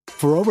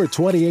For over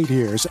 28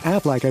 years,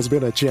 Aflac has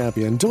been a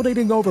champion,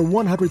 donating over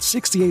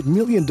 $168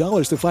 million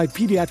to fight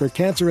pediatric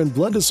cancer and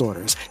blood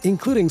disorders,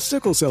 including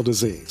sickle cell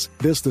disease.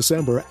 This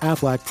December,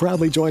 Aflac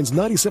proudly joins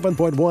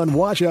 97.1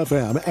 Wash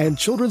FM and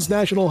Children's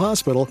National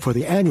Hospital for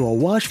the annual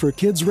Wash for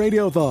Kids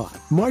Radiothon.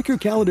 Mark your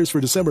calendars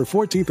for December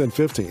 14th and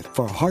 15th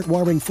for a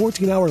heartwarming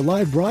 14-hour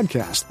live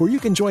broadcast where you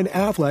can join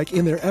Aflac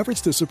in their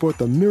efforts to support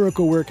the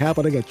miracle work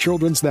happening at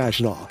Children's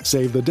National.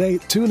 Save the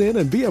date, tune in,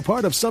 and be a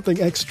part of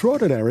something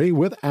extraordinary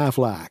with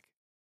Aflac.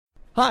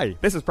 Hi,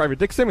 this is Private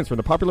Dick Simmons from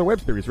the popular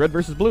web series Red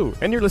vs. Blue,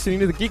 and you're listening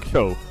to The Geek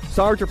Show.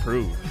 Sarge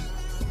approved.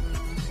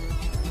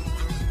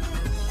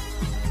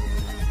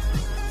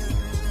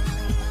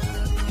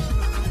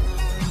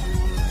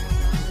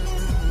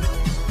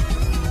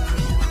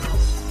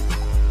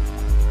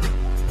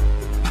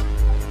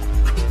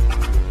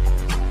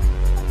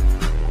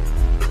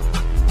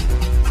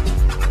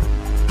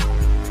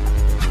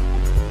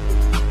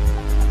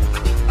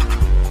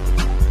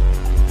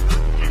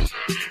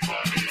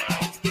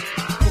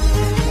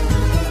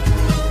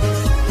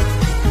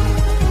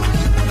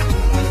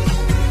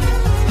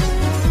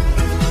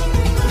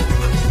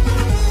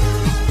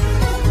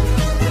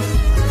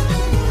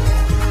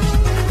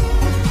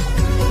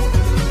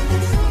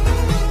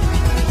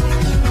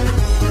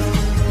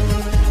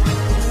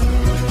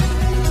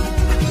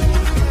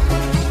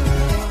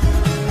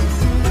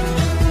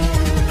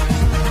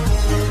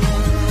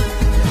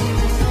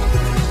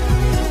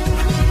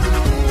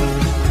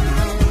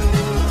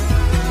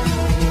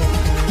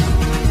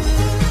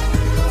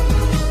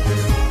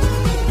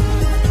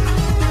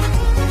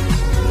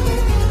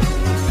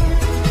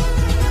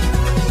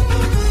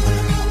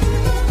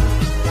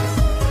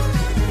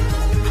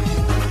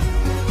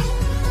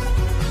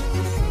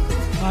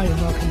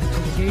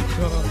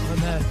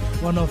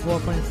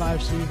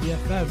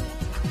 CBFM.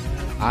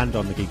 And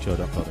on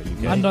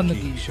thegeekshow.co.uk. And on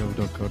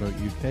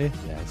thegeekshow.co.uk.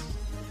 Yes.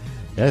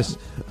 Yes,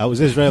 that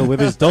was Israel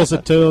with his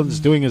dulcet tones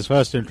doing his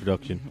first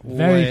introduction.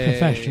 Very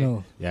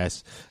professional.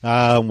 Yes.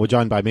 We're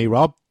joined by me,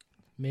 Rob.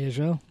 Me,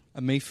 Israel.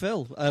 And me,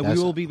 Phil. Yes.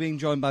 We will be being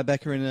joined by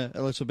Becca in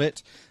a little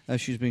bit.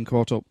 She's been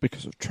caught up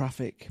because of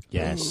traffic.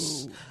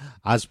 Yes.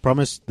 As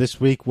promised, this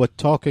week we're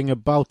talking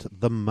about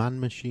the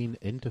man-machine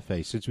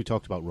interface, since we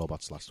talked about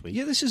robots last week.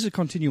 Yeah, this is a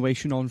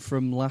continuation on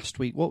from last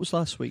week. What was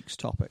last week's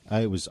topic?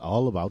 It was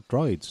all about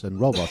droids and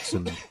robots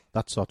and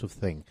that sort of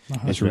thing.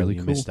 That's really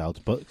cool. cool. You missed out.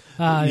 But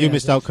you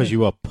missed out because you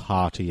were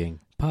partying.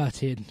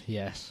 Partying,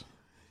 yes.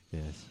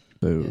 Yes.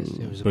 Boo. Yes,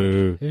 it was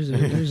Boo.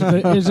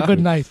 it was a good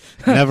night.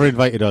 Never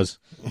invited us.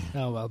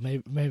 Oh, well,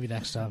 maybe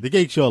next time. The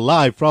Geek Show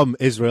live from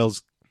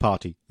Israel's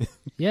party.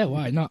 Yeah,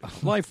 why not?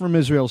 Live from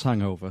Israel's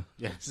hangover.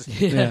 Yes.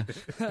 Yeah.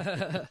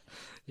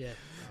 Yeah.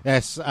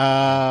 Yes.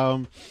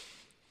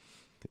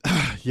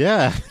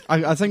 Yeah.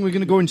 I think we're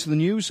going to go into the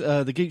news.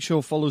 The Geek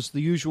Show follows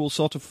the usual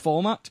sort of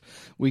format.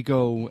 We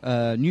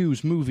go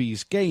news,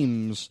 movies,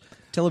 games,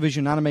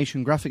 television,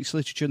 animation, graphics,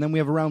 literature, and then we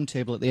have a round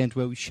table at the end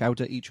where we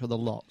shout at each other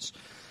lots.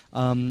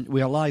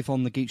 We are live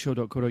on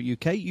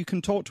thegeekshow.co.uk. You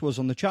can talk to us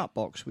on the chat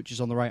box, which is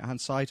on the right-hand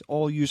side,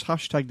 or use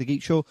hashtag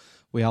 #TheGeekShow.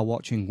 We are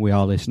watching, we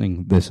are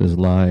listening. This is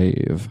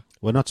live.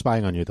 We're not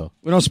spying on you, though.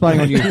 We're not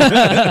spying on you.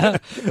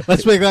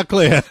 Let's make that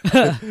clear.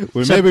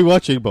 We may be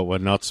watching, but we're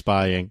not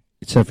spying.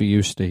 Except for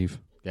you, Steve.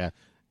 Yeah,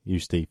 you,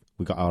 Steve.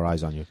 We got our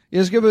eyes on you.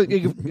 Yes,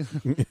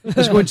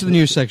 let's go into the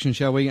news section,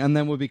 shall we? And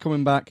then we'll be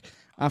coming back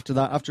after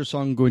that, after a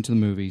song, go into the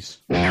movies.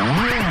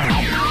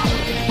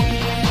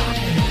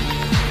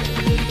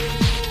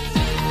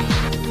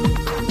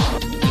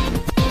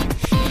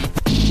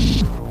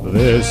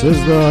 This is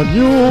the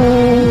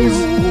news.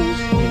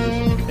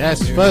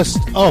 Yes, first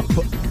up,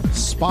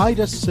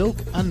 spider silk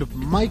and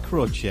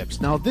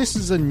microchips. Now, this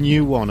is a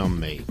new one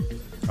on me,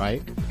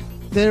 right?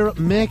 They're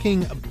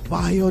making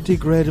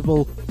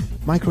biodegradable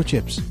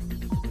microchips.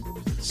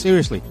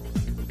 Seriously,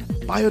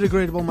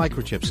 biodegradable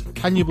microchips.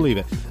 Can you believe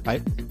it?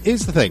 Right,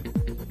 here's the thing.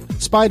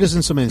 Spiders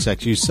and some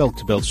insects use silk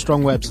to build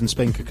strong webs and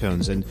spin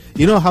cocoons, and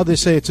you know how they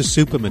say it's a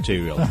super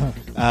material?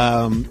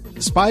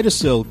 Spider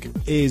silk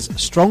is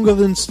stronger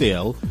than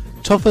steel,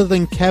 tougher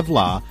than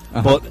Kevlar,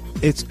 but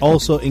it's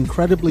also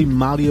incredibly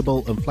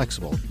malleable and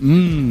flexible.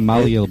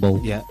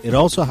 Malleable. It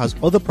also has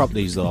other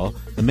properties, though,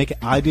 that make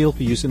it ideal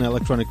for use in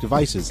electronic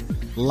devices.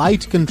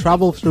 Light can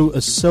travel through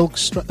a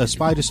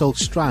spider silk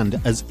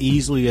strand as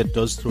easily as it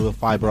does through a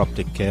fibre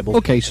optic cable.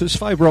 Okay, so it's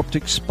fibre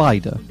optic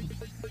spider.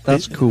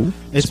 That's cool.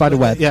 It's spider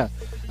web. Yeah.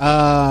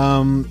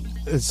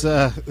 It's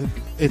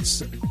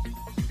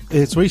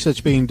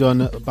research being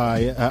done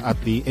by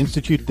at the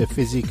Institut de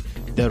Physique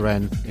de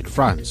Rennes in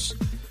France.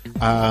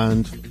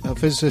 And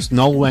physicist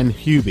Nolwenn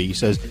Huby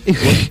says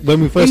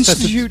when we first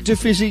Institut de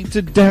Physique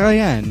de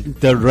Rennes.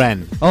 De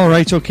Rennes. Oh,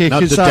 right, okay.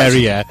 Not the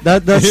derriere.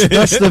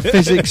 That's the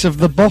physics of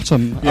the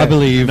bottom, I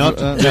believe. Not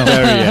the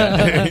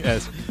derriere.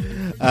 Yes.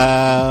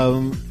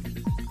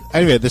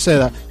 Anyway, they say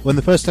that when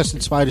they first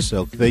tested spider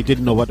silk, they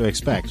didn't know what to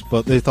expect,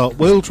 but they thought,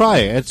 we'll try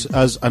it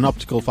as an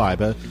optical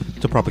fibre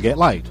to propagate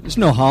light. There's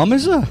no harm,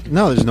 is there?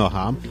 No, there's no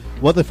harm.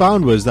 What they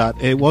found was that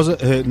it was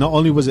not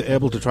only was it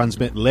able to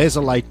transmit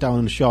laser light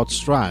down a short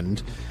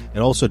strand, It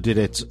also did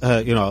it,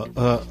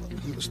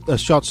 a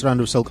short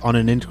strand of silk on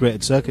an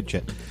integrated circuit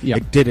chip. Yeah.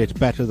 It did it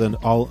better than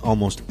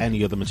almost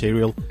any other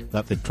material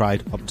that they'd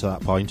tried up to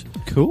that point.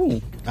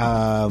 Cool.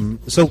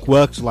 Silk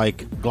works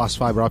like glass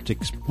fiber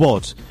optics,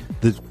 but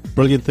the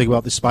brilliant thing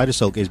about the spider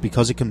silk is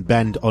because it can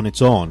bend on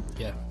its own,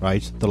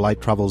 right? The light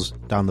travels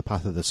down the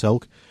path of the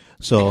silk.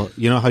 So,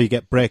 you know how you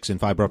get breaks in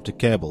fiber optic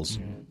cables?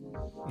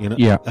 You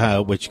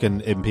know, which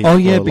can impede. Oh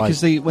yeah, the light.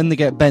 because when they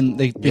get bent,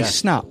 they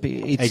snap.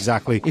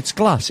 Exactly. It's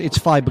glass. It's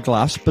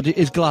fiberglass, but it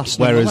is glass.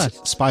 Whereas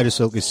nonetheless. spider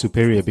silk is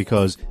superior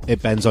because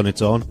it bends on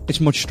its own.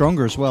 It's much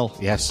stronger as well.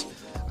 Yes.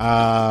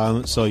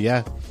 So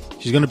yeah,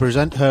 she's going to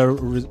present her.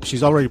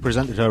 She's already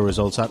presented her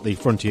results at the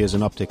Frontiers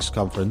in Optics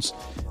conference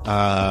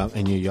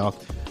in New York.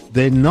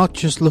 They're not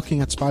just looking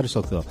at spider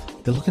silk though;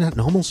 they're looking at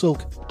normal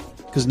silk,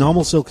 because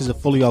normal silk is a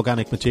fully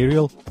organic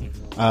material.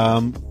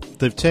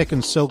 They've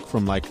taken silk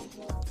from like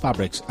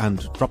fabrics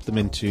and dropped them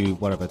into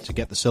whatever to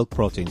get the silk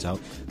proteins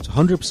out. It's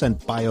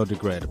 100%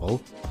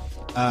 biodegradable,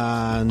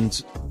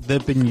 and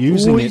they've been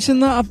using it. Isn't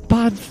that a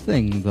bad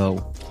thing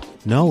though?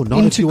 No, not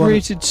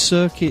integrated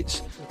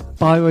circuits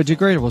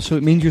biodegradable, so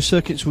it means your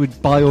circuits would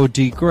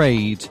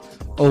biodegrade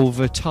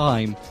over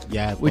time.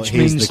 Yeah, which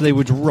means they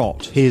would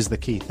rot. Here's the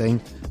key thing.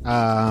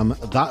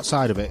 That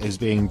side of it is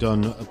being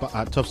done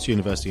at Tufts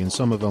University in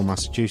Somerville,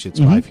 Massachusetts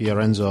by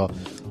Fiorenzo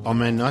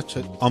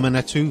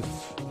Omenetuf.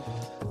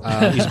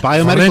 He's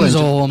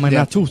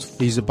biomedical.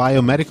 He's a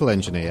biomedical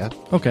engineer.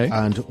 Okay.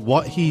 And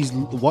what he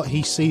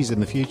sees in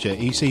the future,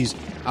 he sees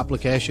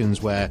applications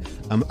where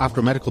after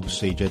a medical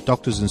procedure,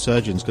 doctors and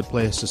surgeons could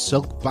place a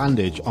silk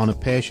bandage on a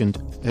patient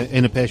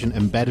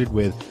embedded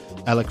with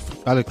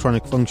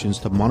electronic functions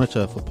to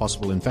monitor for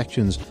possible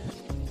infections,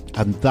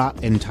 and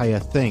that entire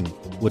thing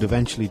would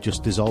eventually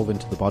just dissolve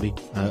into the body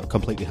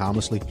completely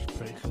harmlessly.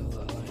 Pretty cool,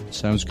 that, like.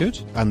 Sounds good.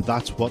 And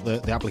that's what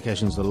the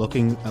applications they're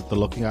looking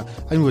at.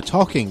 And we're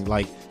talking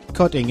like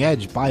cutting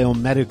edge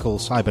biomedical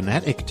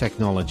cybernetic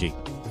technology.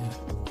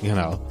 You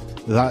know,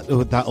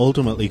 that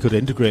ultimately could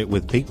integrate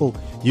with people.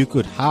 You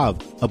could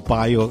have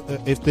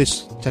if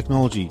this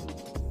technology,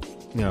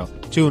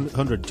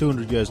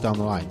 200 years down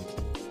the line,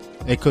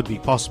 it could be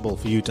possible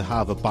for you to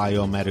have a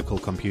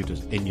biomedical computer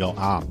in your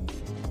arm.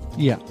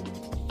 Yeah.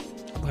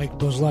 Like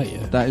Buzz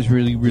Lightyear. That is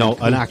really, really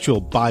cool. An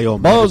actual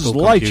biomedical Buzz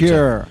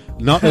computer.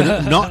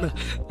 Lightyear.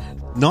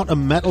 Not a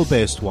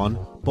metal-based one,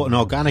 but an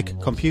organic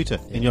computer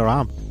in your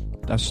arm.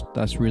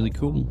 That's really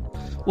cool.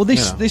 Well,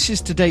 this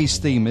is today's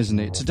theme, isn't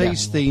it?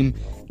 Today's theme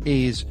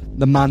is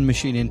the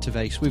man-machine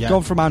interface. We've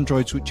gone from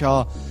androids, which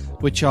are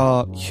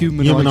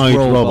humanoid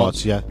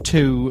robots,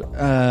 to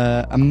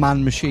a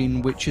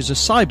man-machine, which is a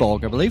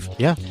cyborg, I believe.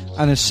 Yeah.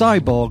 And a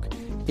cyborg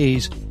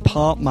is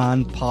part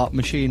man, part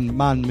machine,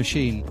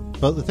 man-machine.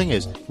 But the thing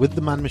is, with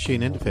the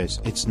man-machine interface,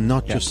 it's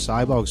not just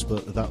cyborgs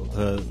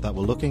that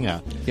we're looking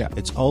at. Yeah.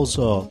 It's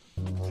also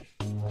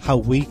how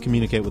we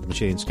communicate with the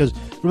machines. Because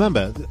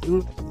remember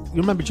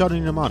Johnny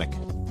Mnemonic?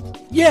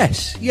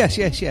 Yes. He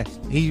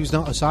was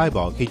not a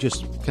cyborg. He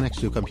just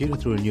connects to a computer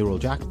through a neural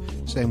jack.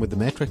 Same with the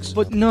Matrix.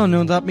 But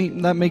no, that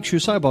makes you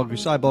a cyborg. A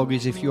cyborg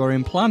is if you are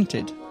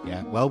implanted.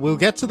 Yeah, well, we'll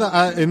get to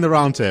that in the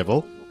round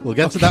table. We'll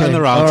get to that in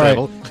the round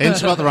table.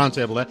 Hints about the round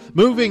table there.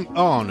 Moving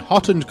on,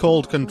 hot and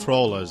cold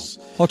controllers.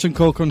 Hot and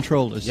cold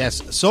controllers.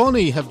 Yes,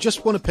 Sony have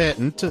just won a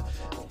patent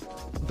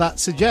that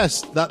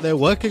suggests that they're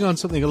working on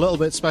something a little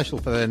bit special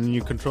for their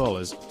new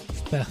controllers.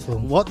 Bethel.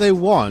 What they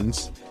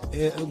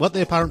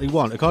apparently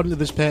want, according to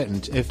this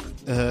patent,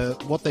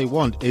 what they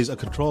want is a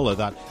controller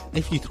that,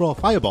 if you throw a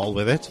fireball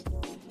with it,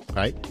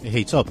 right, it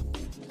heats up.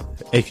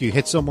 If you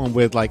hit someone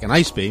with like an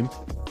ice beam,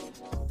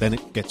 then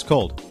it gets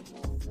cold.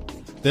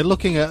 They're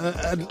looking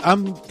at.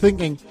 I'm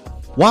thinking,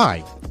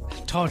 why?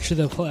 Torture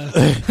the player.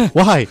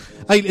 Why?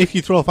 If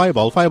you throw a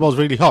fireball's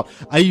really hot.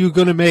 Are you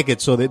going to make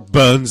it so that it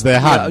burns their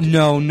hand?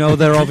 No,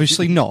 they're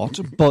obviously not.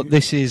 But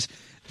this is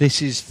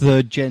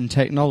third gen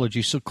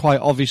technology, so quite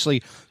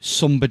obviously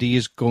somebody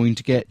is going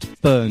to get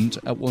burned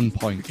at one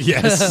point.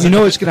 Yes, you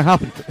know it's going to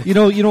happen. You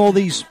know all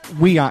these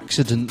Wii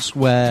accidents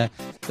where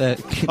the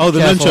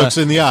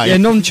nunchucks in the eye. Yeah,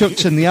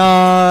 nunchucks in the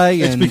eye.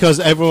 It's because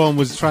everyone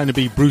was trying to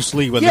be Bruce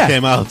Lee when they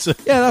came out.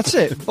 Yeah, that's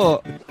it.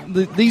 But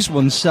these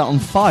ones set on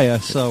fire.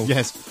 So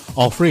yes,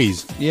 or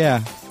freeze.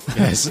 Yeah.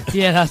 Yes.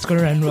 Yeah, that's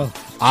going to end well.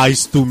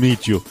 Eyes to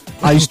meet you.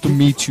 Eyes to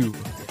meet you.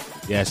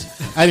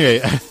 Yes. Anyway,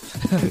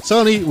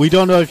 Sony, we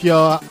don't know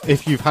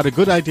if you've had a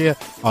good idea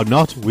or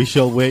not. We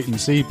shall wait and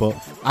see, but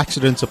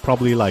accidents are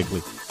probably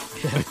likely.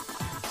 Yeah.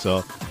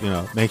 So,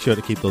 make sure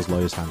to keep those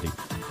lawyers handy.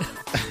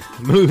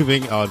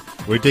 Moving on,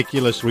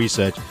 ridiculous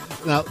research.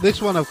 Now,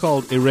 this one I've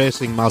called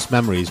Erasing Mouse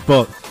Memories,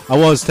 but I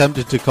was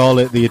tempted to call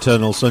it The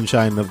Eternal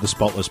Sunshine of the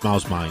Spotless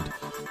Mouse Mind.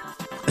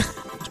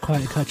 It's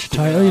quite a catchy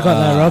title you got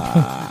there,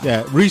 Rob.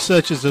 Yeah,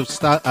 researchers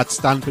at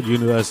Stanford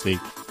University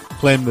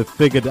claim they've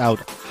figured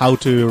out how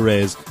to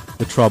erase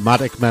the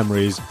traumatic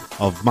memories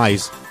of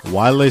mice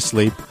while they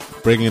sleep,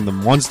 bringing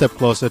them one step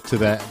closer to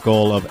their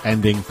goal of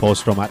ending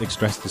post-traumatic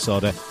stress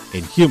disorder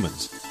in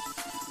humans.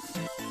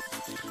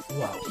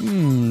 Wow.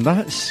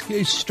 That's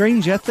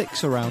strange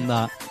ethics around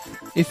that.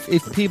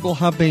 if people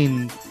have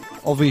been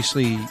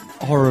obviously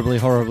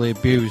horribly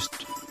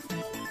abused,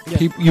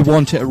 you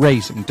want it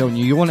erasing, don't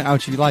you? You want it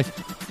out of your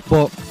life.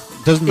 But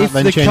doesn't that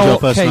then change your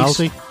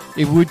personality?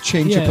 It would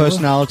change your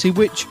personality,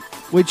 which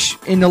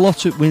in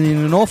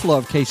an awful lot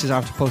of cases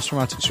after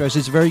post-traumatic stress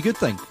is a very good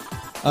thing.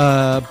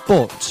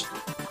 But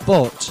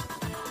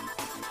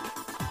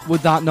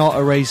would that not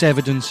erase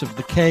evidence of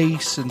the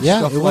case and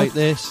stuff like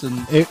this?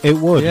 And it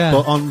would. Yeah.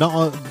 But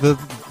the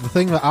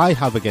thing that I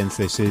have against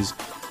this is,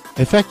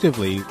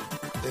 effectively,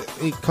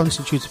 it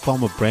constitutes a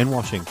form of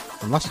brainwashing.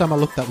 And last time I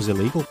looked, that was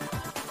illegal.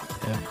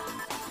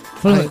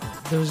 Yeah.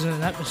 There was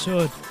an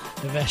episode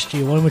of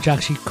SG1 which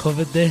actually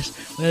covered this,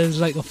 where there was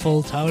like a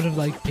full town of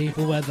like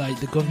people where like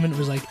the government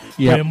was like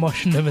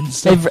brainwashing them and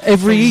stuff.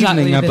 Every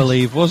evening, I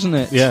believe, wasn't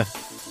it? Yeah.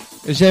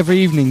 It was every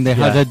evening they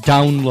had a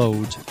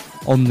download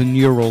on the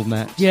neural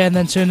net. Yeah, and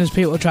then as soon as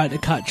people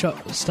started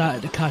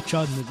to catch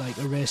on, they'd like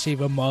erase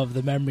even more of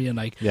the memory and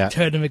like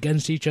turn them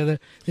against each other.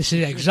 This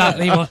is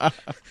exactly what.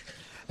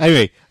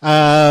 Anyway,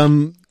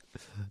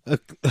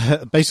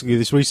 basically,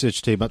 this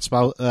research team at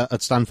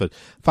Stanford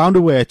found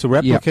a way to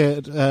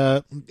replicate.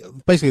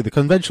 Basically, the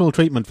conventional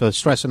treatment for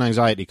stress and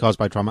anxiety caused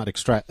by traumatic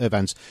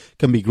events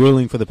can be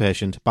grueling for the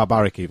patient,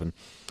 barbaric even.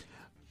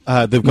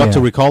 They've got to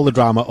recall the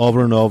drama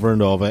over and over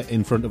and over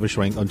in front of a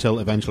shrink until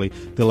eventually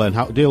they learn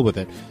how to deal with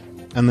it.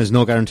 And there's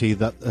no guarantee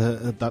that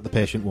the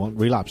patient won't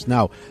relapse.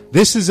 Now,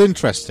 this is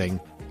interesting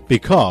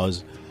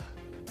because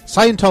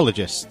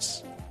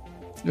Scientologists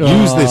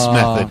use this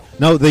method.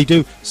 No, they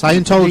do.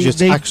 Scientologists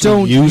they actually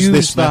don't use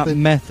this that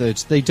method.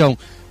 They don't.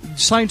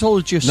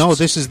 Scientologists. No,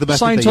 this is the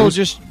method.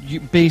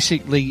 Scientologists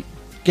basically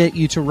get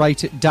you to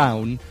write it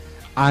down,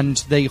 and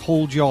they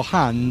hold your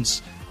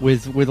hands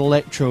with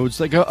electrodes.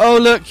 They go, "Oh,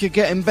 look, you're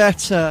getting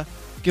better.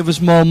 Give us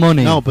more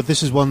money." No, but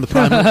this is one of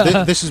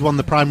the this is one of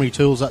the primary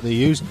tools that they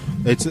use.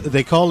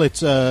 They call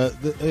it.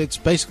 It's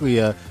basically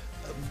a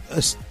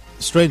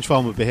strange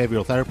form of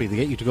behavioural therapy. They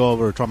get you to go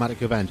over a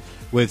traumatic event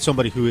with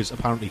somebody who is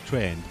apparently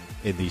trained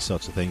in these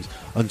sorts of things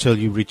until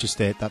you reach a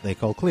state that they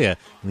call clear.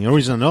 And the only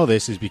reason I know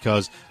this is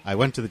because I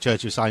went to the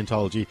Church of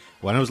Scientology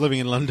when I was living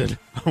in London.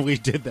 We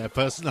did their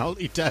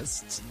personality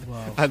tests,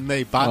 and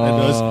they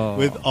battered us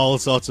with all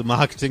sorts of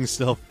marketing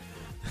stuff.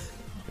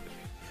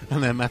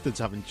 And their methods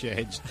haven't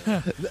changed.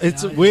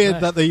 It's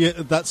weird that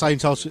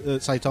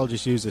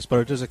Scientologists use this, but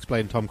it does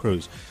explain Tom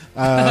Cruise.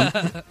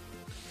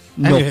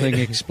 Nothing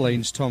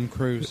explains Tom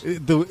Cruise.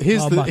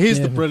 Here's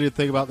the brilliant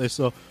thing about this.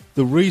 So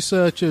the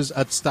researchers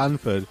at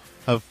Stanford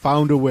have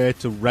found a way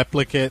to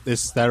replicate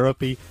this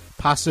therapy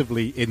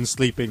passively in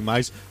sleeping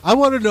mice. I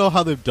want to know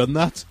how they've done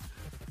that.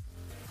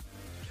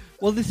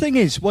 Well, the thing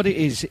is, what it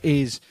is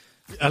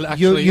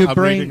your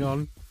brain.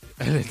 On.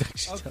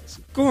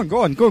 Go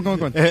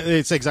on.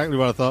 It's exactly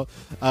what I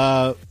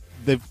thought.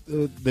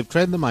 They've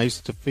trained the mice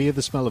to fear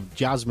the smell of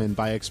jasmine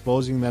by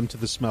exposing them to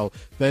the smell,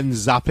 then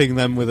zapping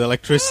them with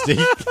electricity.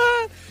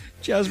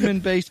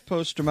 Jasmine-based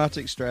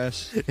post-traumatic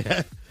stress.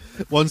 Yeah.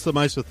 Once the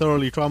mice were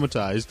thoroughly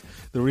traumatized,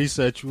 the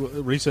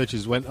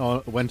researchers went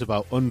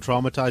about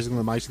untraumatizing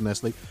the mice in their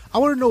sleep. I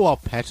want to know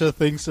what PETA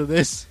thinks of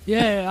this.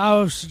 Yeah,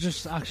 I was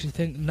just actually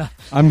thinking that.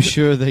 I'm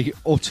sure they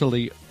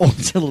utterly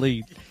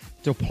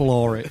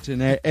deplore it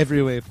in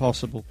every way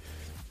possible.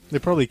 They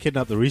probably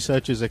kidnapped the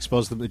researchers,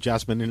 exposed them to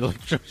jasmine and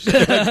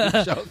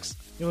electrocution shocks.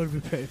 It would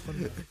be pretty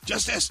funny.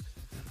 Justice!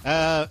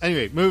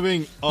 Anyway,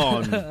 moving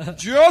on.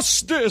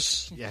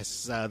 Justice!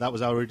 Yes, that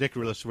was our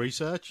ridiculous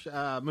research.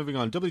 Moving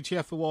on.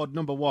 WTF Award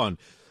number 1.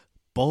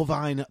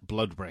 Bovine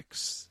blood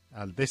bricks.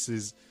 And this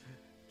is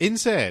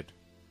insane.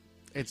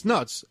 It's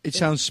nuts. It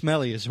sounds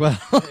smelly as well.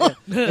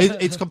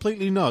 It's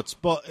completely nuts,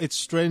 but it's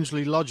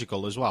strangely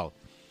logical as well.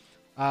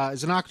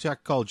 There's an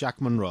architect called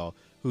Jack Monroe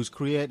who's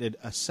created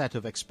a set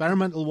of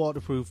experimental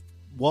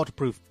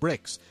waterproof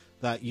bricks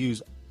that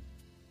use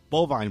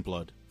bovine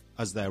blood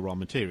as their raw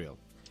material.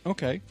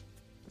 Okay.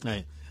 Now,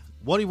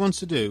 what he wants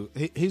to do,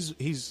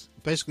 he's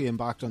basically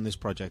embarked on this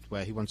project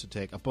where he wants to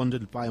take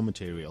abundant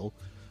biomaterial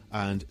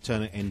and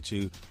turn it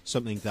into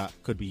something that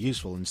could be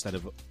useful instead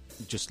of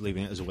just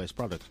leaving it as a waste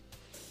product.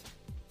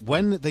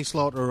 When they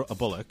slaughter a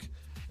bullock,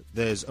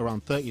 there's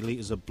around 30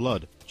 litres of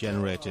blood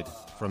generated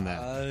from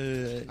there.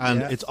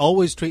 It's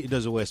always treated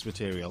as a waste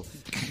material.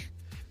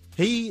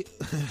 He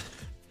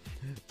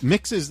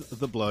mixes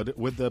the blood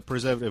with the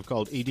preservative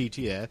called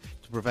EDTA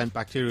to prevent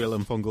bacterial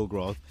and fungal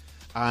growth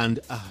and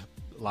a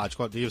large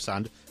quantity of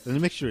sand. Then the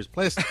mixture is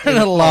placed in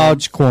a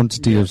large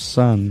quantity of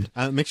sand.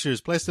 And the mixture is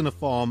placed in a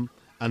form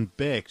and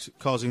baked,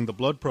 causing the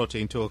blood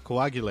protein to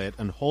coagulate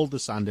and hold the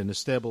sand in a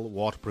stable,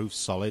 waterproof,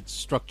 solid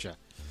structure.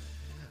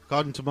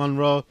 According to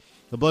Monroe,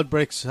 the blood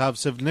bricks have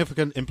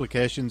significant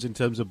implications in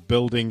terms of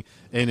building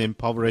in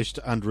impoverished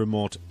and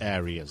remote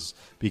areas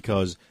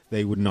because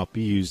they would not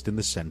be used in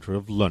the centre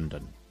of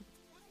London.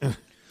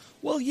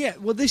 Well,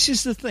 this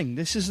is the thing.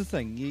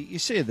 You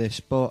say this,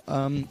 but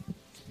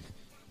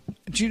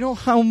do you know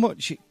how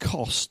much it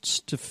costs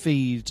to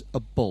feed a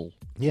bull?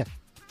 Yeah.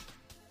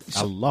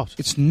 A lot.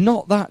 It's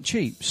not that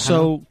cheap.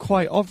 So,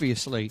 quite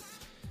obviously,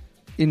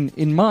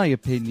 in my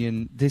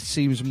opinion, this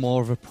seems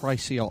more of a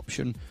pricey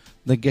option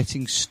than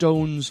getting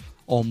stones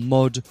or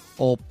mud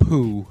or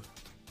poo.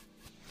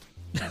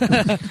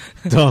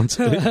 Don't.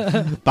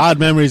 Bad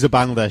memories of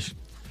Bangladesh.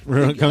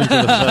 We're coming to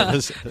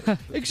the surface.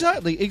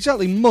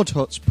 Exactly. Mud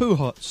huts, poo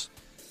huts.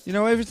 You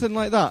know, everything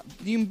like that.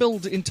 You can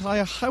build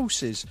entire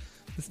houses,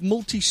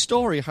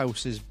 multi-story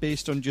houses,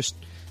 based on just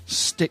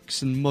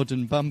sticks and mud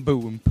and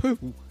bamboo and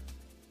poo.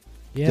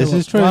 Yeah, this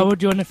is true. Why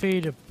would you want to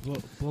feed a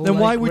bull? Then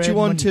why would you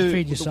want to?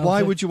 Feed yourself Why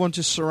it? would you want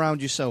to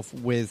surround yourself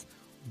with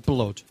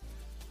blood?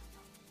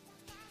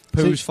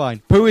 Poo's See- fine.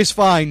 Poo is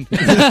fine.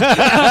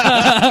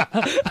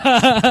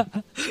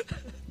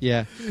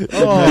 Yeah.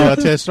 Oh, it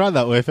tastes right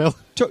that way, Phil.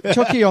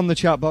 Chucky on the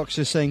chat box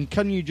is saying,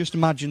 "Can you just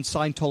imagine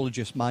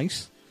Scientologist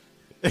mice?"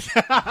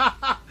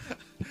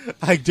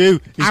 I do.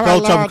 He's Our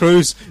called Tom Lord.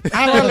 Cruise.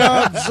 Our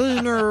Lord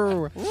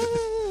Zeno.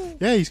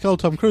 Yeah, he's called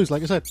Tom Cruise,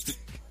 like I said.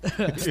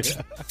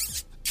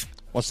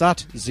 What's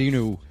that?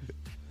 Zeno.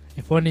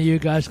 If one of you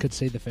guys could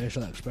see the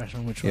facial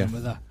expression, which Yeah. one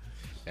with that?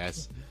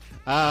 Yes.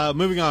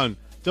 Moving on.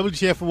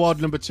 WTF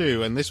award number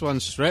 2, and this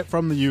one's straight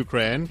from the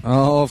Ukraine.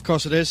 Oh, of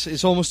course it is.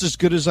 It's almost as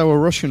good as our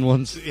Russian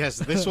ones. Yes,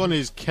 this one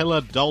is killer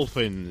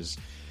dolphins.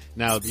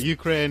 Now, the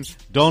Ukraine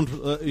don't,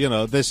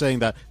 they're saying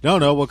that,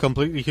 no, we're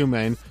completely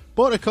humane.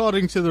 But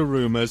according to the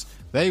rumours,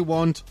 they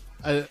want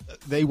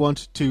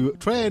to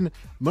train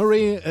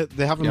marine.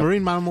 They have a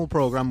marine mammal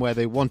program where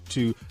they want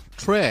to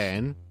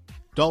train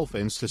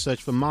dolphins to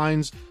search for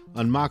mines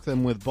and mark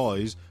them with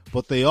buoys.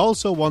 But they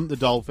also want the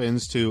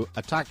dolphins to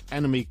attack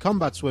enemy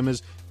combat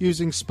swimmers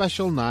using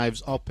special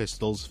knives or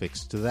pistols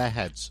fixed to their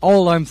heads.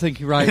 All I'm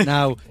thinking right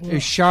now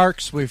is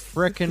sharks with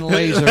frickin'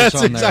 lasers That's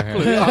on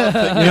exactly their what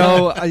head. I'm You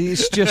know,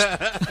 it's just.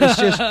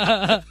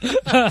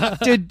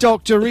 Did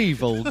Dr.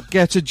 Evil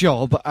get a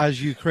job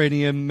as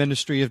Ukrainian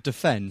Ministry of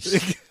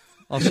Defense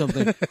or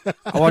something?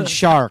 I want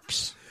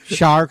sharks.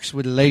 Sharks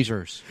with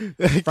lasers.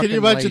 Can you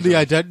imagine the lasers.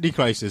 identity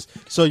crisis?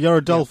 So you're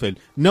a dolphin.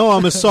 No,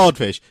 I'm a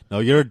swordfish. No,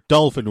 you're a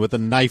dolphin with a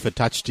knife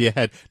attached to your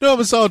head. No, I'm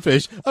a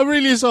swordfish. I'm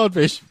really a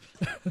swordfish.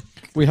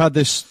 We had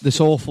this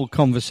awful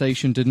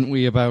conversation, didn't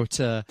we, about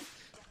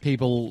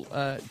people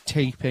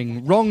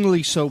taping,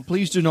 wrongly so,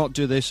 please do not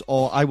do this,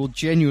 or I will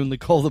genuinely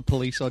call the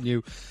police on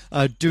you.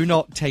 Do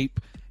not tape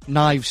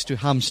knives to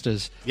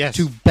hamsters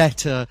to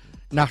better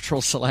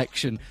natural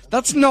selection.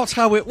 That's not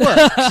how it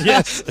works.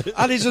 Yes.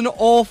 That is an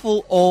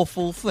awful,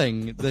 awful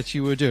thing that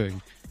you were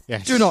doing.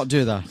 Yes. Do not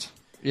do that.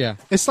 Yeah.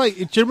 It's like,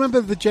 do you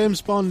remember the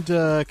James Bond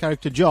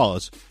character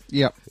Jaws?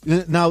 Yeah.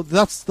 Now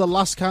that's the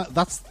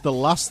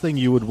last thing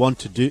you would want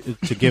to do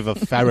to give a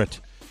ferret.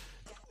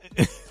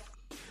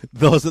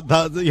 those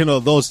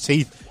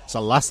teeth. It's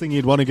the last thing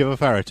you'd want to give a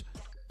ferret.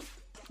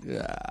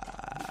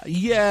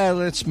 Yeah.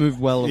 Let's move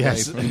well away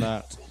Yes. from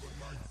that.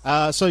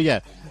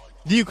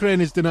 The Ukraine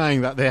is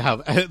denying that they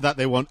have that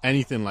they want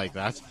anything like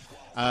that.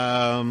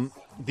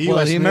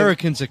 The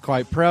Americans are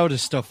quite proud of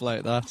stuff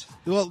like that.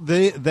 Well,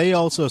 they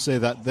also say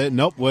that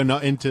nope, we're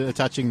not into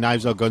attaching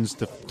knives or guns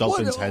to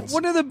dolphins' heads.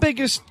 One of the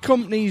biggest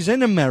companies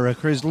in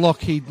America is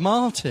Lockheed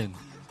Martin,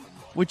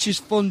 which is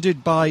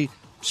funded by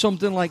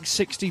something like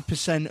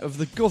 60% of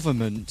the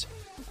government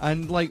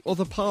and like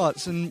other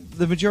parts, and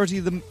the majority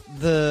of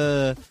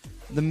the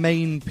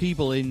main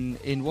people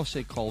in what's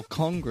it called,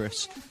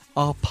 Congress,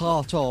 are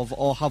part of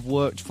or have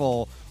worked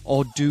for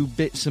or do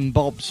bits and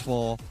bobs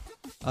for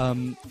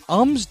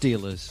arms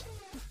dealers.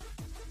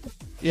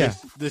 Yeah.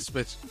 This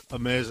bit's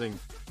amazing.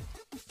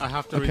 I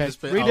have to Okay, read this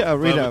bit read it out,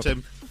 read it out.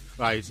 verbatim.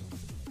 Right.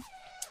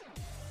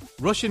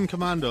 Russian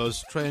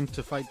commandos trained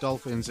to fight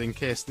dolphins in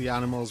case the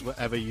animals were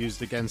ever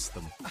used against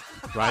them.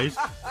 Right?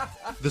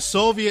 The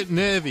Soviet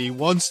Navy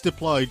once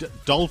deployed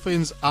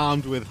dolphins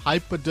armed with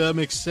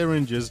hypodermic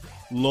syringes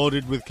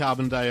loaded with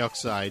carbon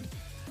dioxide.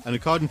 And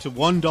according to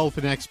one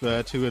dolphin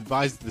expert who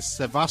advised the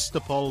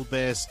Sevastopol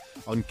base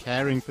on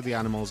caring for the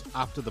animals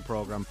after the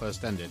program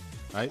first ended,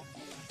 right?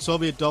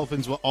 Soviet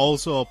dolphins were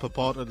also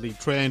purportedly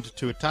trained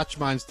to attach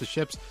mines to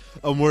ships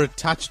and were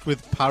attached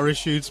with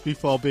parachutes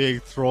before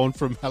being thrown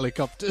from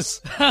helicopters.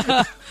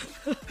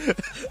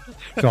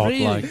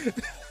 Godlike.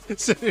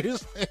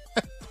 Seriously?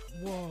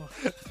 Whoa.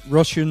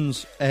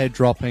 Russians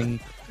airdropping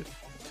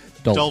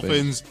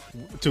dolphins.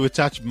 To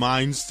attach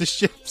mines to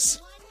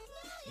ships.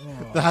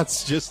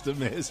 That's just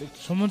amazing.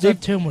 Someone's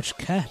had too much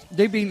cat.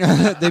 They've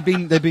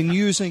been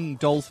using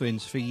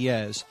dolphins for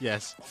years.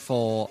 Yes.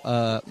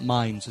 For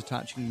mines,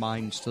 attaching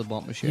mines to the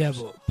bottom of ships. Yeah,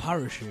 but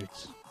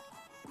parachutes.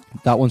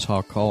 That one's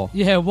hardcore.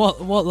 Yeah, what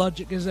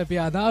logic is there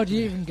behind that? How do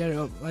you even get it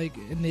up, like,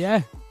 in the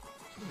air?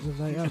 It's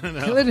like,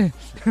 killing it.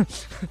 Oh,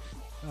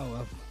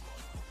 well.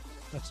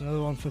 That's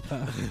another one for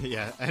Peter.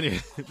 Yeah,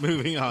 anyway,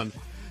 moving on.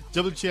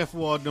 WTF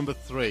award number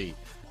 3.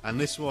 And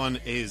this one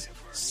is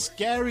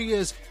scary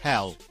as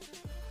hell.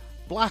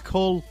 Black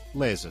hole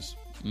lasers.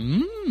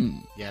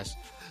 Yes.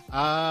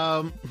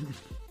 I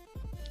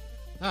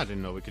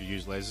didn't know we could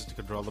use lasers to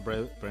control the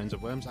brains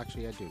of worms.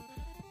 Actually, I do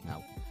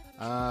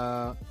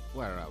now.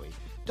 Where are we?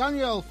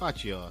 Daniel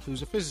Faccio,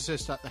 who's a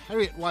physicist at the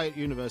Heriot Wyatt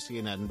University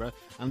in Edinburgh,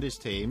 and his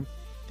team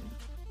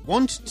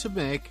want to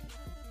make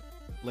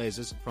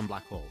lasers from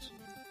black holes.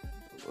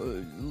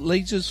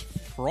 Lasers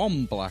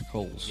from black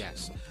holes.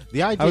 Yes.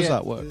 The idea. How does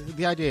that work?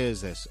 The idea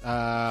is this.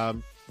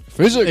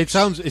 Physics. It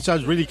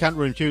sounds really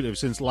counterintuitive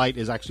since light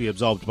is actually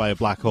absorbed by a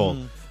black hole.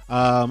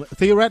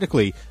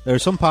 Theoretically, there are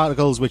some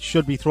particles which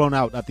should be thrown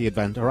out at the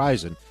event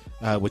horizon,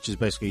 which is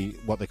basically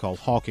what they call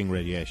Hawking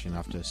radiation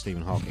after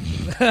Stephen Hawking.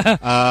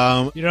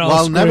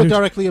 While never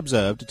directly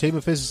observed, a team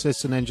of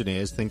physicists and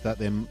engineers think that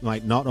they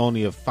might not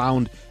only have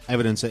found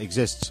evidence that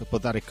exists,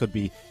 but that it could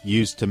be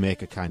used to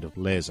make a kind of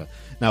laser.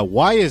 Now,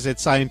 why is it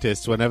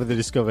scientists, whenever they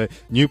discover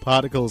new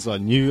particles or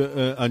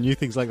new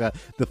things like that,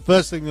 the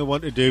first thing they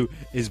want to do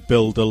is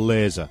build a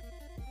laser?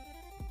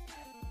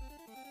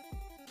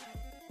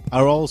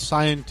 Are all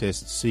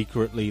scientists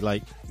secretly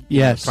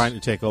trying to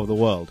take over the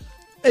world?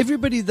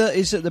 Everybody that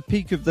is at the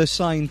peak of their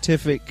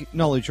scientific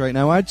knowledge right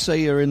now, I'd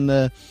say, are in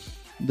the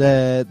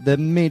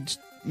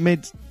midlife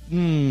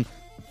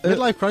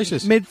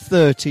crisis,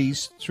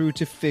 mid-30s through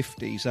to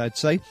 50s. I'd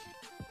say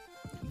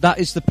that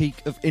is the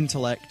peak of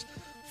intellect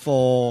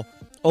for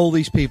all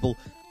these people.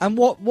 And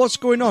what's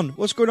going on?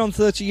 What's going on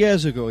 30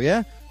 years ago?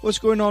 Yeah, what's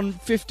going on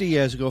 50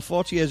 years ago,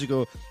 40 years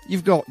ago?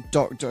 You've got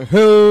Doctor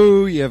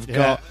Who. You've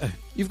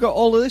got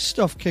all of this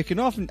stuff kicking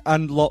off,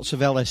 and lots of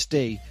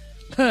LSD.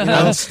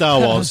 And Star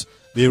Wars.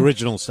 The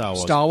original Star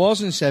Wars. Star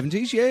Wars in the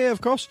 70s, yeah,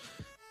 of course.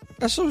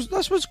 That's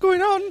what's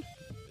going on.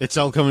 It's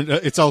all coming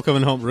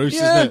home to roost,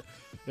 isn't it?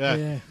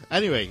 Yeah.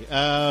 Anyway,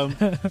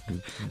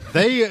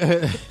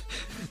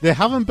 they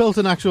haven't built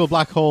an actual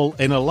black hole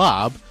in a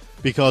lab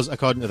because,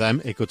 according to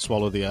them, it could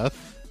swallow the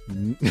Earth.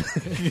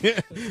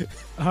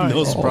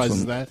 No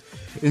surprises there.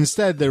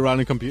 Instead, they ran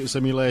a computer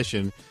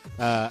simulation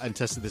and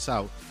tested this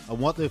out. And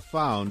what they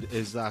found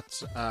is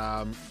that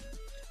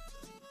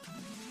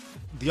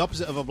the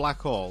opposite of a black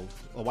hole,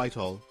 a white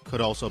hole,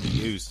 could also be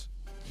used.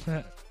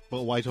 But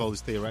a white hole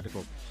is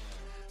theoretical.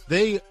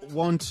 They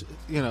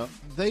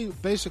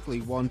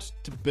basically want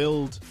to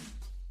build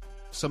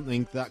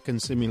something that can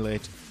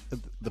simulate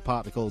the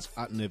particles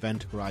at an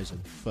event horizon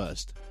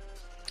first.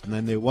 And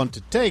then they want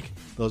to take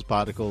those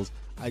particles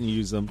and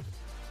use them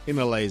in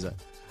a laser.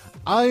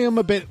 I am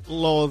a bit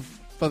loath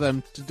for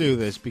them to do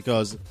this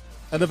because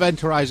an event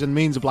horizon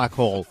means a black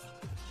hole.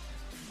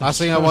 Last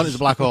thing I want is a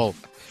black hole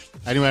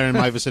anywhere in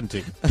my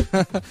vicinity.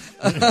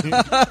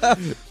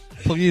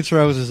 Pull your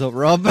trousers up,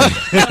 Rob.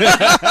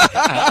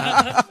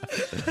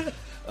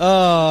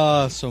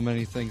 So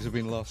many things have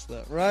been lost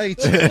there. Right.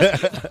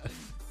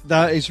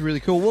 That is really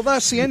cool. Well,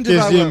 that's the end of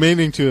our... Gives you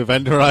meaning to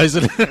Event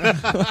Horizon.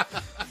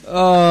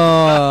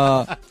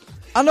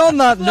 And on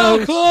that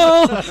note...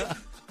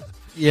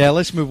 Yeah,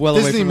 let's move well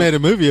away from... Disney made a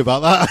movie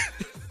about that.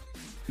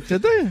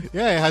 Did they?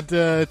 Yeah, it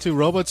had two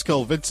robots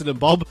called Vincent and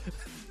Bob.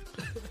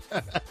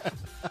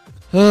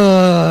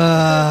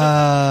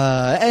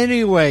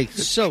 Anyway,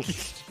 so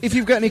if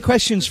you've got any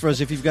questions for us,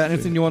 if you've got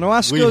anything you want to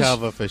ask us, we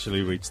have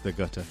officially reached the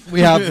gutter.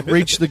 We have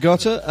reached the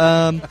gutter.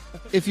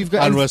 If you've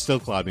got, and we're still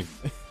climbing.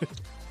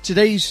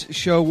 Today's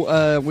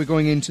show, we're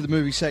going into the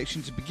movie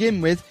section to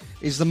begin with,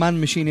 is the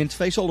man-machine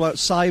interface, all about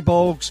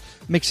cyborgs,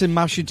 mixing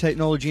mashing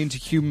technology into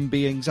human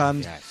beings,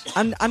 and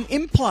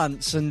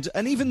implants, and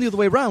even the other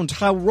way around,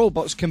 how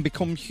robots can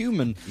become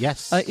human.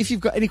 Yes. If you've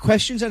got any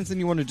questions, anything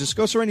you want to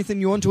discuss, or anything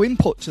you want to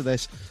input to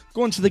this,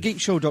 go on to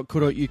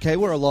thegeekshow.co.uk,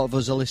 where a lot of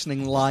us are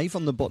listening live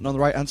on the button on the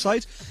right-hand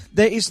side.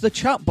 There is the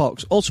chat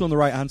box, also on the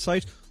right-hand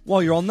side.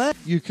 While you're on there,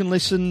 you can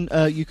listen,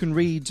 you can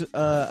read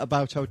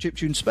about our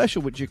Chiptune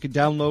special, which you can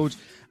download,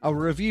 our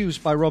reviews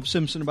by Rob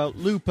Simpson about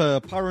Looper,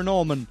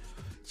 Paranorman,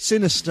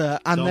 Sinister,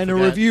 and then a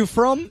review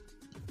from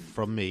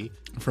me.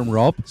 From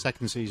Rob.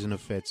 Second season of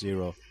Fate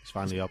Zero is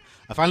finally up.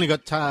 I finally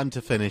got time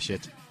to finish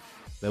it.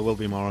 There will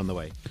be more on the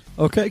way.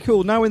 Okay,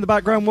 cool. Now in the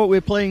background, what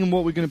we're playing and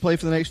what we're going to play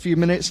for the next few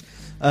minutes,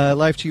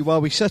 live to you while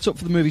we set up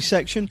for the movie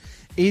section,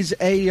 is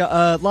a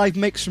live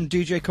mix from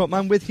DJ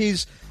Cutman with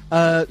his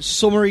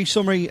summary,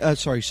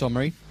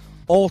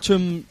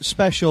 autumn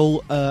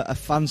special, A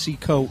Fancy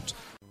Coat.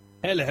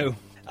 Hello,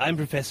 I'm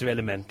Professor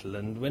Elemental,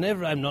 and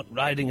whenever I'm not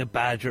riding a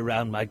badger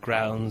around my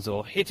grounds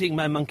or hitting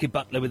my monkey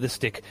butler with a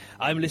stick,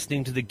 I'm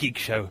listening to The Geek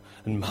Show,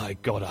 and my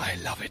God, I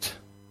love it.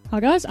 Hi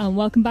guys, and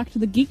welcome back to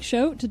The Geek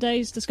Show.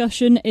 Today's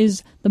discussion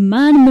is the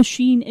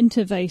man-machine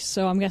interface,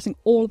 so I'm guessing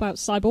all about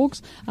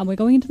cyborgs, and we're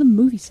going into the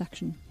movie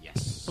section.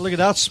 Yes. Look at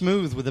that,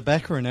 smooth with the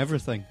Becker and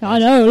everything. I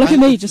know, look at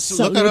me, just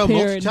look at her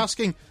appearing.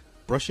 Multitasking,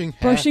 brushing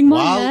hair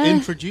my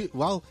hair.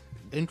 While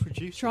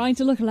introducing. Trying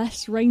to look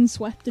less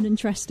rain-swept and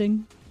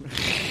interesting.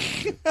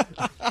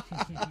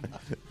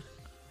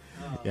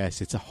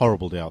 Yes, it's a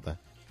horrible day out there.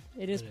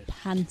 It is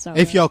pants out.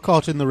 If you're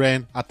caught in the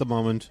rain at the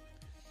moment,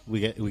 we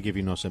give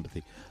you no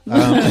sympathy. We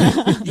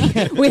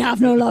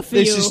have no love for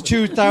you. This is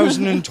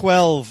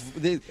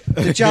 2012. The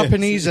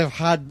Japanese have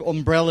had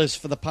umbrellas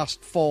for the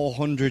past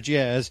 400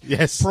 years.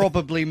 Yes.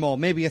 Probably more,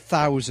 maybe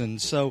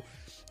 1,000. So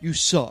you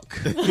suck.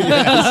 In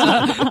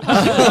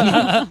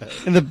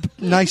the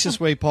nicest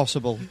way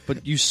possible,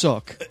 but you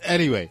suck.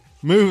 Anyway,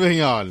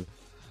 moving on.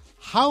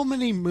 How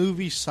many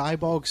movie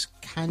cyborgs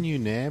can you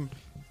name?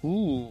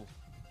 Ooh.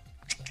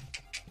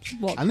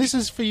 What? And this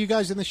is for you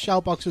guys in the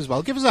shout box as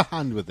well. Give us a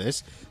hand with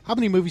this. How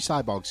many movie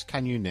cyborgs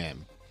can you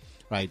name?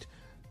 Right.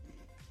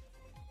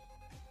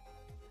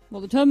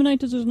 Well, the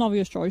Terminators is an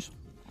obvious choice.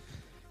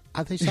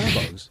 Are they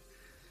cyborgs?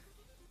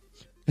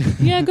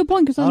 Yeah, good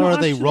point. Because Or are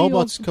they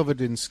robots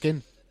covered in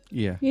skin?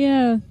 Yeah.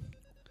 Yeah.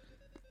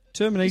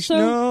 Termination.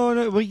 So-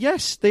 No. Well,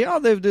 yes, they are.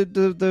 They're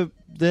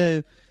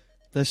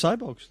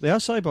cyborgs. They are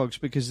cyborgs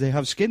because they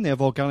have skin. They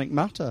have organic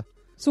matter.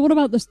 So what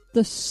about the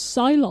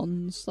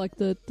Cylons, like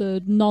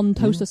the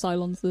non-toaster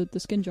Cylons, the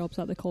skin jobs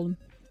that they call them?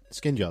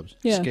 Skin jobs.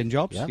 Yeah, Skin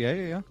jobs. Yeah.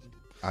 Yeah.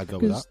 I'd go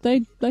with because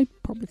that. they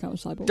probably count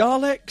as cyborgs.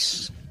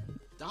 Daleks.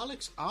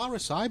 Daleks are a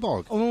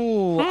cyborg.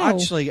 Oh, How?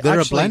 actually, They're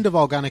a blend of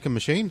organic and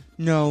machine.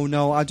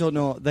 No, I don't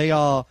know. They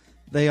are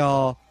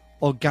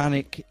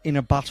organic in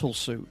a battle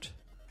suit.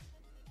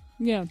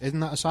 Yeah. Isn't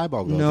that a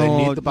cyborg, though? No,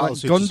 They need the battle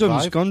suit to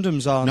survive.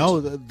 Gundams aren't. No,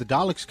 the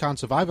Daleks can't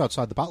survive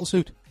outside the battle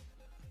suit.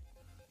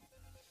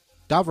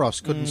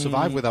 Davros couldn't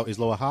survive without his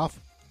lower half.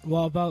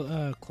 What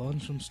about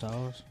clones from Star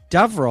Wars?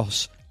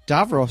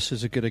 Davros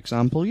is a good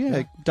example.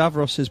 Yeah,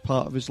 Davros is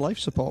part of his life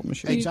support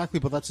machine. Exactly,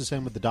 but that's the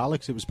same with the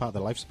Daleks. It was part of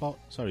their life support.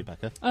 Sorry,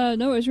 Becca.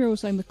 No, Israel was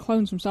saying the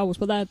clones from Star Wars,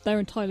 but they're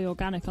entirely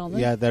organic, aren't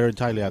they? Yeah, they're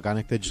entirely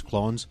organic. They're just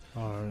clones.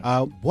 Or,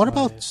 What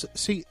about...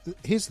 See,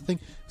 here's the thing.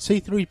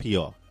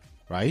 C-3PO,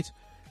 right?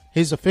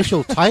 His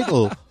official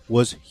title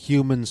was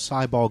Human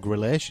Cyborg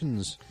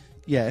Relations.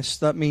 Yes,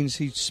 that means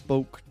he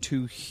spoke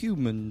to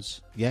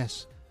humans.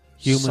 Yes.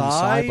 Human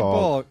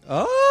cyborg.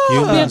 Oh!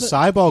 Human Yeah, but-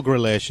 cyborg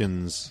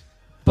relations.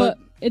 But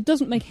it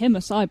doesn't make him a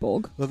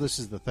cyborg. Well, this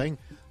is the thing.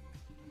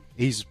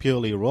 He's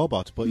purely a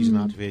robot, but he's an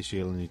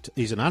artificial...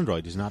 He's an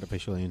android. He's an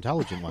artificially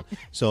intelligent one.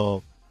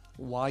 So...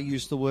 Why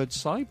use the word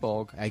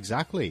cyborg?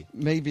 Exactly.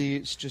 Maybe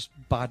it's just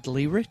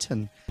badly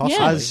written. Possibly.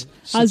 Yeah. As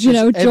As you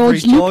know, every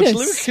George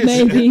Lucas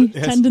maybe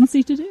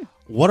tendency to do.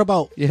 What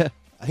about... Yeah.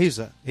 Here's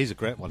a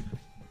great one.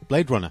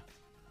 Blade Runner.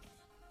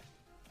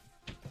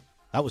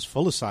 That was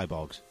full of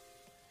cyborgs.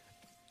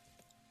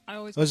 I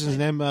always What was his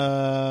name?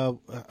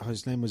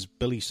 His name was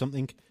Billy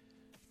something.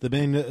 The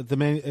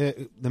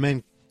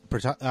main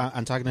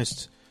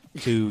antagonist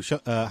to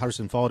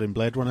Harrison Ford in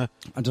Blade Runner.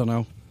 I don't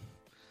know.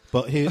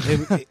 But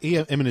him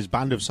and his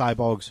band of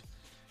cyborgs.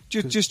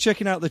 Just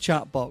checking out the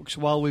chat box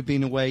while we've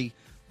been away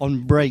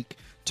on break.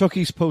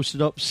 Tucky's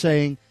posted up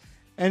saying,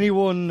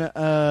 anyone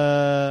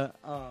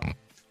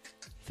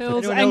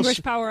Phil's Anyone English else-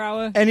 Power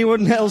Hour.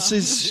 anyone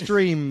else's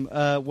stream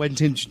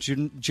went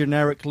into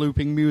generic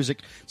looping music.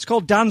 It's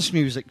called dance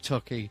music,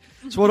 Tucky.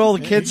 It's what all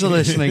the kids are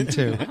listening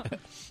to.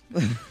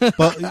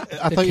 But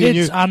I thought you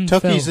knew kids and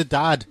Tucky's Phil. a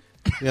dad.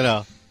 You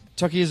know,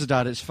 Tucky is a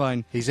dad, it's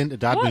fine. he's into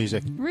dad What?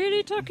 music.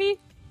 Really, Tucky?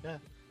 Yeah.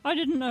 I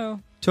didn't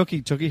know.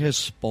 Tucky has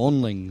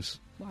spawnlings.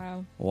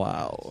 Wow.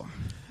 Wow.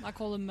 I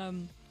call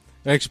them,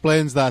 It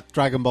explains that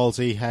Dragon Ball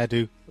Z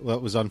hairdo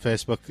that was on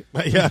Facebook.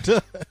 Yeah.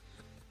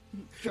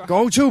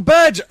 Go to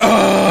bed! Super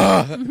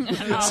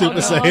God,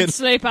 Saiyan.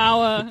 Sleep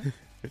Hour.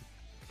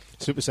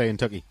 Super Saiyan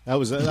Tucky. That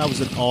was an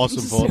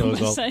awesome photo as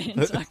well. Super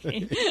Saiyan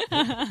Tucky.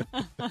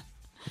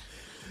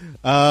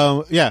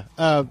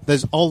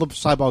 There's all the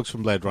cyborgs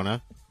from Blade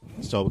Runner.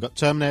 So we've got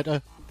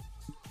Terminator,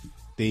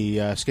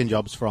 the skin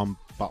jobs from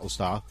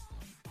Battlestar.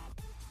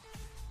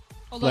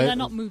 Although Blade- they're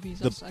not movies,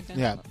 The- I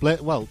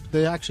guess. well,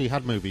 they actually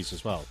had movies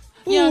as well.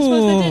 Yeah, I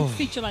suppose they Ooh. did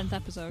feature-length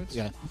episodes.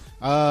 Yeah.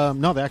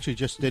 No, they actually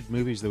just did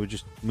movies. They were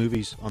just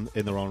movies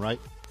in their own right.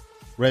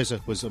 Razor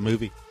was a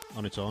movie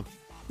on its own.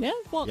 Yeah?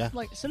 What, Yeah.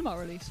 like cinema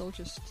release or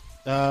just...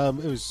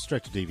 It was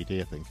straight to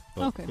DVD, I think.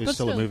 But okay, it was but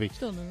still a movie.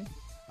 Still a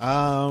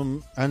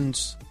movie.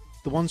 And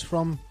the ones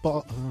from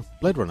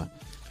Blade Runner.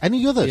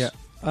 Any others? Yeah.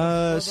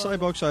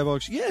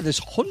 Cyborgs. Yeah, there's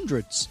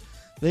hundreds.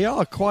 They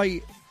are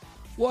quite...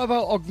 What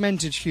about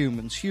augmented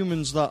humans?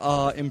 Humans that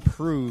are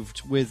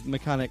improved with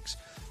mechanics.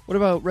 What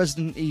about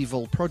Resident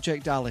Evil,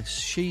 Project Alice?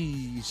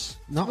 She's...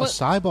 Not What? a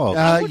cyborg.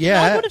 I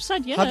yeah. would have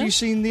said yeah. Have you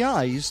seen the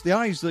eyes? The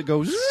eyes that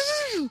go...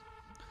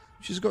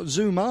 She's got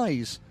zoom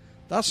eyes.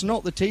 That's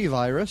not the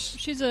T-virus.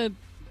 She's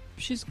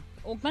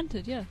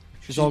augmented, yeah.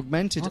 She's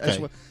augmented as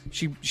Okay. well.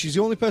 She's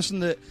the only person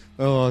that...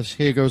 Oh,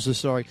 here goes the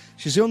story.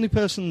 She's the only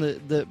person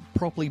that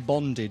properly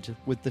bonded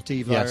with the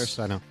T-virus. Yes,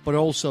 I know. But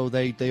also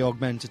they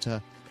augmented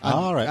her. And,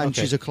 All right, and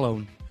okay. she's a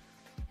clone.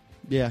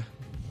 Yeah.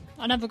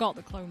 I never got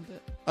the clone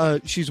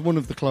bit. She's one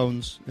of the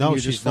clones. and No, you're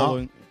she's just not.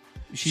 following.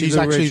 She's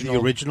actually the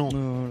original.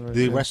 Oh, right,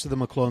 The yeah. rest of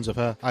them are clones of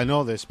her. I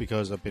know this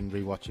because I've been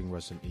rewatching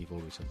Resident Evil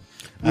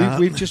recently.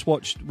 We've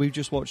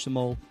just watched them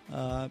all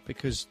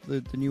because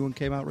the new one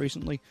came out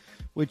recently,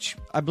 which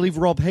I believe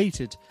Rob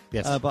hated.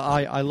 Yes. But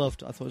I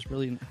loved. I thought it was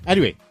brilliant.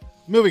 Anyway,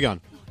 moving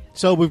on.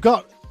 So we've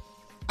got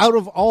out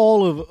of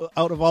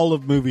all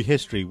of movie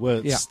history, we're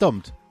Yeah.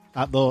 stumped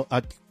at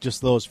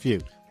just those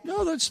few.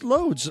 No, that's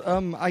loads.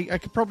 I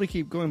could probably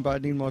keep going, but I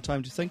need more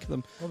time to think of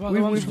them. What about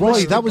the ones from Roy,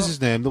 Blade that was Runner?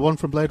 his name. The one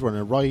from Blade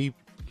Runner, Roy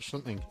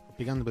something.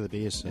 Began with a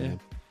B. His name.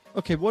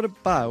 Okay, what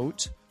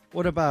about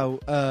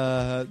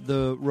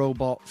the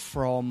robot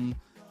from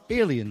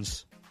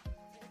Aliens?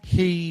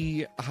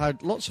 He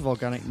had lots of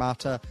organic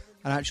matter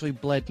and actually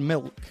bled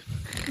milk.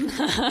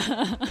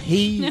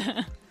 He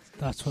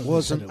That's what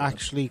wasn't they said it was.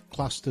 actually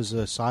classed as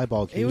a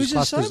cyborg. He was a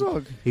classed as-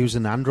 cyborg. he was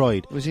an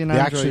android. Was he an They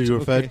android? actually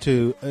referred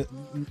Okay. to.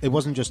 It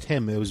wasn't just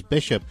him. It was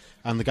Bishop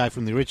and the guy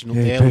from the original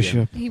Yeah, Alien.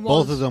 Bishop. He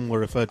was. Both of them were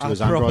referred to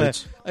as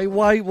androids. Hey,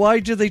 why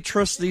do they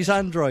trust these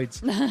androids?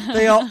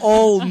 They are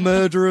all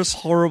murderous,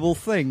 horrible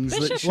things.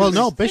 that Bishop should- Well,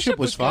 no, Bishop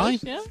was good, fine.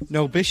 Yeah.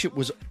 No, Bishop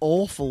was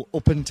awful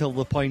up until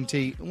the point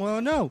he... Well,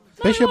 no.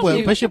 Bishop,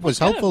 no, Bishop was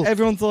helpful.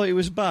 Everyone thought he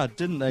was bad,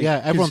 didn't they?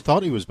 Yeah, everyone 'Cause-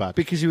 thought he was bad.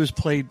 Because he was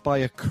played by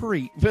a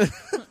creep.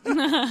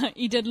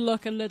 He did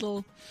look a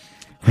little.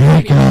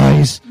 Hey,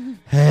 guys.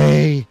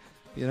 Hey.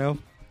 You know?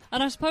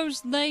 And I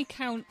suppose they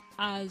count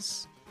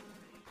as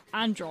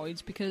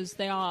androids because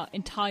they are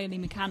entirely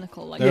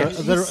mechanical. Like They're,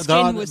 his they're,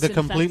 skin was they're synthetic.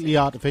 completely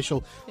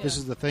artificial. This Yeah.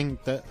 is the thing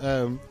that,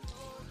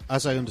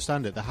 as I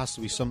understand it, there has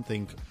to be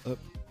something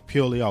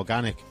purely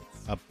organic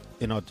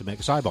in order to make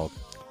a cyborg.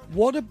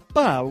 What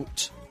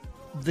about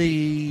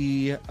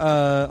the...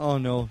 oh,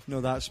 no,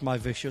 that's my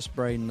vicious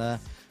brain there.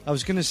 I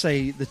was going to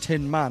say the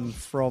Tin Man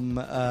from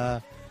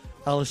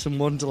Alice in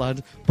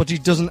Wonderland, but he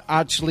doesn't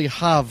actually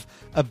have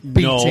a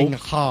beating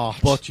heart.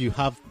 But you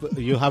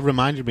have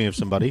reminded me of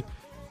somebody,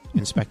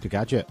 Inspector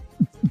Gadget.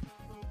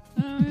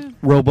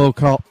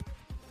 RoboCop.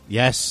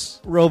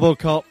 Yes.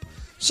 RoboCop.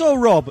 So,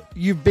 Rob,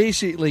 you've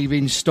basically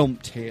been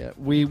stumped here.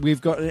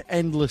 We've got an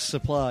endless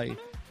supply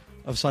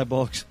of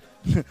cyborgs.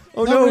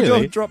 Oh, Not no, really.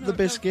 don't drop the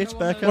biscuit,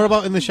 Becca. What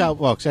about in the shout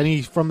box?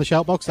 Any from the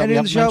shout box that Any we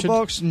in the haven't chat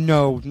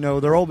mentioned? box? No,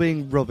 they're all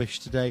being rubbish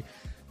today.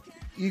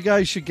 You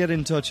guys should get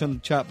in touch on the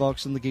chat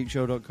box and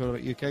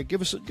thegeekshow.co.uk.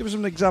 Give us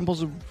some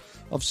examples of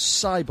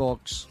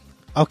cyborgs.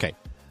 Okay.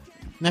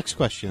 Next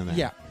question then.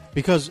 Yeah.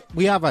 Because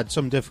we have had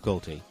some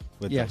difficulty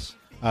with Yes.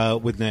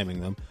 this, with naming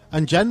them,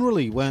 and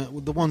generally,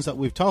 the ones that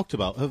we've talked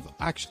about have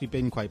actually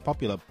been quite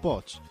popular,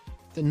 but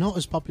they're not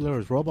as popular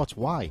as robots.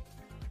 Why?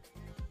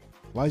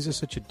 Why is there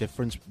such a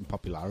difference in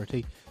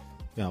popularity?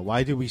 You know,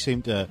 why do we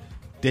seem to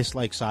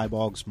dislike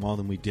cyborgs more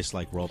than we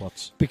dislike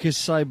robots? Because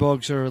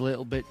cyborgs are a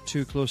little bit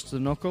too close to the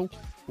knuckle,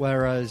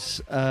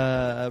 whereas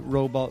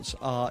robots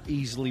are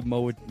easily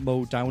mow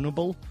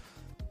downable.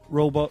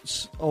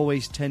 Robots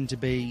always tend to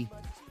be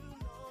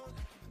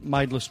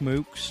mindless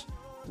mooks,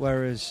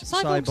 whereas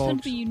Cyborgs cyborgs...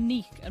 tend to be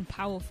unique and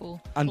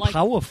powerful. And Like,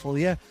 powerful,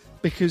 yeah.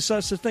 Because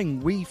that's the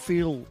thing. We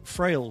feel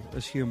frail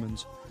as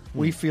humans.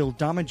 We feel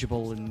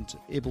damageable and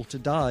able to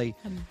die.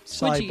 and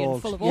squidgy Cyborgs,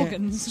 and full of yeah,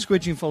 organs.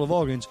 squidgy and full of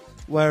organs.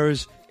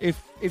 Whereas if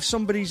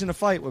somebody's in a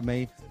fight with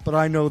me, but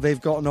I know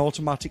they've got an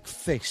automatic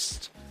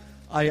fist,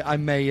 I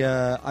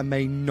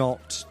may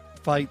not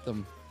fight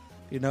them.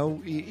 You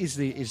know, is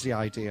the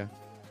idea.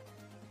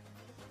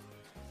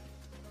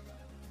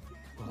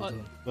 What?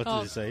 What Oh.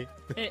 did it say?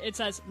 It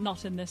says,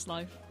 not in this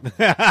life.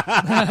 Thanks,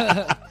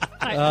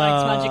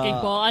 Magic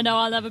Ink Ball. I know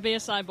I'll never be a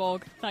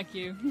cyborg. Thank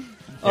you.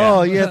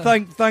 Oh yeah,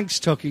 thanks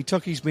Tucky.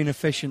 Tucky's been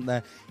efficient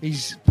there.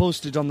 He's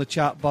posted on the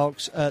chat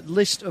box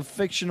list of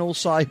fictional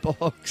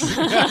cyborgs.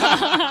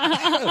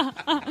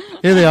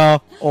 Here they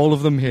are, all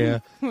of them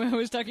here. Where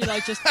was Ducky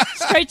like just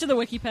straight to the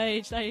wiki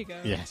page? There you go.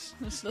 Yes.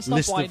 Let's not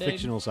List of whining.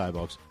 fictional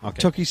cyborgs.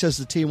 Okay. Tucky says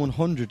the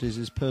T100 is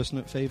his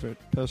personal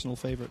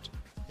favourite.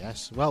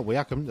 Yes. Well, we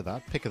are coming to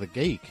that. Pick of the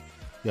geek.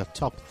 Your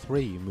top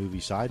 3 movie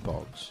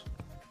cyborgs.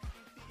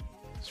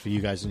 It's for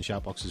you guys in the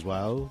shout box as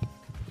well.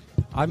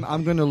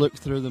 I'm going to look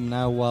through them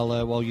now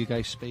while you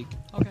guys speak.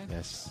 Okay.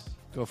 Yes.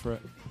 Go for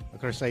it.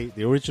 I've got to say,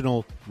 the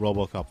original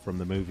RoboCop from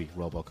the movie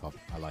RoboCop,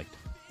 I liked.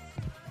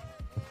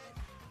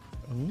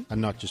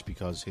 And not just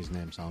because his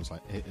name sounds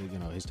like,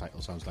 his title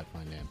sounds like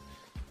my name.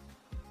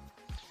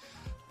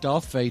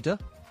 Darth Vader.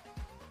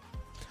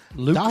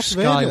 Luke Darth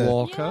Vader.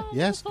 Skywalker. Yeah.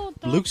 Yes. I thought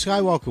Darth Luke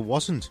Skywalker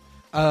wasn't.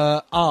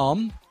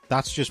 Arm.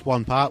 That's just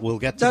one part. We'll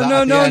get to No, that. no,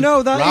 at the no, end.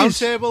 no, that round is-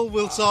 table.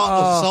 We'll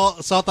sort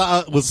that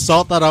out. We'll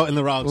sort that out in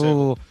the round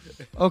table.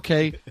 Oh,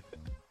 okay.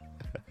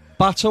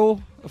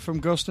 Bato from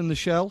Ghost in the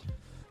Shell.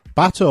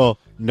 Bato,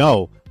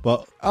 no,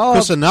 but Oh,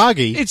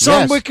 Kusanagi. It's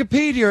yes. on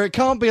Wikipedia. It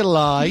can't be a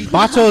lie.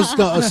 Bato's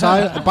not a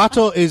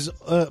Bato's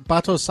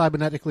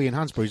cybernetically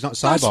enhanced, but he's not a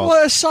cyborg. That's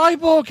what a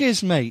cyborg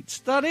is, mate.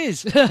 That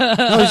is. No,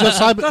 he's a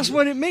cyber. That's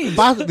what it means.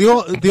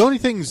 The only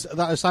things that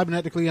are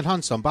cybernetically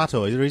enhanced on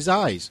Bato are his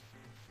eyes.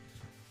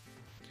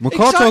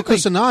 Makoto Exactly.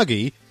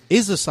 Kusanagi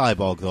is a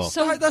cyborg, though.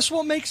 So, That's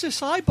what makes a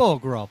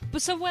cyborg, Rob.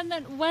 but so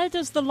where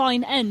does the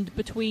line end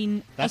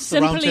between That's a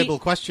the round simply table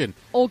question.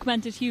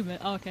 augmented human?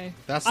 Oh, okay.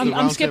 That's I'm the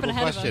round skipping table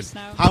ahead question. of us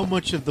now. How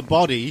much of the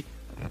body?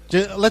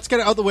 Let's get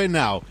it out of the way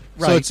now.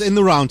 So Right. it's in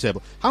the round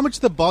table. How much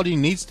of the body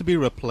needs to be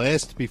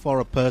replaced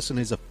before a person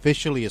is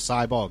officially a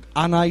cyborg?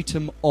 An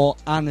item or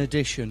an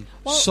addition,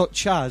 Well-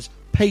 such as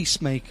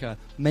pacemaker,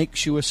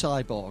 makes you a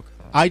cyborg.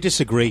 I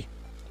disagree.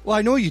 Well,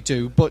 I know you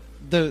do, but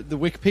the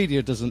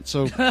Wikipedia doesn't,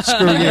 so screw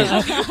you.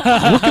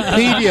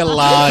 Wikipedia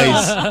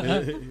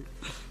lies.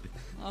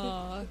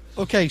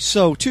 Okay,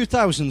 so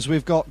 2000s,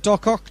 we've got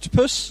Doc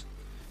Octopus,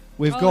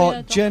 we've Oh, got yeah,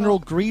 Doc General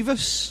Ock.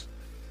 Grievous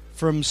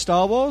from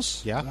Star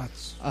Wars. Yeah.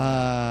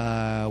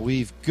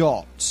 We've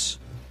got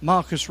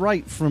Marcus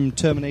Wright from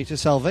Terminator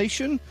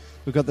Salvation.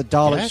 We've got the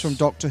Daleks Yes. from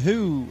Doctor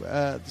Who.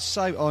 I'm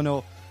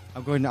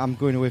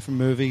going away from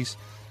movies.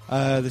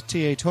 The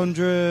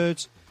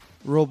T-800,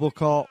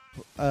 RoboCop,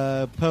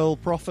 Pearl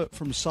Prophet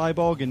from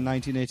Cyborg in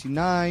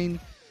 1989,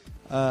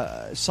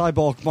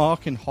 Cyborg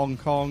Mark in Hong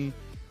Kong,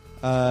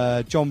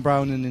 John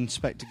Brown and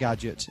Inspector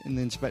Gadget in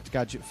the Inspector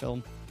Gadget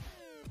film.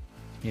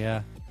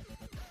 Yeah,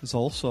 there's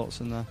all sorts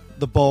in there.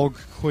 The Borg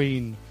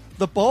Queen.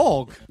 The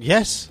Borg?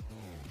 Yes.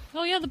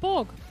 Oh yeah, the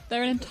Borg.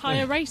 They're an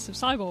entire race of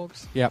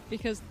cyborgs. Yep.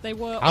 Because they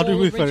were How did all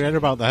we original. forget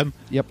about them?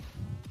 Yep.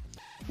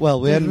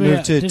 Well, we hadn't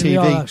moved to Did we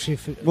all TV.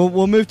 actually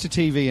We'll move to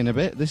TV in a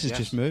bit. This is Yes.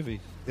 just movie.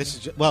 This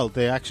is well,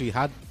 they actually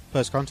had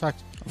First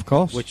Contact, Of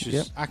course. which is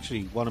Yep.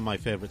 actually one of my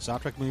favourite Star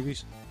Trek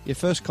movies. Your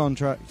first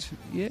contract.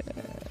 Yeah.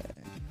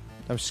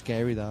 That was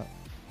scary, that.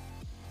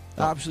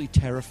 That absolutely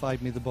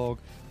terrified me, the Borg.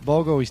 The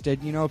Borg always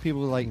did. You know,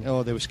 people were like,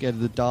 oh, they were scared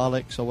of the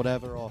Daleks or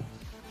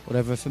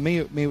whatever. For me,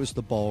 it was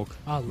the Borg.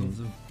 I love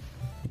them.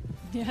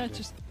 Yeah,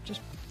 just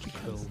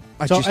because.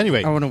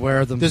 Anyway, I want to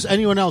wear them. does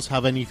anyone else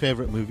have any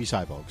favourite movie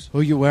cyborgs? Who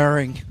are you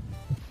wearing?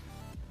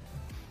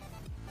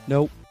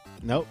 Nope.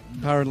 No.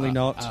 Apparently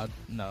not.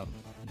 No.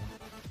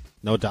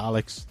 No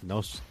Daleks, no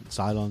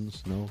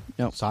Cylons, no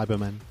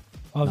Cybermen.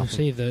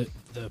 Obviously the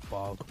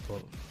Borg,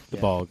 but The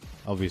Borg,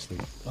 obviously.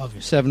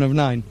 obviously. 7 of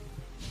 9.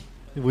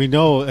 We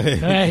know.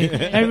 Hey,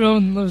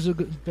 everyone loves a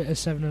good bit of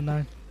 7 and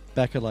 9.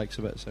 Becca likes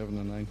about 7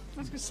 of 9.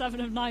 That's because 7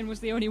 of 9 was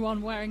the only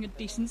one wearing a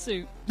decent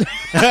suit.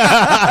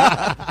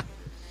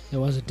 It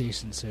was a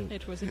decent suit.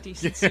 It was a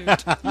decent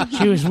suit.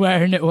 She was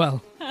wearing it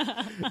well.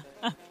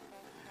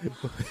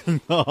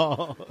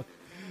 No.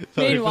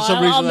 Sorry, Meanwhile, for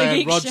some reason on the I had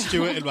Geek Rod Show.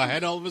 Stewart in my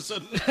head all of a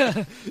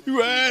sudden. You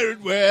wear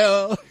it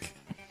well.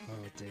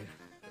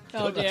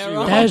 Oh dear,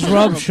 Rob. There's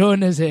Rob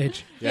showing his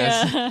age.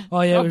 Yes. Yeah.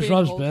 Oh yeah, it Rob was being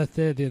Rob's old.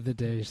 birthday the other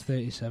day. He's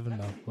 37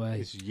 now. Wait.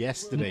 It's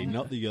yesterday,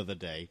 not the other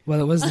day. Well,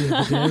 it was the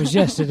other day. It was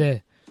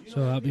yesterday.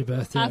 So happy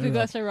birthday. Happy everyone.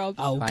 birthday, Rob.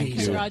 Oh, Thank geez.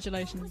 you.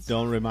 Congratulations.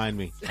 Don't remind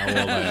me how old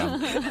I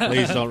am.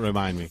 Please don't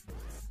remind me.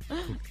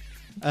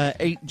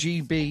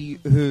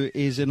 8GB, who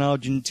is an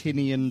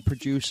Argentinian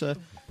producer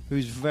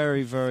who's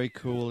very, very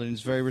cool and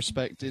is very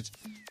respected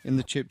in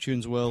the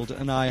chiptunes world,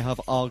 and I have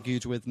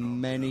argued with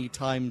many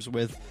times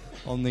with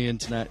on the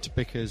internet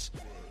because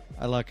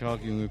I like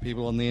arguing with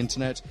people on the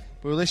internet.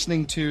 But we're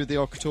listening to the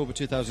October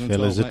 2012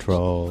 Phil is a mix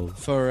troll.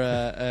 for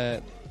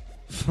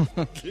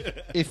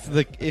if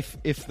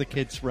the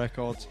kids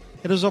records.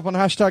 Hit us up on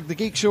hashtag The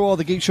Geek Show or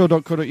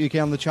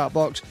thegeekshow.co.uk on the chat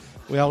box.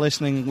 We are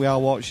listening, we are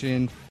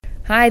watching.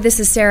 Hi, this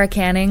is Sarah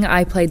Canning.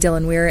 I play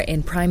Dylan Weir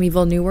in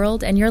Primeval New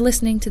World, and you're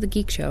listening to The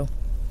Geek Show.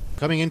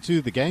 Coming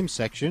into the game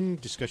section,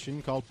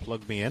 discussion called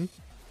Plug Me In.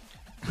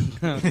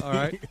 All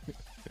right.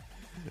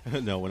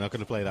 No, we're not going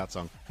to play that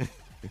song.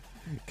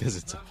 Because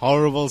it's a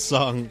horrible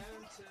song.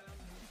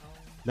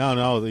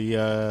 No,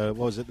 the,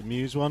 what was it, the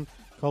Muse one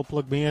called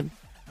Plug Me In?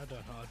 I don't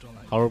know. I don't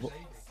like Horrible.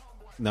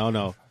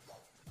 No.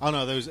 Oh,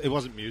 no, it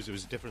wasn't Muse, it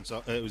was a different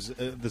song. It was,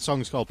 the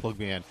song's called Plug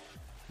Me In.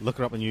 Look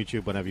her up on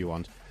YouTube whenever you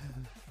want.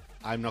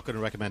 I'm not going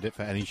to recommend it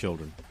for any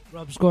children.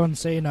 Rob's going to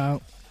say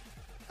now.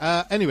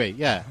 Anyway,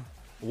 yeah.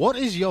 What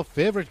is your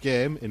favourite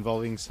game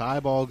involving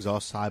cyborgs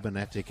or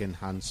cybernetic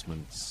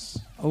enhancements?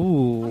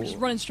 Oh, I'm just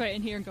running straight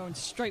in here and going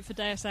straight for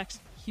Deus Ex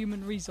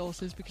Human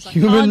Resources because I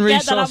Human can't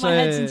get that out of my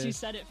head Resources. since you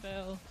said it,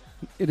 Phil.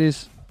 it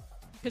is.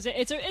 Because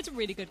it's a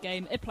really good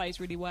game. It plays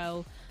really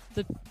well.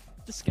 The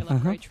skill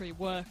upgrade tree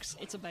works.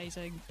 It's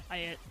amazing.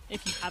 Play it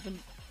if you haven't.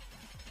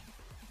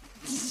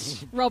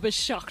 Rob is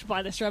shocked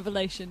by this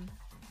revelation.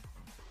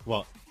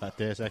 What? That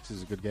Deus Ex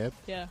is a good game?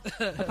 Yeah,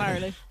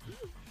 apparently.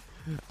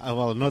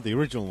 Well, no, the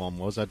original one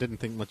was. I didn't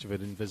think much of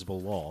it in Invisible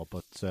War,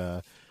 but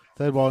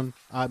third one,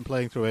 I'm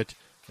playing through it.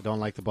 I don't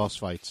like the boss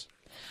fights.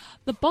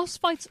 The boss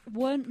fights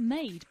weren't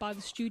made by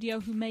the studio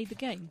who made the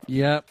game.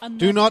 Yeah. And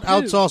Do then not who?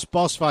 outsource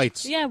boss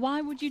fights. Yeah,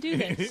 why would you do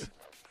this?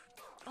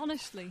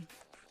 Honestly.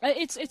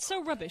 It's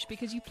so rubbish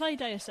because you play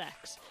Deus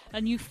Ex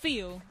and you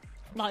feel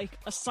like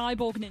a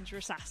cyborg ninja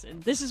assassin.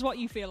 This is what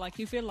you feel like.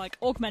 You feel like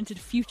augmented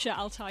future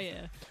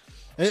Altair.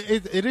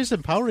 It is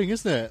empowering,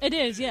 isn't it? It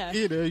is, yeah.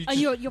 You know, And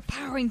you're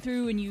powering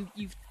through and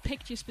you've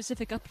picked your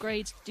specific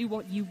upgrades, do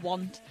what you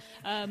want.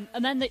 And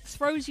then it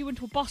throws you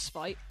into a boss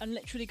fight and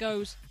literally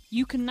goes,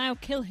 you can now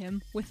kill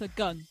him with a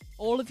gun.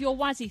 All of your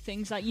wazzy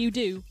things that you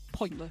do,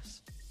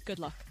 pointless. Good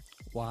luck.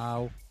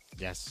 Wow.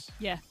 Yes.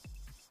 Yeah.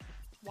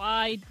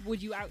 Why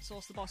would you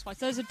outsource the boss fights?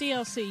 There's a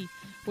DLC,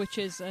 which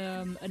is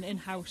an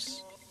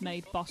in-house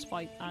made boss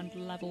fight and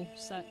level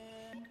set,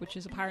 which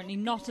is apparently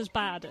not as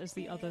bad as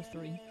the other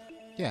three.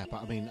 Yeah,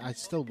 but I mean, I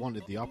still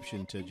wanted the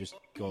option to just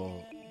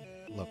go,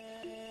 look,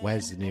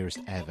 where's the nearest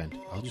air vent?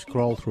 I'll just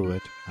crawl through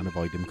it and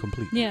avoid them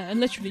completely. Yeah,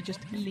 and literally just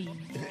leave.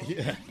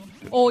 Yeah.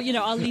 Or,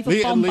 I'll leave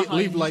a bomb behind.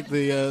 Leave like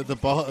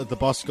the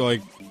boss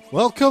going,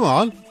 well, come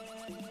on.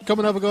 Come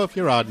and have a go if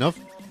you're hard enough.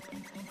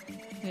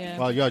 Yeah.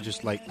 Well, you're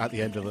just like at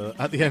the end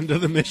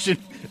of the mission,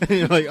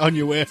 you're like on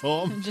your way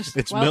home. And just,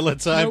 It's well, Miller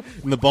time, nope.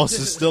 and the boss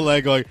is still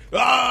there going,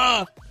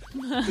 ah!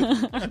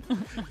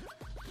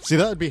 See,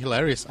 that would be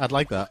hilarious. I'd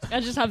like that. I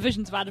just have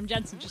visions of Adam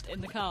Jensen just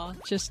in the car,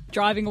 just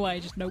driving away,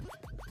 just nope.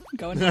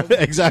 Going home.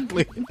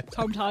 Exactly. It's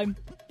home time.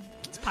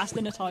 past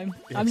dinner time.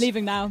 I'm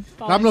leaving now.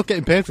 Bye. I'm not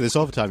getting paid for this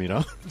overtime, you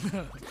know.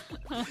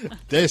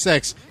 Deus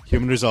Ex,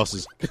 human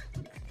resources.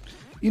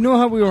 You know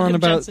how we were on Adam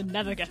about... Jensen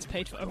never gets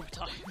paid for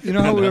overtime. You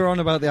know how we were on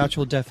about the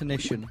actual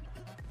definition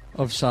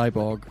of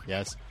cyborg?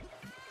 Yes.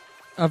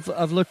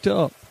 I've looked it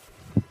up.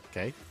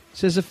 Okay. It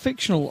says a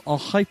fictional or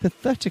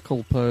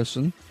hypothetical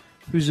person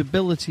whose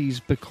abilities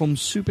become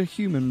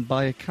superhuman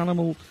by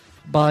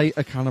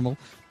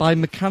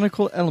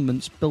mechanical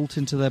elements built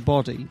into their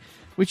body,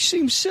 which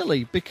seems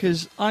silly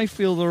because I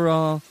feel there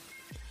are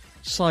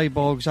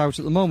cyborgs out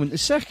at the moment. The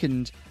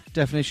second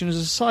definition is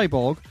a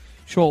cyborg,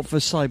 short for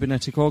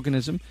cybernetic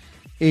organism,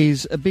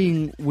 is a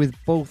being with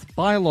both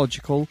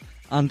biological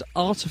and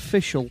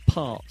artificial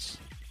parts.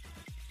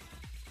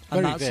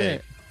 And Very that's vague.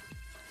 it.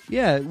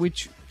 Yeah,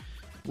 which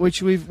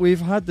we've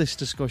had this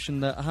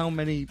discussion that how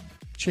many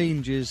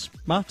changes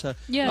matter.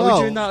 Yeah.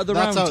 We're doing that at the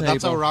that's round table.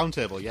 That's our round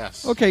table,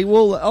 yes. Okay,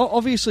 well,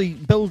 obviously,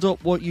 build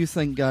up what you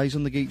think, guys,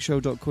 on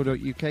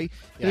thegeekshow.co.uk. Hit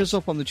Yes. us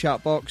up on the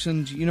chat box,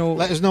 and, you know...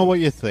 Let us know what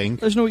you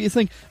think. Let us know what you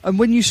think. And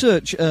when you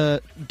search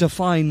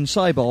define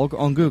cyborg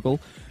on Google,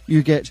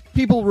 you get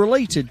people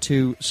related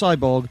to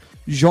cyborg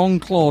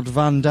Jean-Claude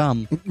Van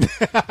Damme.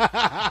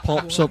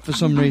 Pops up for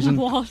some reason.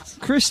 What?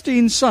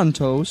 Christine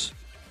Santos.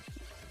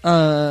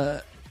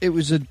 It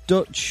was a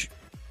Dutch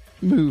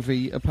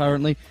movie,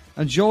 apparently.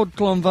 And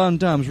Jean-Claude Van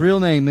Damme's real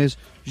name is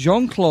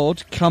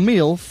Jean-Claude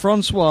Camille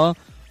Francois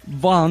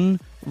van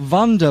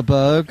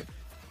Vanderberg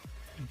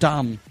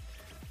Dam.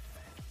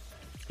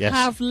 Yes.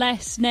 Have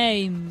less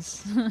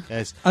names.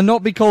 Yes. And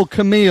not be called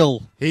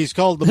Camille. He's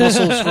called the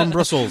Muscles from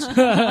Brussels.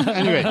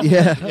 Anyway.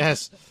 Yeah.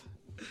 Yes.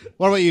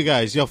 What about you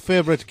guys? Your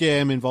favourite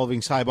game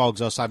involving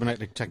cyborgs or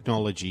cybernetic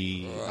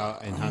technology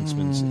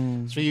enhancements?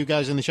 It's for you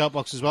guys in the shout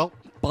box as well?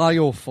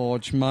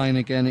 Bioforge, mine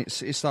again.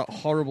 It's that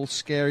horrible,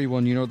 scary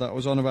one, you know, that I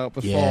was on about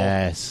before.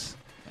 Yes.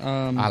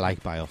 I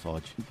like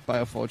Bioforge.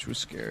 Bioforge was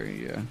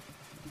scary, yeah.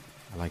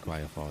 I like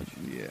Bioforge.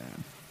 Yeah.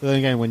 But then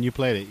again, when you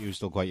played it, you were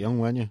still quite young,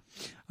 weren't you?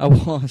 I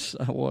was,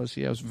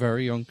 yeah, I was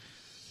very young.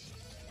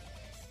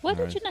 Where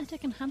do Right.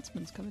 genetic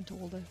enhancements come into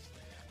all this?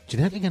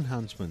 Genetic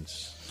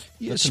enhancements.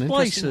 Yeah, That's an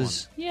interesting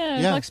splicers. Yeah,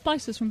 Yeah. like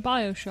splicers from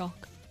Bioshock.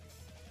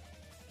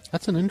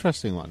 That's an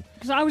interesting one.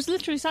 Because I was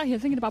literally sat here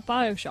thinking about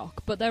Bioshock,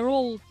 but they're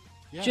all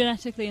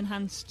genetically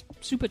enhanced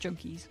super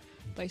junkies,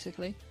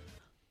 basically.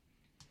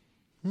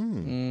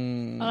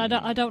 And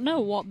I don't know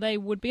what they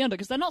would be under,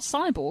 because they're not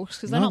cyborgs,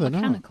 because they're No, not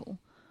they're not. mechanical.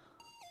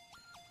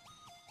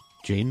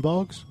 Gene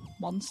bogs?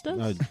 Monsters?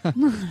 No.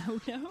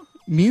 No.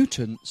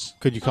 Mutants.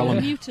 Could you call Oh,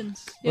 them?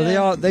 mutants. Well,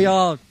 Yeah. they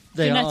are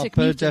Genetic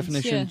per mutants,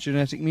 definition yeah.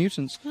 genetic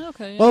mutants.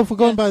 Okay. Well, if we're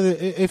going yeah. by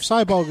if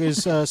cyborg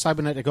is a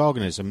cybernetic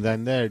organism,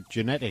 then they're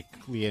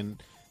genetically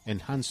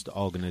enhanced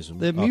organism.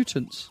 They're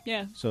mutants.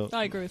 Yeah, So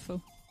I agree with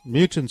Phil.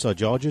 mutants are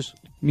Georges.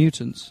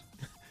 Mutants.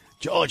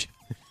 George.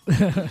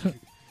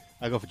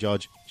 I go for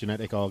George.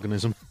 Genetic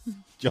organism.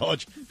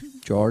 George.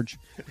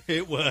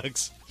 It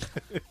works.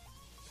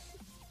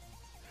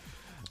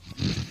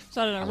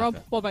 So I don't know, Rob,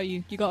 what about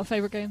you? You got a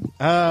favourite game?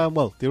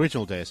 Well, the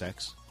original Deus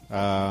Ex.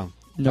 I'm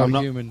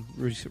not- human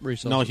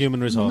resources. No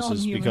human resources,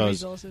 Non-human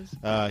because resources.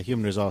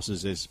 human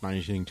resources is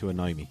managing to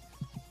annoy me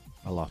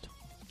a lot.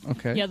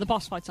 Okay. Yeah, the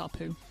boss fights are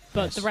poo,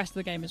 but Yes. the rest of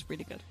the game is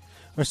really good.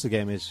 The rest of the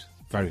game is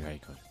very, very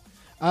good.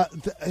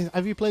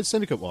 Have you played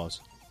Syndicate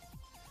Wars?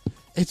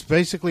 It's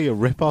basically a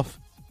rip-off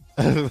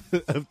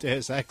of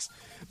Deus Ex.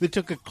 They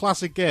took a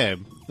classic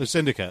game, the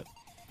Syndicate,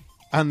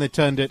 and they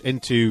turned it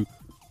into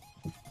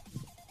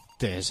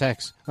Deus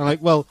Ex. I'm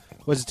like, well,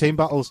 where's the team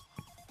battles?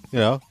 You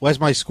know, where's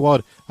my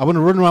squad? I want to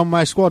run around with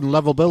my squad and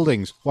level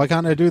buildings. Why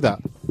can't I do that?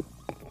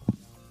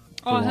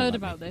 Oh, I on, heard that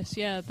about this.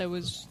 Yeah, there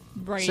was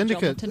rage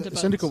Syndicate, on the Tinderbutts.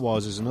 Syndicate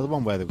Wars is another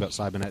one where they've got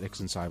cybernetics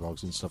and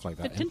cyborgs and stuff like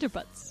The that.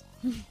 Tinderbutts.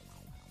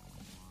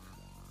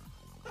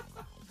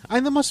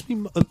 And there must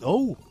be...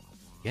 oh,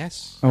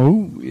 yes.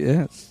 Oh,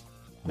 yes.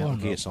 Metal Oh,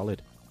 no. Gear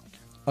Solid.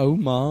 Oh,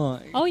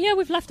 my. Oh yeah,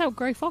 we've left out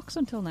Grey Fox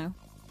until now.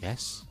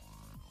 Yes.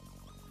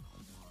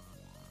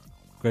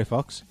 Grey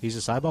Fox. He's a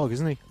cyborg,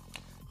 isn't he?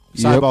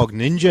 Yep. Cyborg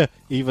ninja,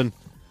 even.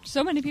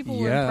 So many people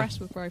were Yeah.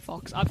 impressed with Grey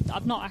Fox.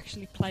 I've not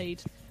actually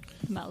played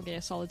the Metal Gear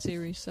Solid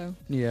series, so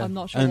Yeah. I'm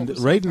not sure. And what was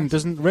so Raiden, impressive.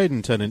 doesn't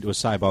Raiden turn into a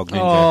cyborg ninja?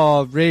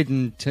 Oh,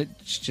 Raiden.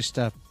 It's just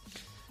a...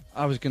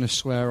 I was going to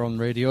swear on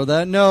radio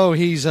there. No,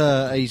 he's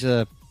a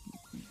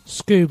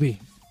Scooby.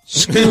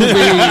 Scooby.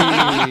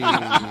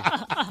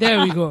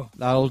 There we go.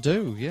 That'll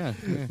do, yeah.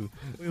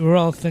 We were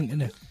all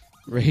thinking it.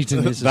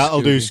 Raiden is a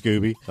That'll do,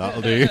 Scooby. Scooby.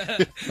 That'll do.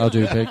 I'll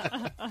do, pig.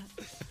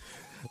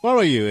 What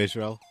are you,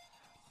 Israel?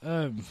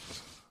 I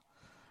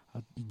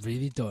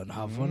really don't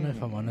have one,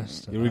 if I'm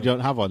honest. You really don't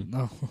have one?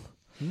 No.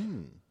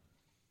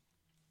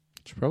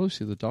 Should probably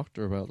see the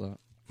doctor about that.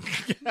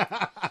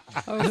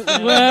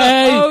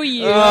 Oh,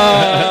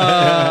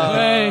 yeah.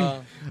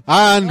 Hey.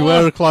 And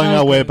we're clawing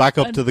our way back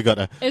up to the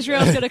gutter.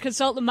 Israel's going to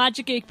consult the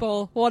Magic Geek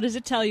Ball. What does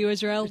it tell you,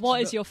 Israel?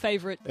 What is your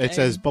favourite? It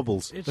says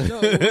bubbles. It's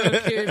not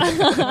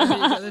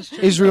working.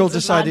 Israel It's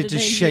decided to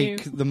landed in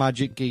shake you. the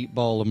magic geek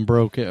ball and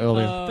broke it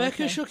earlier. Oh,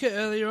 Becca okay. shook it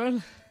earlier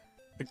on.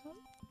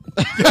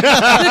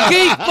 The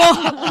Geek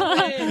Ball!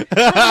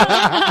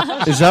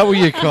 Is that what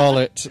you call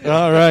it?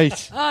 All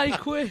right. I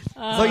quit.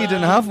 I thought you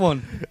didn't have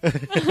one.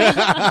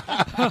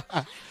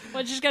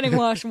 We're just getting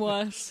worse and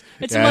worse.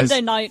 It's a Yes.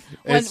 Monday night.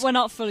 We're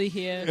not fully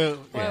here. Yes.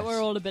 We're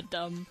all a bit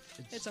dumb.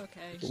 It's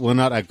okay. We're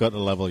not at gut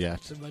level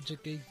yet. The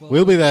Magic Geek Ball.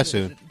 We'll be there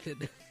soon.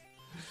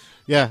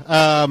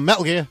 Yeah,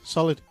 Metal Gear,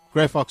 solid.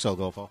 Grey Fox I'll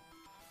go for.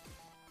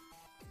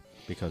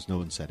 Because no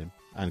one said him.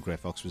 And Grey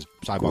Fox was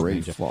Cyborg Grey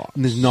Ninja. Fox.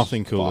 And there's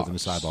nothing cooler than a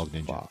Cyborg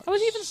Ninja. I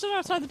was even stood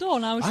outside the door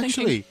and I was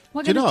Actually, thinking,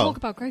 we're do you going to know- talk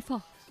about Grey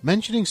Fox.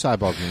 Mentioning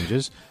Cyborg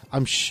Ninjas,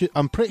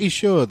 I'm pretty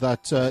sure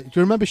that... do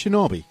you remember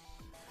Shinobi?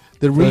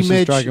 The Versus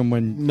remade Dragon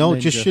When No, Ninja.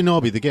 just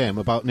Shinobi, the game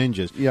about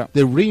ninjas. Yeah.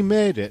 They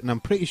remade it, and I'm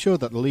pretty sure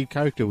that the lead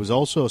character was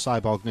also a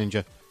Cyborg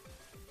Ninja.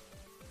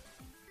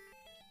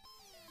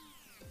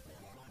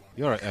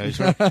 You're right,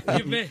 Ezra.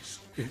 You missed.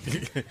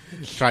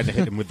 Trying to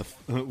hit him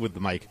with the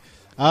mic.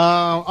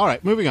 All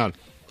right, moving on.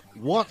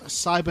 What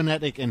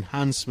cybernetic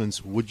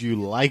enhancements would you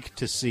like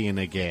to see in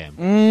a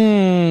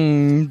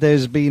game?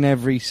 There's been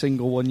every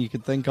single one you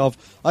could think of.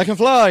 I can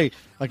fly.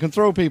 I can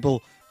throw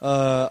people.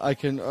 I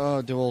can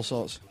do all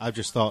sorts. I've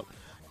just thought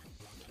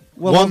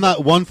Well,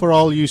 one for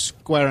all you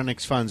Square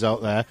Enix fans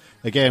out there.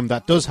 A game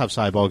that does have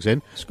cyborgs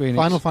in. Square Enix.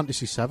 Final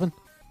Fantasy VII.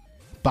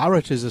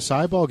 Barrett is a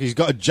cyborg. He's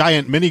got a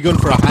giant minigun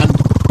for a hand.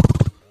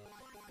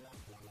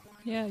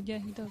 Yeah,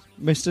 he does.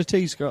 Mr.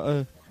 T's got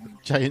a...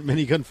 Giant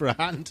minigun for a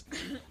hand.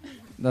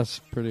 That's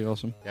pretty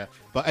awesome. Yeah.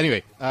 But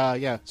anyway,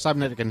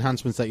 cybernetic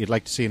enhancements that you'd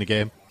like to see in a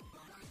game.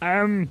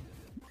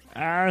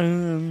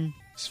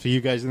 It's for you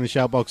guys in the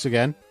shout box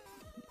again.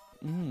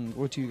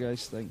 What do you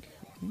guys think?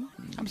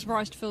 I'm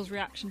surprised Phil's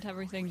reaction to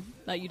everything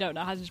that you don't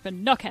know has just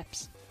been no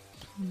caps.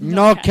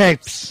 No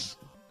capes.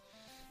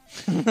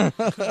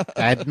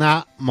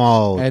 Edna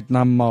mode.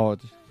 Edna mod.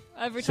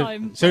 Every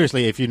time.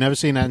 Seriously, if you've never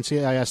seen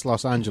NCIS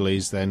Los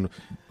Angeles, then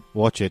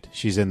watch it.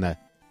 She's in there.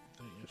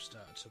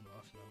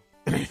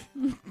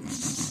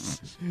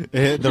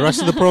 The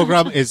rest of the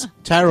program is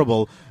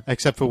terrible,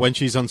 except for when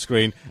she's on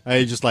screen.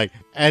 You're just like,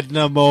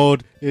 Edna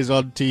mode is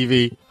on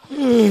TV.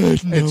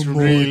 It's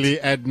really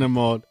Edna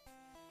mode.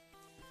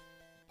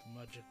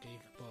 Magic Geek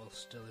Ball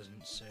still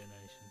isn't saying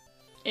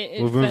anything.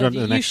 It We've moved failed on to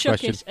you. the You next shook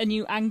question. it and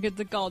you angered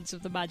the gods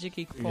of the Magic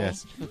Geek Ball.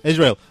 Yes.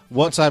 Israel,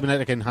 what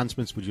cybernetic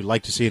enhancements would you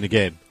like to see in a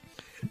game?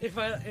 If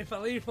I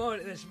lean forward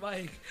to this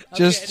mic, I'm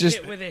Just getting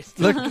hit with it.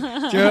 look.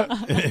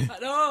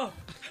 No,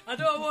 I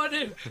don't want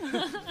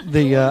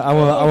to.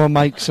 Our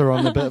mics are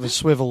on a bit of a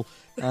swivel,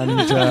 and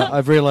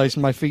I've realised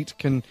my feet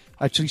can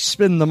actually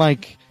spin the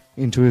mic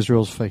into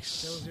Israel's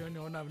face. That was the only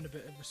one having a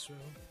bit of a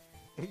swivel.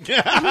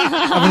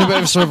 Having a bit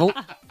of a swivel.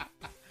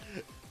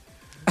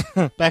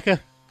 Becca,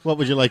 what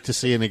would you like to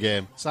see in a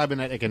game?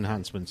 Cybernetic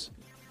enhancements.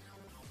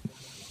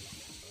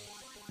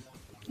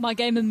 My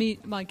brain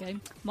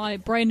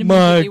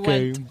immediately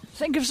went, game.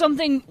 think of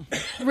something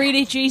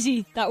really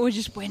cheesy that would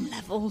just win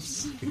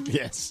levels.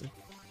 Yes.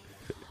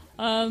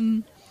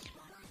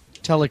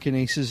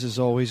 Telekinesis is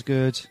always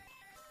good.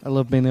 I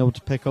love being able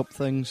to pick up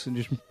things and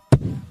just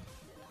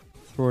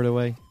throw it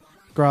away.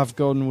 Grav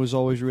gun was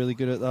always really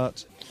good at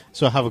that.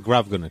 So have a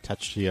grav gun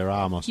attached to your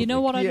arm or something. You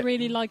know what Yeah. I'd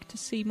really like to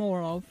see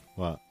more of?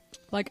 What?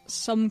 Like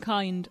some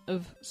kind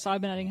of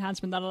cybernetic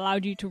enhancement that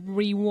allowed you to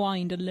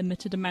rewind a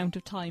limited amount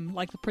of time,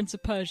 like the Prince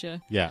of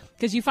Persia. Yeah.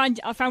 Because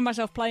I found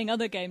myself playing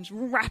other games,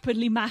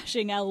 rapidly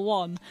mashing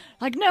L1.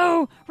 Like,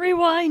 no,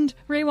 rewind.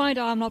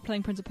 Oh, I'm not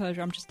playing Prince of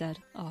Persia. I'm just dead.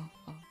 Oh.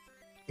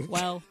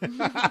 Well.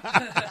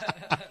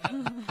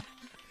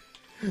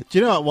 Do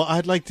you know what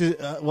I'd like to?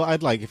 What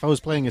I'd like if I was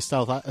playing a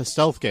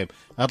stealth game,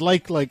 I'd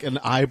like an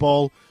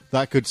eyeball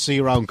that could see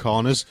around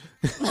corners.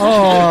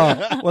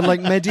 Oh, well,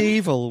 like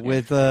medieval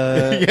with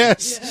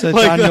Yes, Sir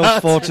like Daniel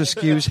that.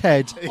 Fortescue's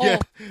head.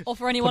 Or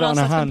for anyone Put it else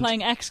on a that's been hand.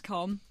 playing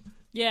XCOM,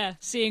 yeah,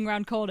 seeing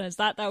round corners,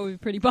 that would be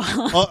pretty bad.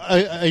 Oh,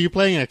 are you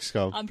playing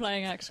XCOM? I'm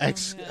playing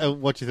XCOM. Yeah.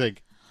 What do you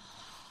think?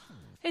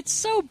 It's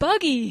so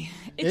buggy.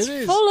 It's It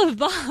is. full of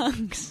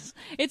bugs.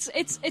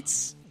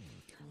 It's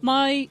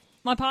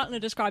my partner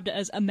described it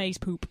as a maze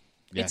poop.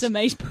 Yes. It's a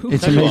maze poop.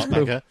 It's Tell a you maze what,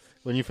 poop. Becca,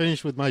 when you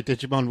finish with my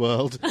Digimon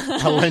World,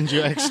 I'll lend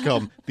you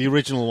XCOM, the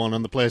original one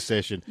on the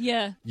PlayStation.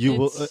 Yeah, You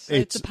will.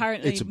 it's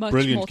apparently it's a much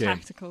brilliant more game.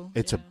 tactical.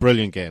 It's a yeah.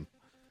 brilliant game.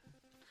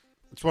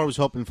 That's what I was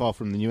hoping for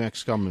from the new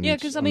XCOM. And Yeah,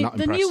 because I I'm mean, not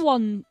the impressed. new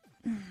one,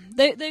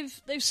 they've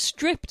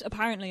stripped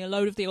apparently a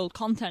load of the old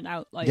content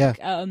out. Like,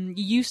 Yeah. you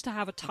used to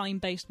have a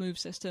time-based move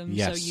system,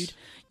 Yes. so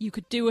you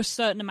could do a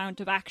certain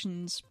amount of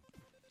actions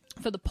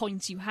for the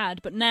points you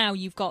had, but now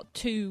you've got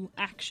 2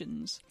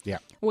 actions. Yeah.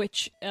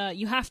 Which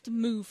you have to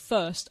move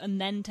first and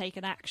then take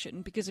an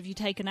action, because if you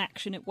take an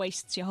action, it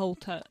wastes your whole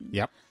turn.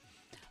 Yep.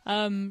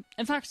 In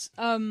fact,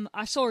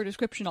 I saw a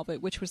description of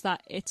it, which was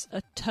that it's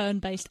a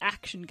turn-based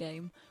action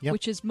game, Yep.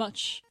 which is a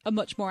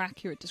much more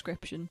accurate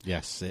description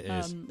Yes, it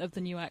is. of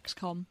the new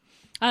XCOM.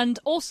 And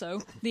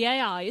also, the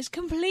AI is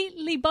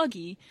completely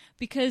buggy,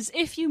 because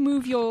if you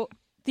move your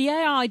the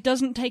AI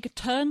doesn't take a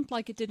turn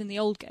like it did in the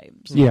old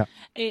games. Yeah.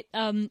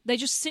 They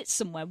just sit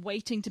somewhere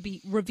waiting to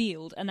be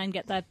revealed and then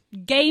get their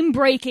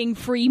game-breaking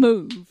free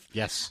move.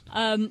 Yes.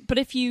 But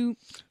if you...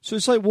 So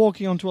it's like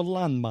walking onto a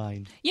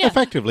landmine. Yeah.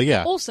 Effectively,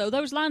 yeah. Also,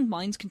 those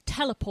landmines can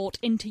teleport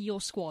into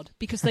your squad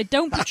because they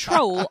don't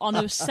patrol on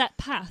a set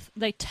path.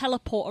 They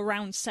teleport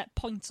around set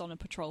points on a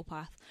patrol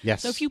path.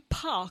 Yes. So if you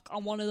park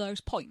on one of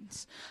those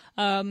points...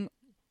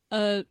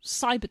 a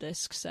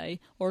cyberdisc, say,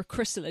 or a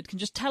chrysalid can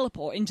just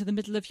teleport into the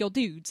middle of your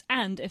dudes,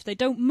 and if they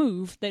don't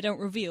move, they don't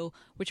reveal,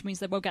 which means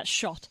they won't get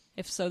shot.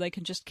 If so, they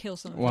can just kill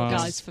some of your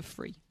guys for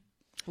free.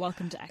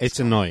 Welcome to XCOM. It's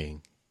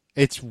annoying.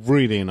 It's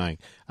really annoying.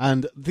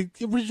 And the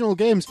original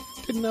games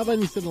didn't have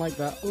anything like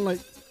that. I'm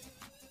like,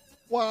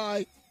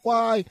 why?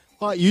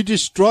 You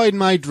destroyed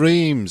my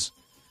dreams.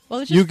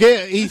 Well,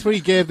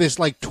 E3 gave this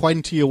like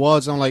 20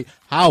 awards. I'm like,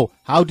 how?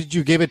 How did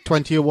you give it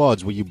 20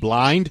 awards? Were you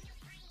blind?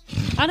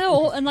 I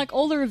know,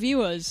 all the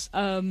reviewers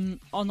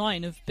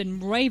online have been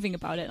raving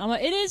about it. And I'm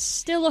like, it is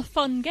still a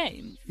fun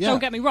game. Yeah. Don't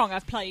get me wrong.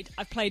 I've played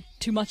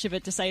too much of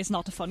it to say it's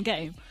not a fun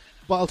game.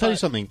 Well, I'll tell you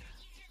something.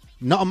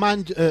 Not a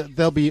man.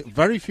 There'll be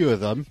very few of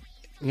them,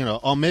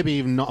 or maybe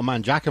even not a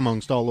man Jack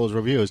amongst all those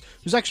reviewers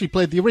who's actually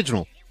played the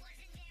original.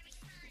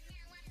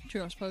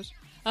 True, I suppose.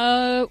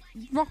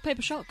 Rock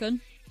Paper Shotgun.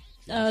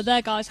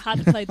 Their guys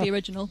had played the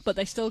original, but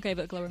they still gave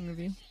it a glowing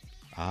review.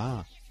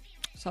 Ah.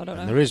 So I don't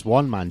know. And there is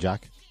one man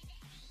Jack.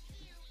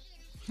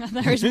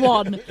 There is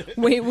one.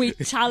 We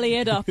tally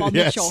it up on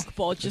Yes. the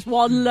chalkboard. Just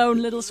one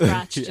lone little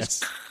scratch. Yes.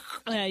 Just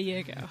there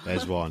you go.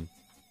 There's one.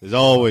 There's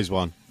always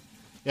one.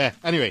 Yeah,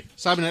 anyway,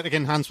 cybernetic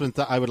enhancement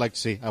that I would like to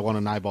see. I want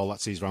an eyeball that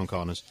sees round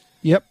corners.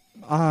 Yep,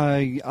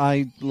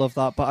 I love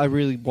that, but I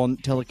really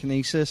want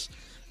telekinesis,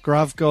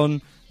 grav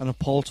gun, and a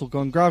portal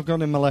gun. Grav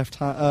gun in my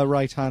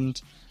right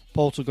hand,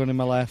 portal gun in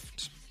my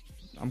left.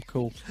 I'm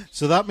cool.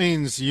 So that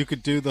means you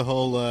could do the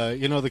whole,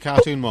 the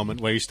cartoon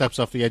moment where he steps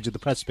off the edge of the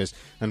precipice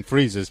and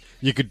freezes.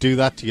 You could do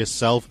that to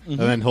yourself and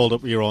then hold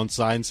up your own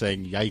sign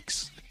saying,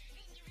 yikes.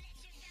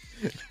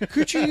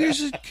 Could you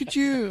use it? Could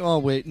you? Oh,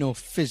 wait, no,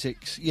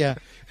 physics. Yeah,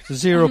 it's a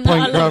 0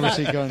 point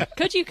gravity gun.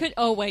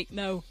 Oh, wait,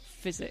 no.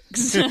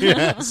 Physics.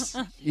 Yes.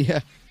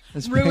 Yeah.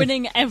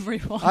 Ruining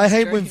everyone. I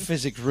hate when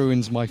physics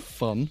ruins my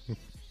fun.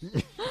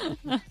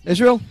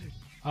 Israel?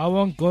 I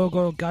want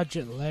go-go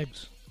gadget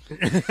legs.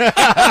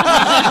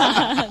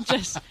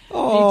 Just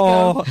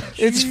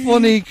it's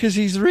funny because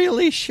he's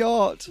really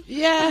short.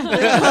 Yeah.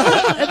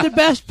 And the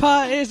best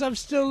part is I'm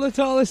still the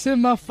tallest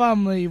in my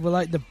family. We're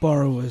like the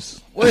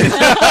borrowers.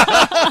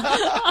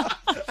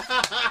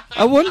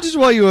 I wondered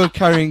why you were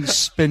carrying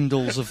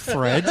spindles of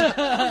thread.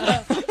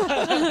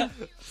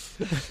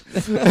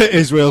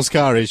 Israel's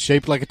car is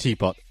shaped like a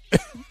teapot.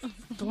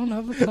 Don't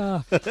have a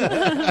car.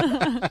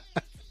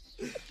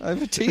 I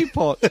have a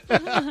teapot.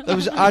 That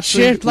was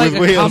actually shaped like a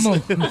wheels.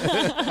 camel.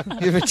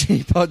 You have a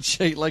teapot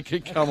shaped like a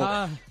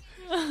camel.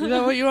 You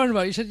know what you're on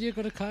about? You said you've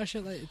got a car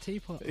shaped like a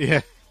teapot.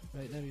 Yeah.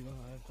 Right, there we go.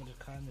 I've got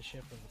a car in the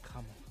shape of a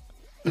camel.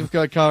 You've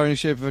got a car in the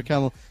shape of a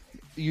camel.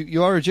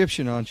 You are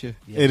Egyptian, aren't you?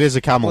 Yes. It is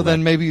a camel. Well,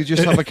 then maybe you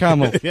just have a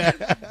camel. Yeah.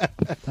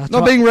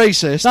 Not being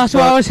racist. That's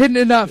what I was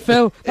hinting at,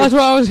 Phil. That's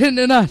what I was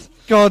hinting at.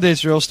 God,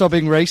 Israel, stop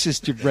being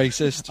racist, you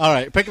racist. All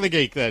right, pick the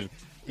geek then.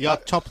 Your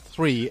top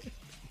 3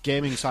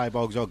 gaming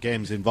cyborgs or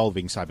games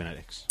involving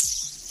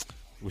cybernetics,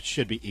 which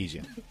should be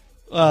easier.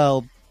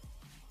 Well,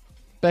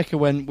 Becca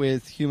went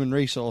with Human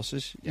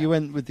Resources. Yeah. You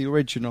went with the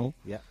original.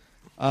 Yeah.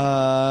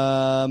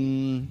 I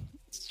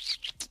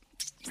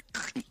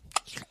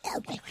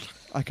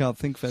can't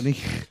think of any.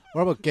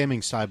 What about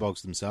gaming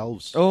cyborgs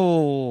themselves?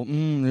 Oh,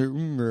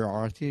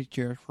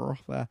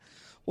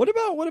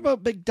 what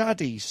about Big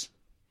Daddies?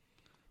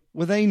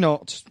 Were they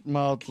not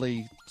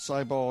mildly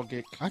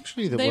cyborgic?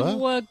 Actually, They were.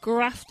 were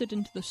grafted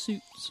into the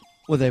suits.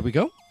 Well, there we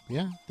go.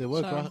 Yeah, they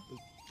were. So-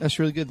 That's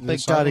really good. They're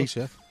Big cyborgs, Daddies.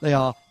 yeah. They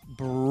are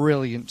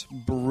brilliant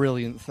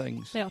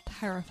things. They are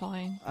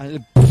terrifying. Oh,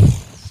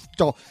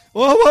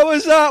 what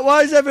was that?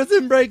 Why is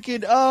everything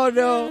breaking? Oh,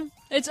 no.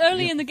 It's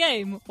early in the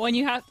game when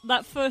you have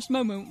that first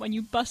moment when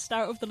you bust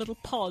out of the little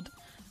pod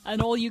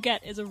and all you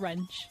get is a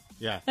wrench.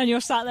 Yeah. And you're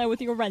sat there with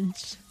your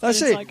wrench.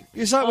 That's And it's it. like,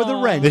 You're sat with a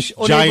oh. wrench. This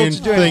unable giant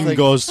to do thing anything.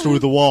 goes through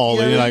the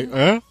wall, and you're like,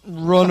 huh?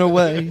 Run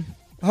away.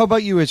 How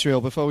about you, Israel,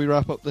 before we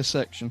wrap up this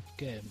section?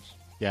 Games.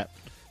 Yeah.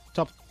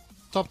 Top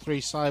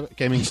 3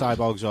 gaming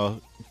cyborgs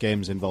or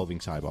games involving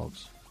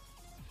cyborgs.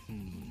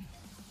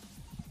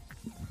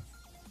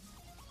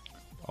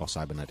 Or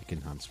cybernetic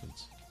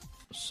enhancements.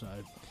 So,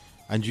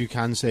 And you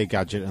can say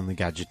Gadget and the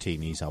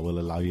Gadgetinis. I will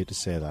allow you to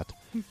say that.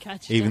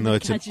 Gadget Even and though the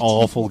it's an Gadgetini.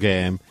 awful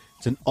game.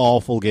 It's an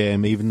awful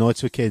game. Even though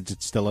it's for kids,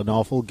 it's still an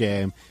awful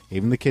game.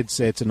 Even the kids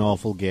say it's an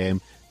awful game.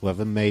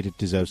 Whoever made it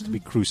deserves to be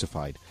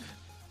crucified.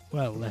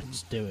 well,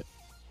 let's do it.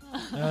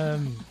 Yeah.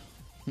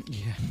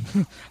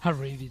 I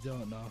really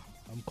don't know.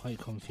 I'm quite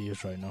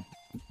confused right now.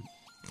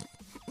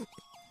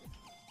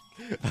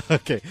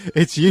 Okay,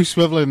 it's you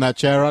swiveling that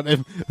chair at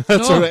him.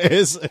 That's No. what it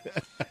is.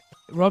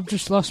 Rob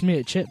just lost me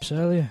at chips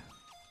earlier.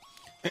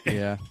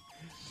 Yeah.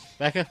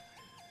 Becca?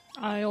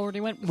 I already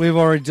went. We've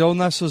already done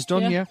that, so it's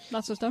done, yeah.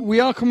 That's us done. We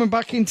are coming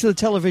back into the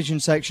television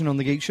section on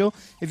The Geek Show.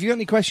 If you've got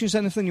any questions,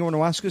 anything you want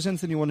to ask us,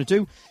 anything you want to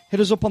do, hit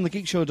us up on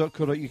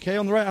thegeekshow.co.uk.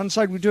 On the right-hand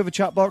side, we do have a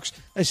chat box.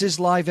 This is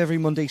live every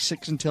Monday,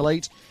 6 until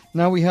 8.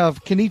 Now we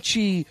have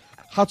Kenichi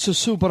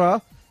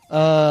Hatsusubara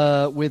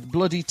with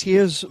Bloody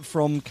Tears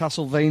from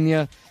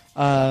Castlevania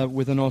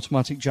with an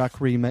Automatic Jack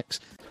remix.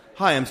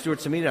 Hi, I'm Stuart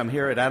Samita. I'm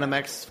here at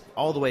Animex,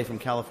 all the way from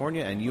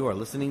California, and you are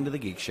listening to The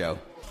Geek Show.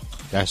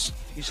 Yes.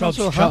 You sound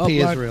so happy,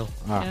 Israel.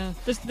 Yeah.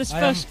 This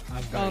first.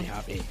 I'm very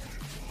happy.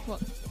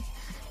 What?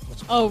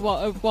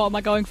 What am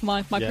I going for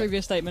my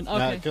previous statement?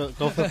 Okay. Go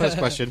for the first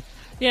question.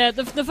 Yeah,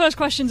 the first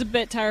question's a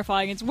bit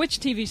terrifying. It's which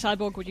TV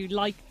cyborg would you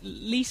like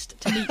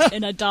least to meet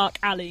in a dark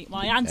alley?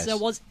 My answer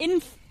was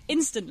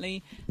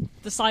instantly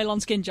the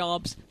Cylon skin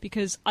jobs,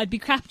 because I'd be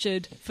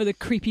captured for the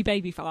creepy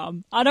baby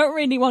farm. I don't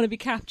really want to be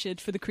captured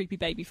for the creepy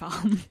baby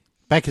farm.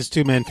 Becca's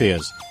two main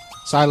fears: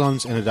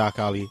 Cylons in a dark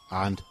alley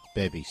and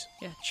babies.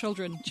 Yeah,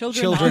 children.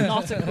 Children are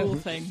not a cool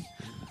thing.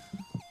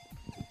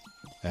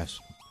 Yes.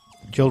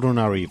 Children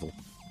are evil.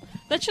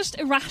 They're just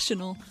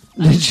irrational,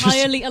 and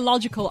entirely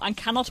illogical, and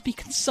cannot be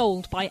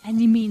consoled by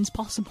any means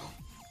possible.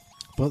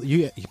 But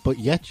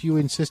yet you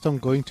insist on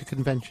going to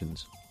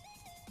conventions.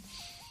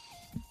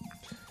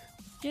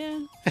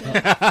 Yeah.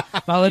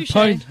 Valid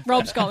point.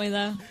 Rob's got me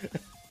there.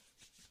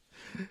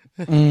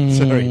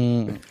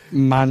 Sorry.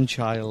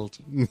 Man-child.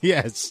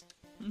 Yes.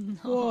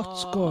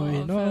 What's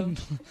going on?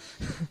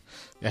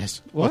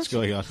 Yes. What's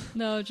going on?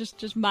 No,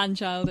 just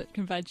man-child at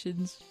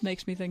conventions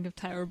makes me think of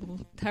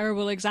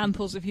terrible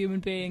examples of human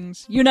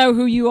beings. You know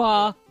who you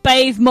are.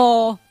 Bathe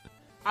more.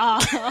 I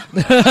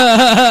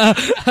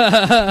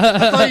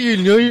thought you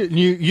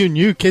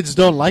knew kids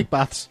don't like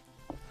baths.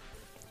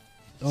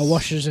 Or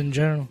washers in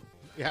general.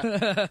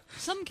 Yeah.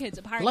 Some kids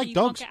apparently like you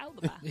dogs. can't get out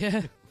of the bath.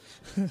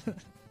 Yeah.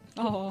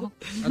 Oh,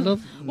 I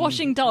love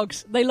washing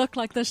dogs. They look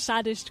like the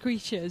saddest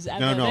creatures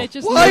ever. No. They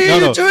just Why are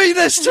you No. doing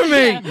this to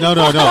me? No.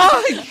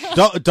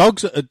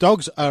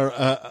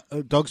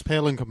 Dogs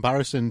pale in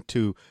comparison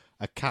to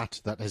a cat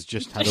that has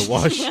just had a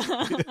wash.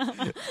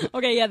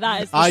 Okay, yeah,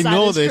 that is the I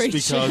know this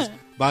saddest creature. because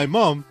my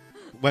mum,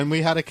 when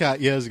we had a cat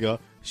years ago,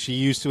 she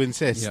used to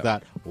insist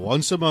that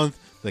once a month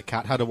the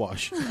cat had a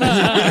wash.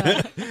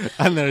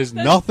 And there is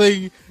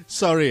nothing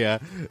sorrier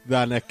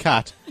than a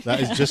cat that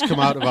has just come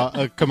out of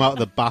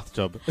the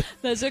bathtub.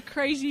 There's a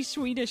crazy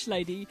Swedish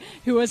lady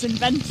who has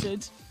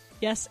invented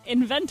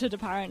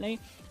apparently,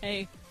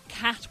 a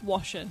cat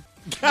washer.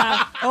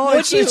 Now,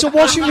 It's a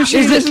washing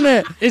machine, isn't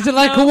it? Is it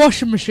like a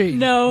washing machine?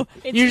 No,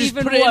 it's You just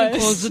even put it in and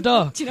worse. close the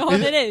door. Do you know what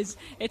it is?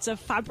 It's a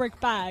fabric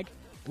bag.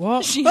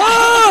 What? She-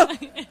 You're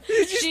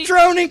just She-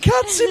 drowning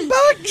cats in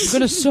bags. You're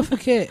going to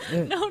suffocate.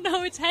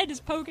 No, its head is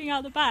poking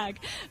out the bag,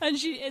 and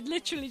it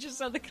literally just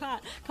so the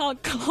cat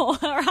can't claw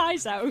her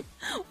eyes out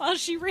while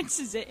she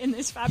rinses it in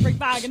this fabric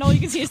bag, and all you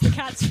can see is the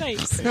cat's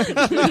face.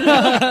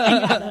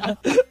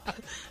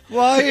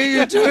 Why are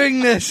you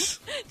doing this?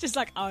 Just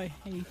like, I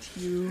hate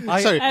you.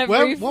 Sorry,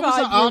 Every what was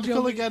the fibre article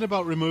of- again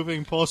about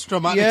removing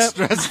post-traumatic Yep.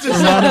 stress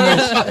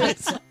disorder?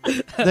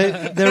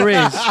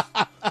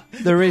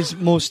 There is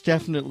most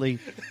definitely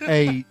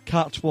a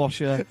cat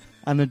washer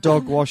and a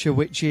dog washer,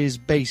 which is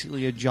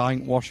basically a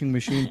giant washing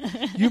machine.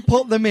 You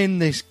put them in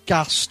this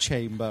gas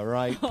chamber,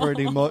 right?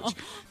 Pretty much.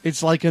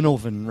 It's like an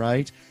oven,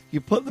 right? You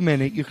put them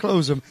in it, you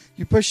close them,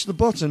 you push the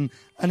button,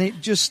 and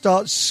it just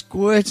starts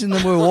squirting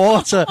them with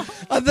water.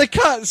 And the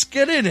cats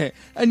get in it.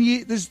 And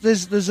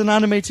there's an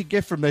animated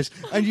gif from this.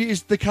 And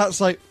the cat's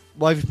like,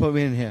 why have you put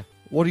me in here?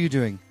 What are you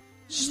doing?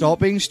 Stop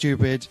being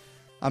stupid.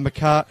 I'm a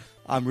cat.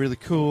 I'm really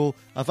cool.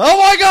 Oh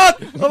my god!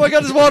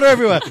 There's water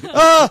everywhere.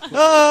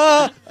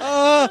 And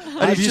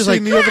Have he's you just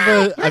seen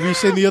like, have you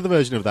seen the other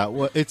version of that?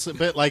 Well, it's a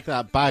bit like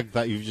that bag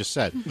that you've just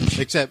said,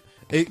 except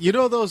you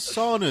know those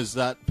saunas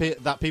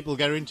that people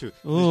get into.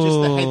 There's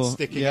just the head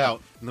sticking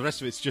out, and the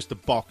rest of it's just a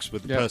box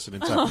with the person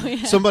inside. Oh,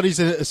 yeah.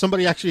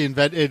 Somebody actually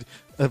invented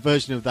a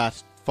version of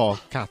that for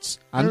cats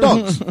and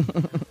dogs.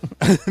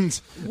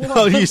 And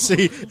all you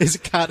see is a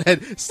cat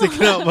head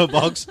sticking out of a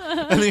box,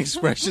 and the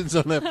expressions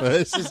on their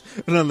faces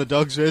and on the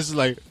dog's faces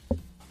like,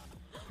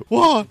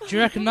 what? Do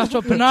you reckon that's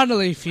what banana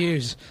leaf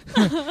use?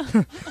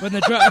 when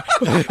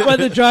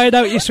they're drying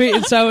out your sweet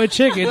and sour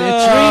chicken, it's really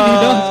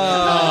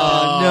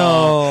not.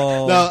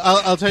 no. No,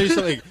 I'll tell you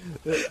something.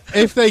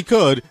 If they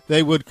could,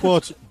 they would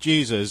quote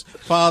Jesus,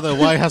 "Father,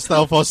 why hast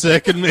thou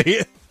forsaken me?"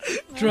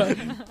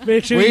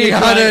 Make sure We you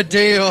had dry- a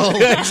deal.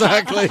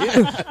 Exactly.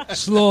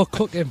 slow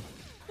cook him.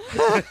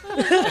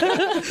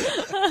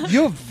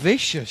 You're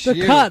vicious.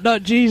 The cat,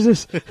 not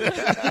Jesus.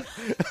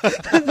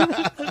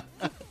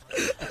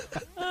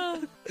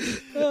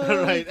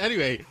 Right.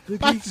 Anyway,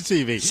 back to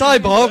TV.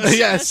 Cyborgs.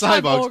 Yeah,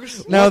 cyborgs.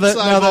 Cyborgs. Now What that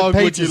cyborg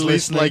Paige would you is least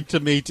listening. like to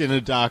meet in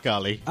a dark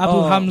alley?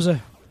 Abu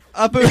Hamza.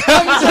 Abu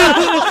Hamza.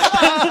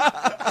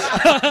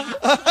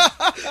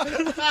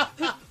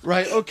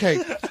 Right,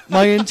 okay.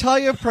 My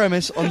entire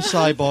premise on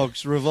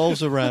cyborgs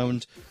revolves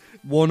around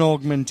one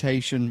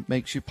augmentation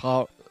makes you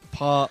part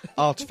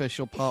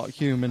artificial, part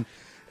human.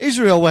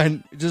 Israel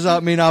went, does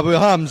that mean Abu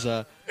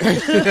Hamza?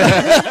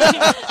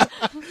 I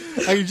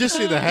can just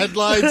see the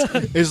headlines: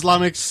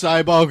 Islamic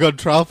cyborg on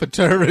trial for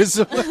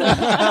terrorism.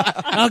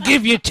 I'll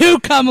give you 2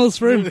 camels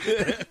for him.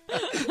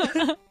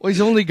 Well, he's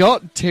only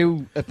got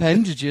 2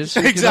 appendages.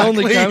 So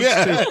Exactly. He can only count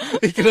Yeah. 2.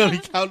 He can only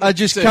count. I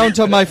just 2. count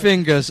on my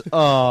fingers.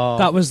 Oh,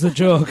 That was the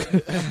joke.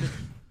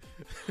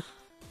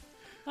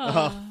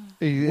 Well,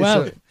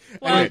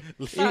 Anyway,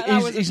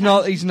 he's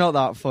not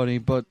that funny,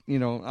 but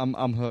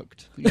I'm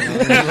hooked.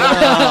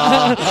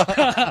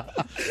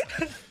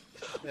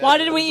 Why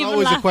did we there's even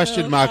always laugh? a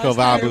question mark That's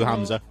over Abu terrible.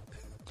 Hamza.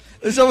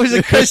 There's always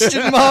a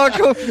question mark.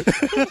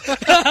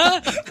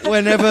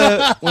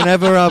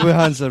 Whenever Abu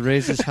Hamza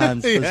raises his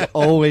hands, there's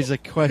always a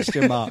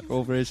question mark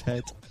over his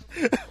head.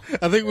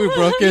 I think we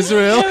broke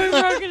Israel. We're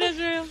broken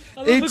Israel.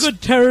 I love a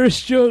good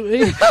terrorist joke.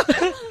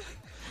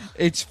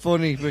 It's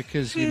funny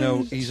because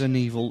he's an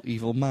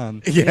evil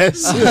man.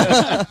 Yes.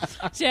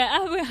 So yeah,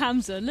 Abu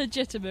Hamza,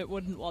 legitimate,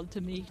 wouldn't want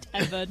to meet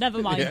ever.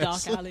 Never mind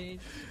Yes. dark alleys.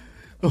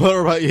 What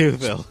about you,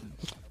 Phil?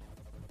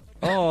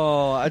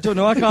 Oh, I don't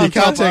know. I can't. You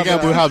can't top take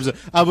Abu Hamza.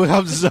 Abu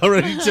Hamza's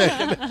already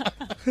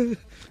taken.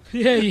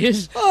 Yeah, he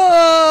is.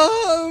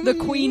 The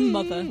Queen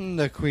Mother.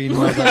 The Queen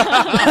Mother.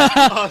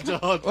 Oh,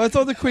 God. Well, I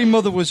thought the Queen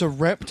Mother was a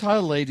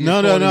reptile lady. No.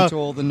 according to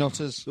all the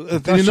nutters.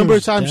 The number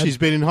of times dead. she's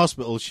been in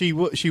hospital, she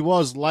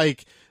was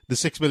like the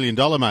 $6 million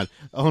man.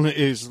 Only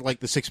is like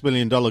the $6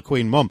 million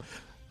Queen Mum.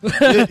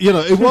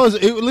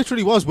 It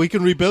literally was. We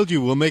can rebuild you.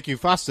 We'll make you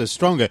faster,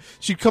 stronger.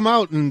 She'd come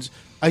out, and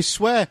I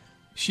swear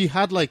she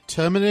had like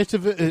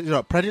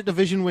Terminator, Predator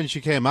vision when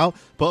she came out,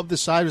 but up the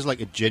side was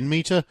like a gin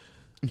meter.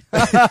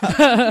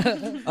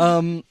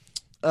 The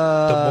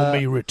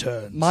Mummy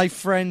returns. My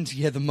friend,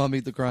 the mummy,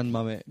 the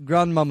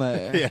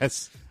grandmummy.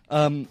 Yes.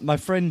 My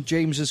friend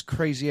James's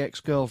crazy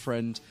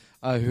ex-girlfriend,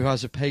 who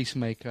has a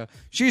pacemaker.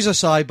 She's a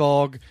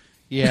cyborg.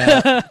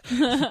 Yeah.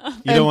 You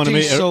don't want to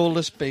meet her.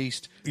 Soulless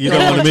beast. You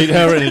don't want to meet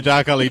her in a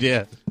dark alley,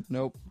 dear.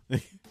 Nope.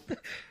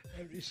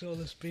 Every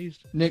soulless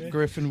beast. Nick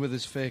Griffin with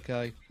his fake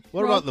eye.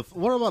 What about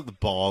the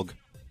Borg?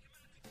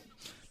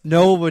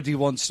 Nobody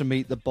wants to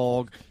meet the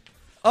Borg.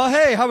 Oh,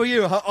 hey, how are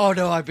you? Oh,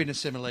 no, I've been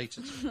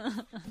assimilated.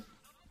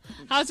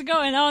 How's it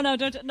going? Oh no,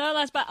 don't. No,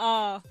 that's bad.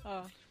 Oh.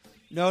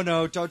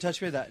 No, don't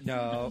touch me with that.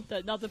 No.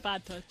 Not the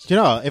bad touch. Do you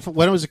know,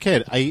 when I was a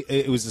kid,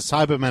 it was the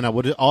Cybermen. I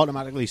would have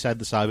automatically said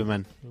the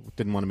Cybermen.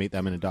 Didn't want to meet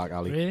them in a dark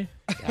alley. Really?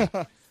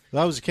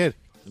 I was a kid.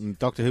 And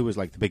Doctor Who was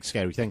like the big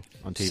scary thing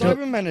on TV.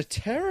 Cybermen are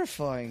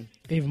terrifying.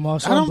 Even more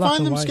so I in don't black find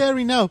and them white.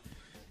 scary now.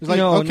 It's like,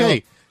 No,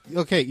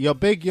 okay, you're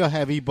big, you're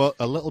heavy, but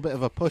a little bit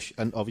of a push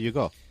and over you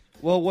go.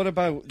 Well, what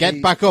about...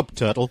 Get back up,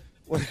 turtle.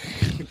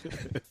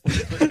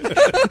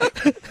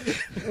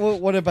 Well,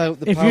 what about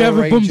the If Power you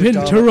ever bump Ranger into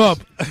Daleks? Rob.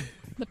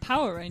 The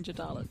Power Ranger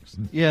Daleks.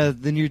 Yeah,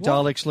 the new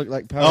Daleks look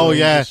like Power Oh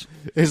Rangers.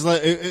 yeah, it's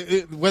like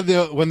when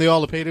they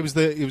all appeared. It was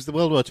the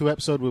World War II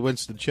episode with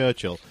Winston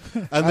Churchill,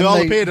 and they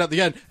all appeared at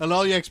the end, and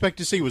all you expect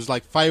to see was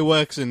like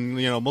fireworks and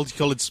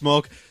multicolored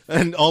smoke,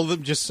 and all of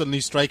them just suddenly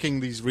striking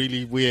these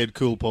really weird,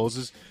 cool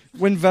poses.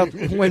 When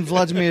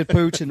Vladimir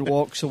Putin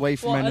walks away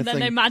from And then anything,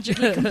 they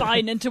magically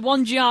combine into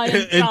one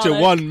giant into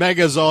Dalek. one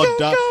Megazord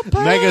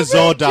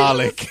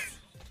Dalek.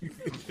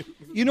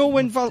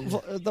 when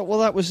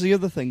that was the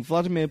other thing.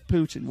 Vladimir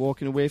Putin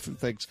walking away from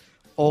things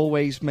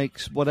always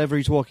makes whatever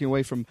he's walking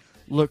away from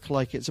look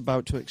like it's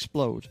about to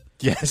explode.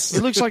 Yes,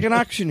 It looks like an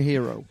action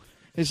hero.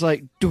 It's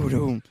like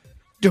doo-doom,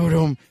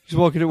 doo-doom. He's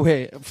walking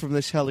away from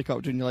this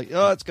helicopter, and you're like,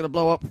 oh, it's going to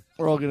blow up.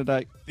 We're all going to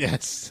die.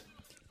 yes.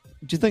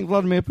 Do you think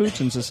Vladimir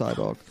Putin's a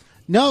cyborg?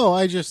 No,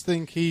 I just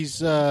think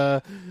he's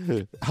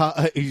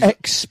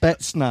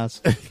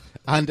Ex-Spetsnaz.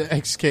 and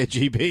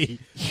ex-KGB.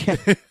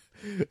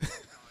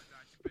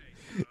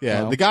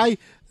 Yeah, Wow.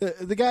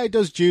 the guy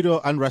does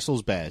judo and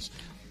wrestles bears.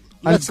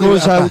 And Let's leave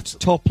goes it at out that.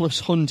 topless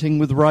hunting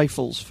with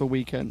rifles for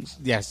weekends.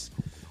 Yes,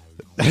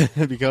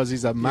 because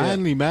he's a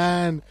manly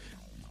man,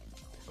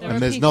 There are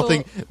and there's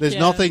people-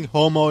 nothing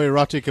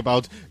homoerotic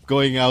about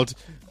going out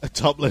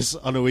topless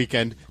on a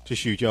weekend to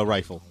shoot your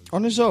rifle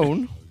On his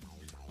own?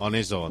 on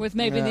his own. With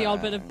maybe the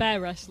odd bit of bear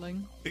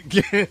wrestling.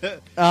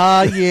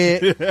 Ah,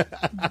 yeah.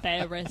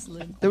 Bear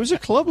wrestling. There was a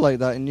club like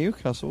that in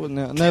Newcastle, wasn't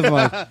there? Never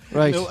mind.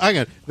 Right. No, hang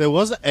on, there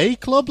was a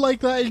club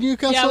like that in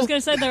Newcastle. Yeah, I was going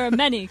to say there are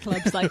many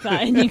clubs like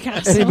that in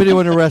Newcastle. Anybody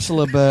want to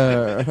wrestle a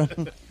bear?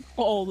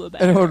 All the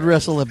bears. Anyone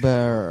wrestle a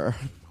bear?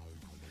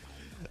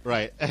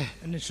 Right.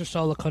 And it's just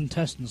all the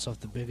contestants of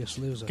The Biggest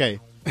Loser.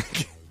 Okay.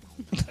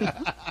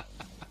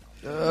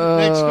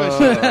 Next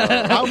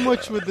question. How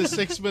much would the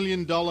 $6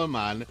 million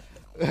man,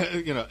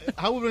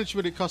 how much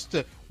would it cost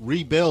to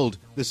rebuild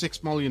the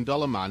 $6 million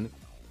man?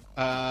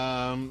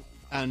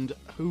 And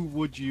who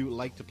would you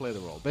like to play the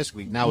role?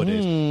 Basically,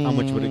 nowadays, how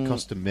much would it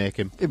cost to make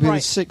him? It'd be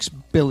Right. the $6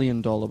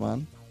 billion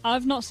man.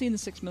 I've not seen the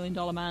 $6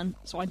 Million Man,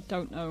 so I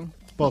don't know.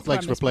 Both what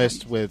legs premise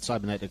replaced was. with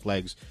cybernetic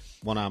legs,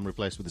 one arm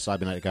replaced with a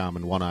cybernetic arm,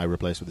 and one eye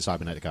replaced with a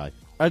cybernetic eye.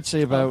 I'd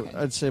say about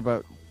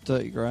Okay.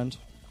 30 grand.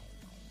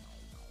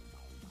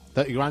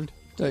 30 grand?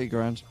 30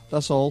 grand.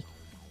 That's all.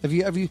 Have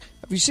you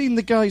seen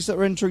the guys that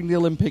are entering the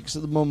Olympics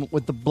at the moment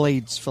with the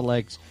blades for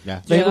legs?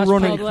 Yeah. They are that's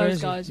running. probably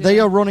those guys, They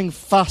yeah. are running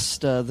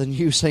faster than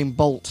Usain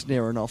Bolt,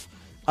 near enough,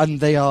 and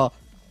they are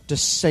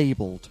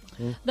disabled.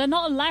 They're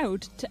not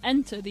allowed to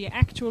enter the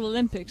actual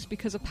Olympics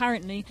because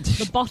apparently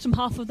the bottom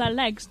half of their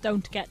legs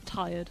don't get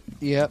tired.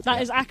 Yeah.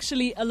 That is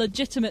actually a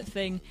legitimate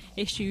thing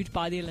issued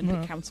by the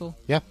Olympic Council.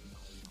 Yeah.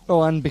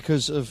 Oh, and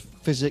because of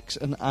physics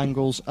and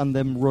angles and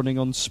them running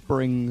on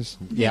springs.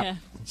 Yeah.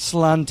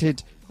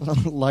 Slanted,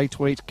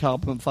 lightweight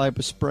carbon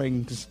fibre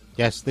springs.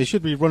 Yes, they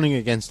should be running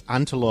against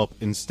antelope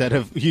instead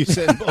of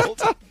Usain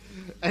Bolt.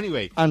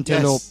 Anyway,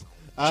 Antelope, yes.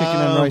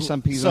 chicken and rice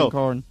and peas and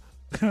corn.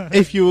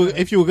 if you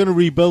were going to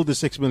rebuild the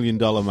 $6 million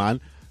man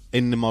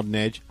in the modern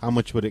age, how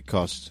much would it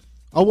cost?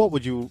 Or what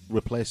would you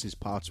replace his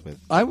parts with?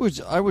 I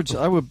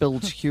would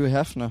build Hugh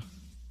Hefner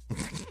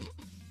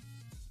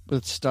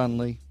with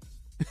Stanley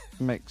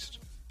mixed.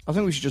 I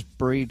think we should just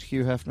breed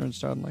Hugh Hefner and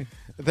Stanley.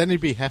 Then he'd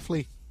be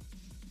Heffley.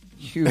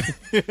 Hugh.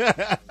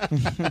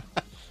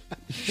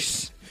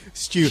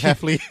 Stu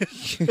Heffley.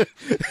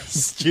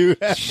 Stu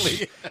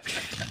Heffley.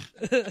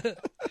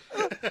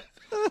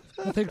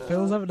 I think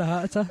Phil's having a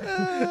heart attack.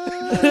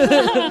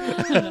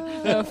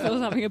 No,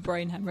 Phil's having a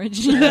brain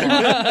hemorrhage.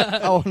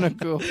 I want to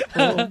go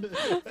home.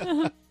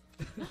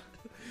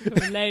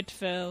 You're late,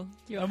 Phil.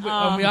 And we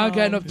are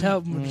getting up to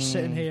help him. We're just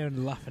sitting here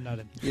and laughing at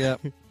him. Yeah.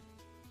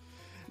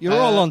 You're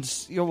all on...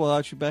 Well,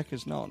 actually,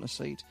 Becca's not on a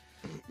seat.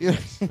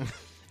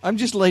 I'm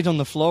just laid on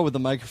the floor with the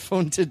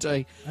microphone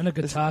today. And a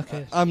guitar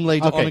case. I'm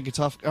laid on a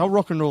guitar. How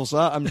rock and roll's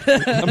that? I'm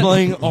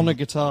laying on a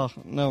guitar.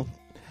 No.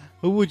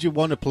 Who would you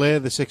want to play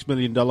the $6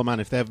 million man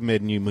if they ever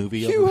made a new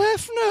movie? Hugh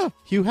Hefner.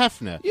 Hugh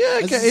Hefner? Yeah,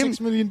 as get a him.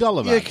 $6 million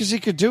man? Yeah, because he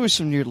could do with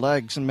some new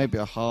legs and maybe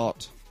a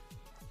heart.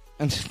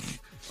 And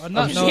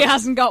He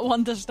hasn't got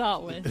one to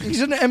start with. he's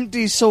an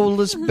empty,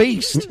 soulless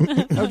beast.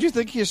 How do you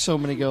think he has so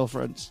many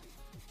girlfriends?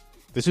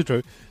 This is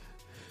true.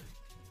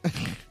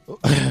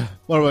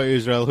 What about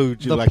Israel? Who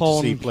would you The like to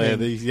Pawn see play King.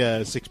 the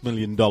 $6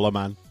 million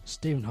man?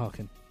 Stephen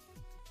Hawking.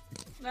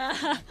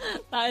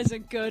 That is a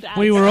good answer.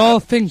 We were all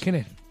thinking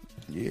it.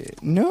 Yeah.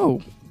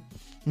 No,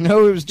 it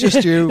was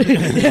just you.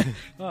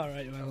 All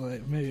right, well,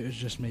 maybe it was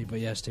just me, but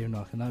yeah, Stephen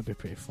Hawking, that'd be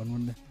pretty fun,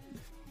 wouldn't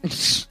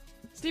it?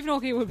 Stephen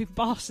Hawking would be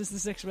boss as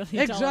the $6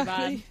 million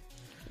man.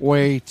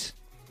 Wait,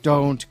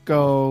 don't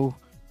go.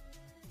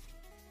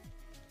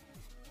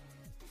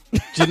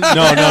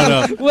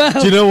 No. Well,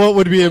 Do you know what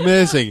would be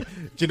amazing?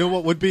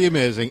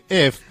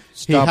 If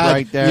Stop he had,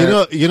 right there,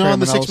 You know, on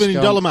the criminal $6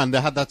 million scum. man,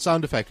 they had that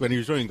sound effect when he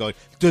was running, going.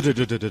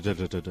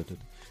 "Du-du-du-du-du-du-du-du-du."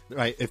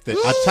 Right, if they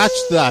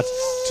attached that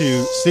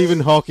to Stephen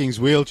Hawking's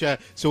wheelchair,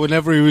 so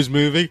whenever he was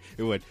moving,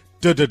 it went.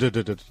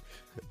 "Du-du-du-du-du-du."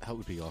 That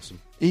would be awesome.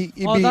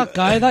 that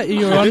guy that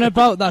you were on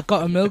about that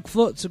got a milk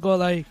float to go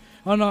like,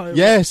 oh no.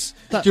 Yes.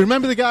 Do you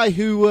remember the guy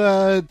who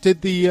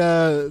did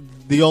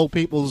the old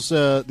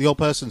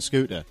person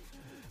scooter?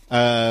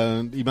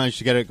 He managed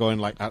to get it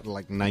going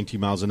at 90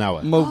 miles an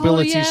hour.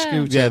 Mobility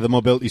scooter. Yeah, the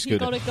mobility He scooter.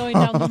 got it going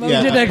down the road. He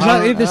did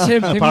exactly the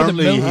same thing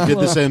Apparently, with the milk he did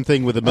the float. same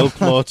thing with the milk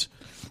float.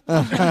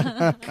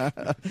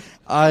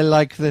 I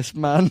like this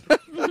man.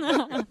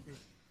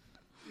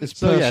 This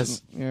So, person.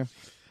 yes.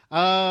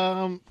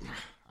 Yeah.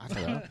 I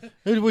don't know.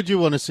 Who would you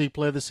want to see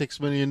play the $6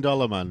 million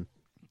man?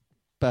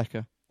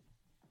 Becca.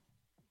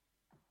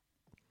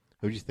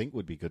 Who do you think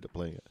would be good at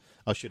playing it?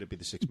 Or should it be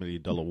the $6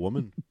 million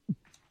woman?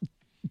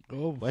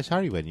 Oh. Where's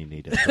Harry when you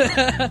need it?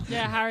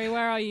 Yeah, Harry,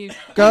 where are you?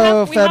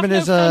 Go we have no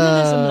feminism.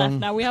 feminism left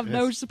now. We have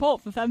no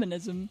support for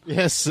feminism.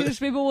 Yes. Because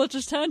people will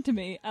just turn to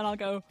me and I'll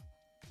go,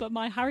 but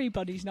my Harry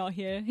buddy's not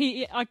here.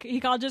 He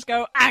can't just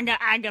go,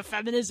 anger,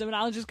 feminism, and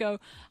I'll just go,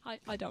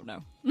 I don't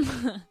know.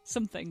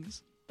 Some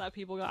things that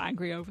people got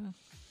angry over.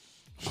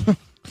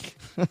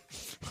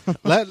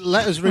 let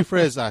us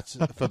rephrase that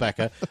for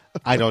Becca.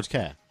 I don't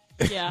care.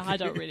 Yeah, I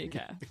don't really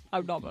care.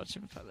 I'm not much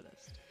of a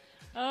feminist.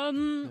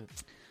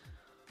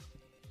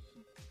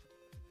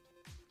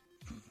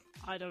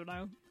 I don't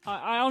know.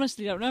 I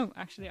honestly don't know,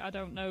 actually. I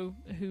don't know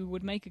who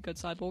would make a good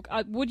cyborg.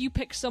 Would you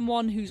pick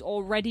someone who's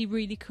already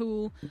really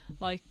cool?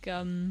 Like,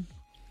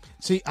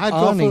 See,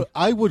 Arnie.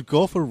 I would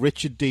go for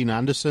Richard Dean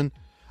Anderson.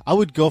 I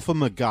would go for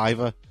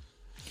MacGyver.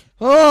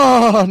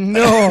 Oh,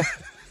 no.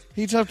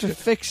 He'd have to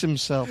fix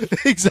himself.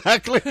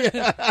 Exactly.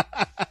 I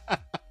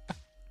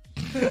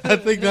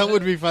think that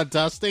would be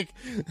fantastic.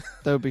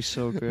 That would be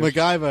so good.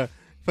 MacGyver.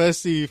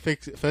 First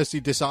he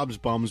disarms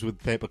bombs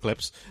with paper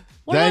clips.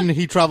 Then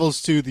he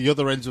travels to the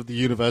other ends of the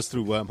universe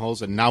through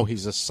wormholes, and now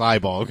he's a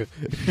cyborg.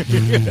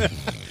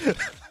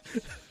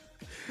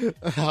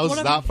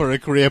 How's that for a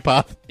career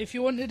path? If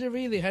you wanted a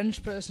really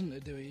hench person to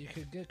do it, you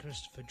could get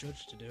Christopher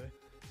Judge to do it.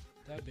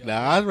 That'd be Nah,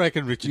 I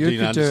reckon Richard You Dean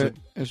could do Anderson.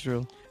 it,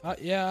 Israel.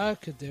 yeah, I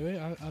could do it.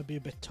 I'd be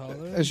a bit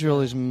taller. Israel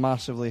is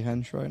massively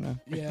hench right now.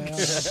 Yeah.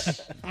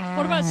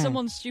 what about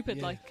someone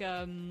stupid like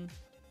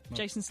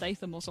Jason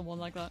Statham or someone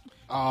like that?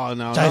 Oh,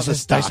 no, not Jason the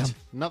start. Statham.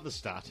 Not the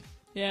start.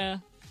 Yeah.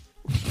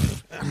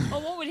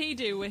 Well, what would he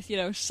do with,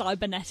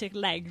 cybernetic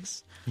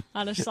legs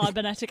and a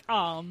cybernetic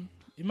arm?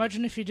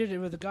 Imagine if you did it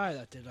with a guy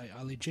that did like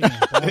Ali G.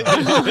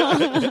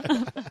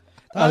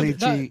 Ali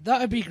G.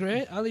 That'd be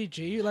great. Ali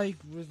G, like,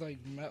 with, like,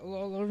 metal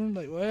all over him.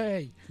 Like,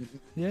 way.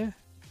 Yeah.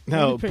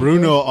 No, That'd be pretty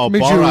Bruno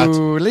good. or Borat.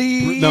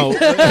 Julie. No.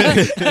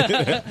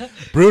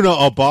 Bruno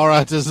or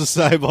Borat as a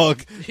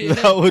cyborg. Yeah.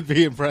 That would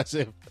be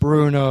impressive.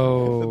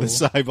 Bruno. The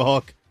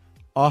cyborg.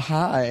 Oh,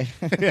 hi.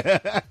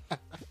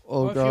 Oh,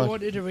 Or if you God.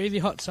 wanted a really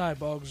hot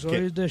cyborg,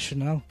 Zoe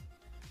Deschanel.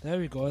 There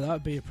we go.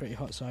 That'd be a pretty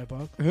hot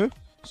cyborg. Who?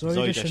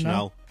 Zoe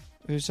Deschanel.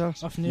 Who's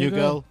that? Off New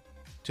Girl.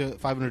 To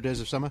 500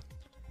 Days of Summer.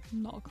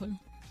 Not a clue.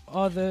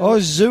 Oh,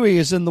 Zoe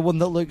is in the one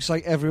that looks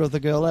like every other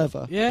girl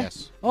ever. Yeah.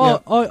 Yes.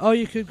 Or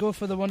you could go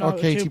for the one Or out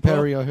of Katy two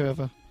Perry or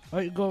whoever.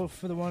 Or you could go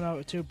for the one out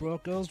of two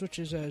broke girls, which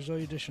is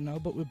Zoe Deschanel,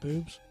 but with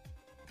boobs.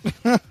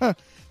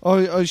 Or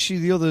is she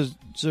the other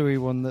Zoe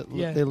one that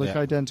Yeah. they look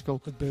Yeah.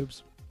 identical, With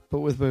boobs. but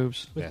with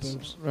boobs? With Yes.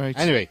 boobs. Right.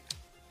 Anyway,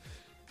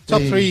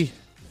 top Hey.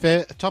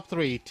 top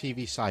three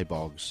TV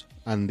cyborgs,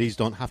 and these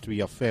don't have to be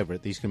your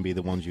favourite. These can be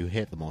the ones you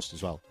hate the most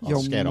as well. Or Yo,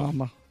 scared of.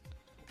 mama.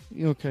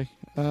 You okay?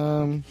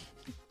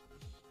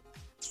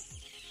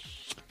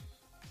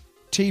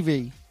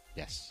 TV,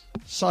 Yes.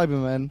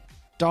 Cybermen,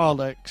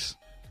 Daleks,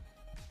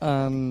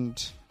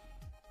 and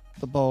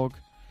the Borg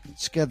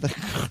scared the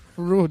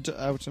crud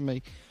out of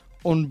me.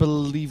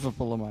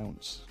 Unbelievable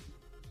amounts.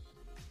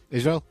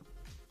 Israel.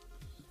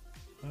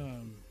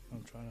 I'm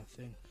trying to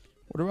think.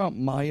 What about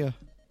Maya?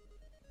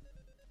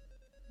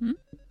 Hmm?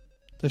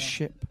 The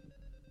ship.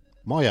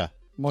 Moya.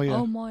 Maya.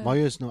 Oh, Moya.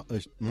 Maya's not.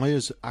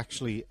 Maya's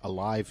actually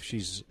alive.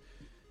 She's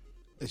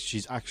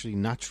actually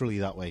naturally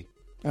that way.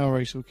 Oh,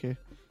 right, okay.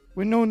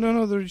 Wait,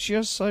 no. She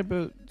has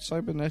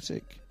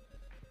cybernetic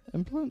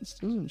implants,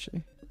 doesn't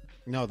she?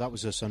 No, that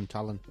was her son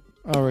Talon.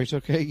 All right,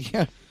 okay,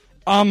 yeah.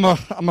 I'm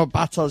a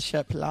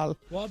battleship, lol.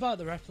 What about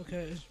the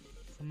replicators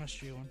from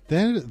SG1?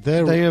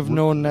 They have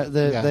known that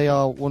Yeah. they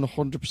are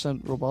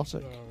 100%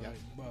 robotic. Oh, right.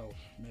 Well,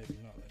 maybe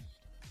not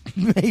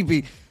then. Maybe.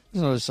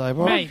 It's not a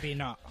cyborg. Maybe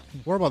not.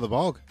 What about the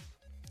Borg?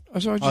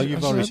 You've I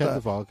already said said that.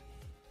 the Borg.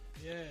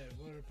 Yeah,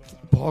 what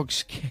about... Borg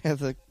scare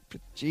the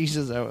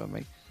Jesus out of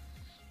me.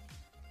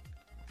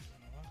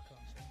 I can't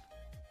think.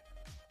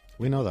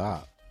 We know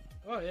that.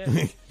 Oh, yeah.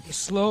 The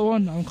slow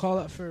one. I'm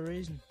calling that for a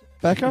reason.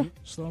 Becca?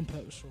 Slow and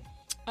purposeful.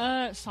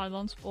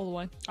 Cylons, all the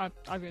way. I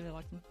really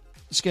like them.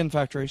 Skin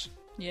factories.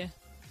 Yeah.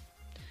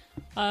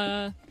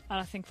 And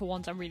I think for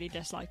ones I really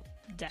dislike,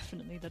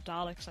 definitely the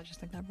Daleks. I just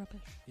think they're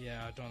rubbish.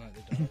 Yeah, I don't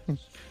like the Daleks.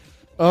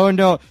 Oh,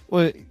 no.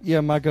 Well,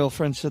 yeah, my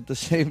girlfriend said the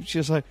same. She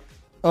was like,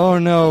 oh,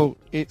 no,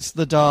 it's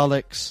the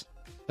Daleks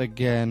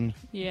again.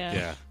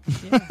 Yeah.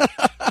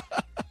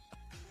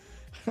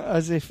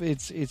 As if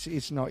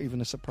it's not even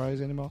a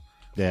surprise anymore.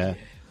 Yeah.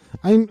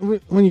 I mean,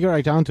 when you get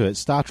right down to it,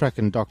 Star Trek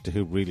and Doctor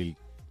Who really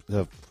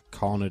have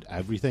cornered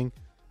everything.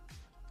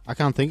 I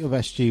can't think of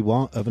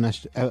SG1 of a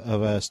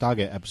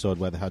Stargate episode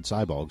where they had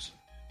cyborgs.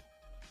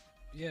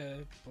 Yeah,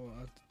 but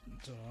I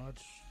don't know. I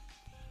just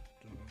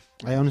don't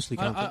know. I honestly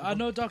can't. think I of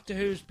know Doctor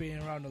Who's been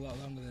around a lot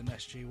longer than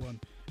SG1,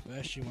 but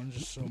SG1's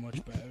just so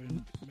much better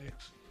in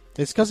mix.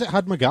 It's because it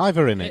had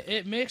MacGyver in it.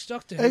 It makes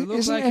Doctor Who look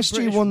Isn't like a British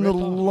SG1 the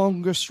rip-off.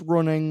 longest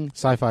running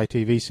Sci-fi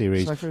TV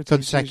series, Sci-fi TV series of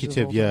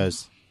consecutive all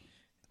years.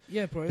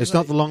 Yeah, bro. It's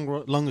not the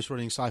longest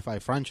running sci-fi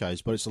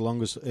franchise, but it's the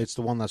longest. It's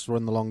the one that's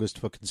run the longest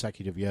for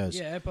consecutive years.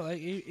 Yeah, but like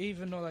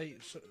even though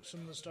like some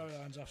of the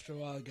storylines after a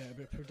while get a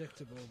bit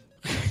predictable,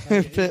 a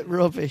like, bit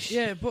rubbish.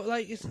 Yeah, but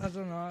like it's, I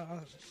don't know. I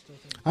still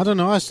think I don't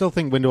know. I still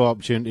think Window of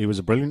Opportunity was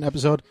a brilliant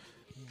episode.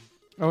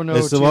 Oh no,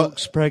 It's the one-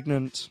 Duke's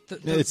pregnant.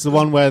 It's the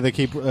one where they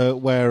keep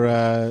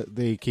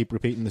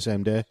repeating the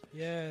same day.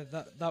 Yeah,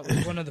 that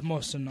was one of the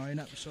most annoying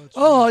episodes.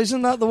 Oh,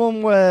 isn't that the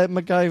one where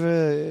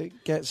MacGyver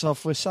gets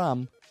off with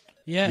Sam?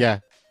 Yeah.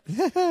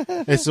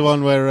 It's the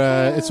one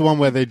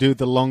where they do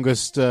the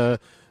longest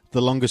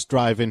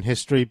drive in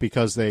history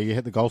because they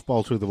hit the golf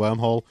ball through the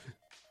wormhole.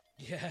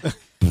 Yeah, that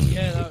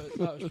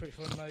was pretty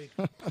fun. Like,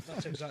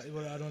 that's exactly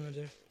what I'd want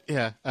to do.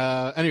 Yeah.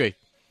 Anyway,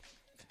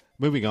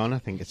 moving on. I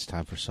think it's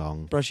time for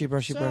song. Brushy.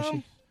 I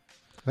think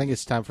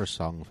it's time for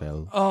song,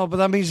 Phil. Oh, but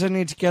that means I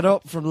need to get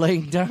up from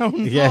laying down.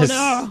 Yes.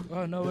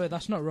 Oh no, wait,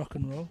 that's not rock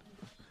and roll.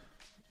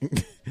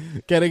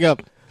 Getting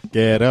up.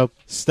 Get up.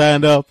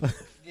 Stand up.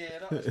 Yeah,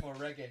 that was more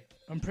reggae.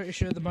 I'm pretty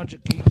sure the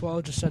Magic Geek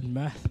Ball just said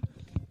meth.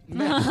 We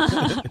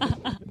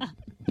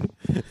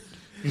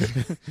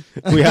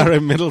are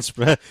in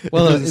Middlesbrough.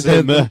 Well,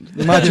 the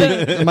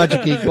the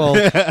Magic Geek Ball,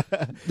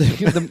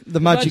 the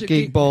Magic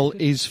Geek Ball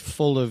is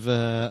full of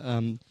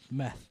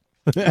Meth.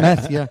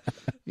 meth.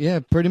 Yeah,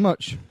 pretty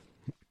much.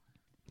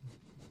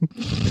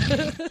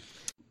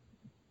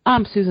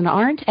 I'm Susan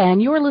Arndt,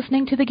 and you're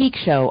listening to The Geek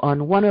Show on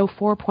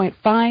 104.5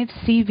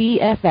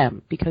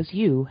 CVFM, because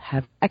you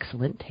have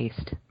excellent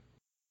taste.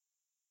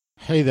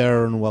 Hey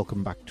there, and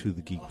welcome back to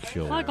The Geek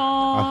Show. Hi,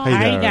 Oh, guys.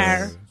 hey Hi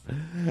there.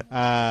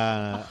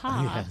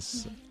 Aha.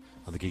 Yes,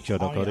 on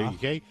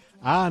thegeekshow.co.uk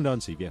and on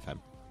CVFM.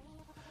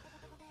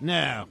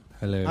 Now,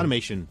 Hello.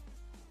 animation.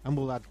 And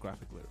we'll add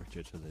graphic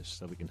literature to this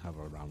so we can have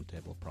a round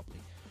table properly.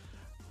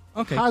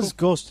 Okay. Has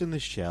Ghost in the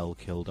Shell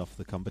killed off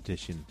the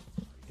competition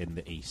in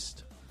the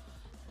East?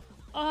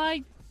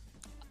 I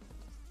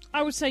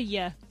would say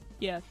yeah.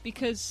 Yeah,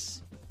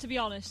 because to be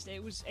honest,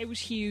 it was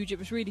huge. It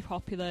was really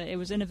popular. It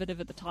was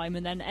innovative at the time,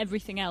 and then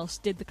everything else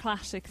did the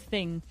classic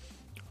thing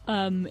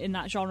in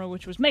that genre,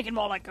 which was make it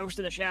more like Ghost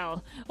in the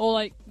Shell, or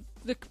like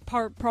the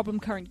problem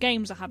current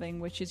games are having,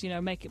 which is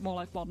make it more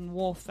like Modern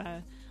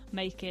Warfare,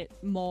 make it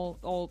more,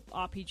 or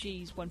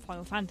RPGs when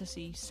Final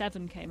Fantasy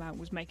VII came out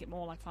was make it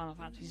more like Final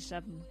Fantasy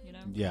VII.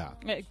 Yeah.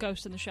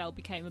 Ghost in the Shell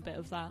became a bit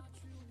of that.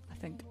 I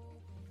think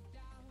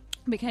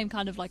became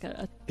kind of like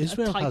a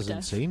Israel a type hasn't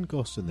death. seen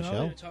Ghost in the We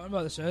Shell, were talking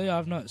about this earlier.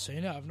 I've not seen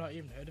it. I've not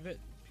even heard of it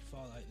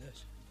before like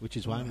this. which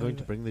is why I'm going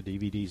to bring the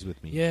DVDs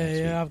with me. Yeah, next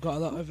week. I've got a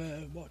lot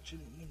of watching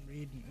and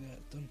reading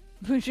done.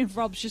 Which if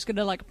Rob's just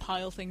gonna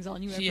pile things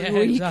on you every Yeah,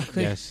 week.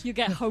 exactly. Yes. You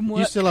get homework.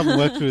 You still haven't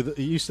worked through.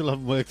 You still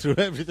haven't worked through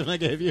everything I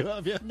gave you,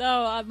 have you?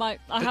 No,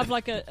 I have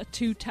like a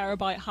 2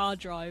 terabyte hard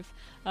drive,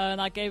 and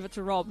I gave it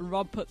to Rob, and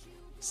Rob put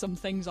some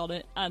things on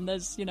it, and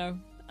there's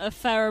a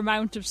fair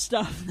amount of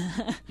stuff.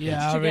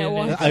 Yeah, to get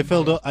one. I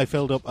filled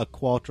up a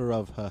quarter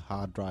of her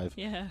hard drive.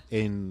 Yeah.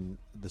 In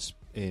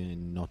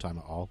no time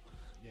at all.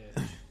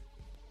 Yeah.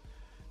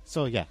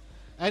 So yeah.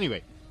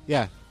 Anyway,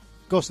 yeah.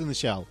 Ghost in the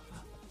Shell.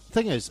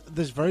 Thing is,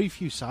 there's very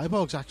few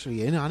cyborgs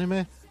actually in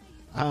anime.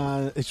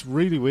 It's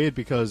really weird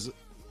because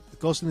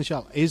Ghost in the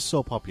Shell is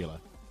so popular.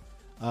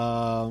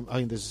 I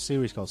mean, there's a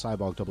series called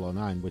Cyborg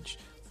 009, which,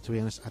 to be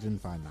honest, I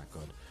didn't find that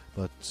good,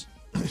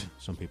 but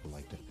some people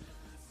liked it.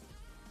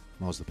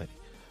 More's the pity.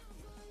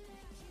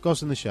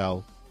 Ghost in the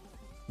Shell,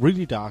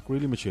 really dark,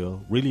 really mature,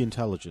 really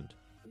intelligent,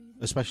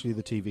 especially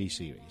the TV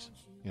series.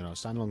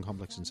 Standalone,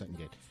 complex, and second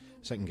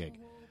gig,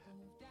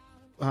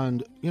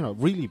 and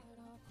really,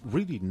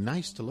 really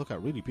nice to look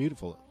at, really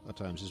beautiful at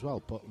times as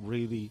well. But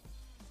really,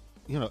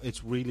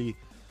 it's really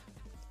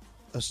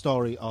a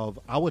story of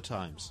our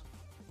times,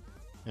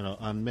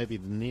 and maybe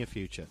the near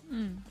future.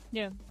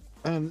 Yeah.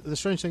 And the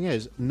strange thing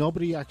is,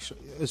 nobody actually,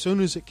 as soon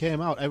as it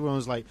came out, everyone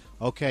was like,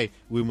 okay,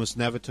 we must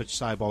never touch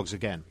cyborgs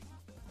again.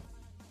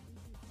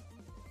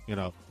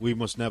 We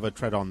must never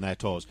tread on their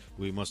toes.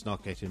 We must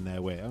not get in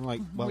their way. I'm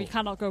like, well, we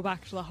cannot go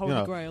back to the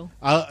Holy Grail.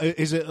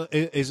 Is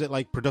it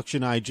like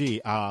Production IG,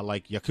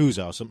 like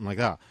Yakuza or something like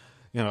that?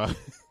 Are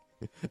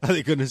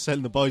they going to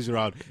send the boys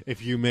around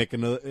if you make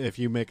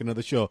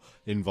another show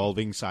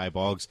involving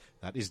cyborgs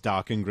that is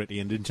dark and gritty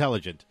and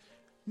intelligent?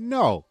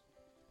 No.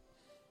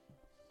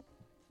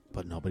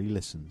 But nobody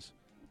listens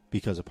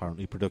because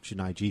apparently Production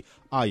IG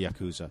are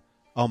Yakuza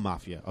or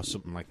Mafia or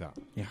something like that.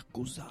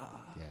 Yakuza.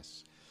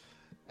 Yes.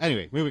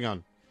 Anyway, moving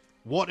on.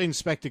 What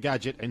Inspector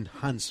Gadget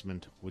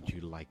enhancement would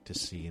you like to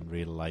see in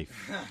real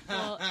life?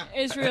 Well,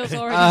 Israel's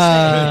already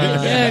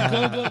saying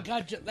Yeah, go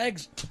Gadget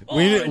legs.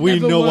 We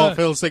know what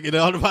Phil's thinking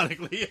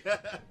automatically.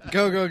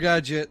 Go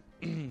Gadget.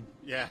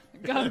 Yeah.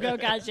 Go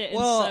Gadget.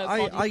 Well,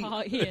 body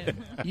part here.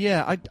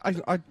 Yeah,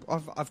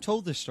 I've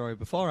told this story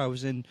before. I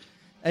was in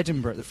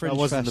Edinburgh at the Fringe That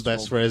wasn't Festival. the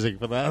best phrasing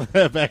for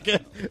that, Becca.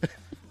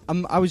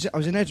 I was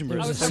in Edinburgh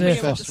I at was the hoping Fringe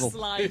it would Festival, just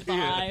slide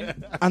by.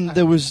 and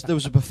there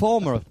was a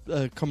performer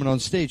coming on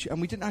stage, and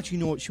we didn't actually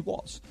know what she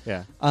was.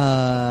 Yeah.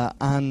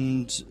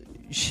 And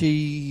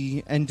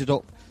she ended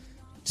up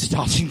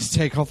starting to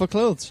take off her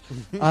clothes.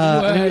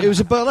 And it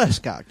was a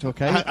burlesque act,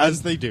 okay?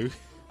 As they do.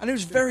 And it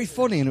was very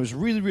funny, and it was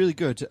really, really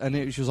good. And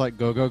she was like,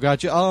 go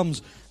Gadget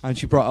arms. And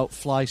she brought out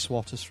fly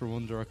swatters from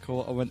under her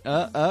coat. I went,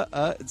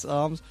 it's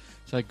arms.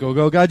 She's like,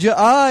 go Gadget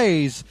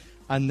eyes.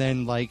 And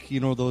then,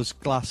 those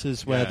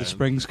glasses where the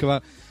springs come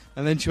out.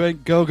 And then she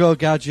went, go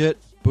Gadget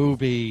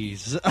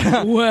boobies.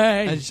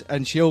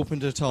 and she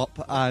opened her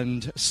top,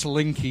 and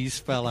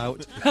slinkies fell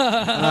out.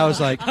 And I was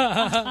like,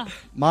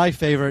 my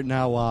favourite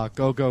now are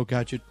go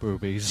Gadget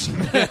boobies.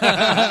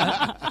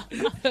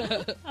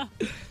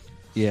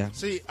 Yeah.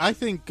 See, I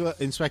think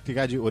Inspector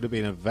Gadget would have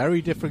been a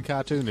very different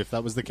cartoon if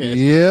that was the case.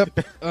 Yep.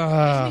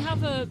 Does he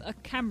have a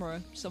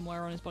camera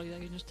somewhere on his body that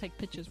he can just take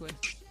pictures with?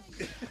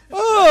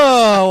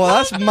 Oh, well,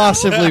 that's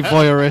massively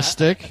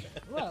voyeuristic.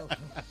 Well,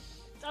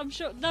 I'm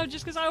sure. No,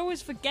 just because I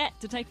always forget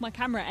to take my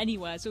camera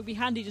anywhere, so it'd be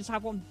handy just to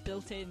have one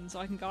built in, so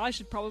I can go. I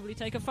should probably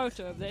take a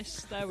photo of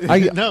this. There we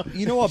go. No,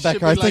 you know what, it should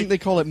Becca? I be think like- they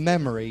call it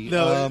memory.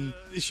 No,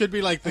 it should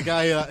be like the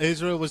guy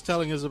Israel was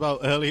telling us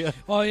about earlier.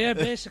 Oh yeah,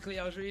 basically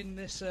I was reading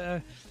this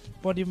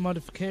Body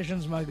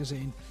Modifications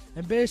magazine,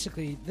 and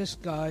basically this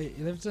guy,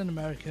 he lives in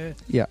America.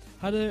 Yeah.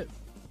 Had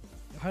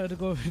to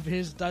go with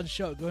his dad's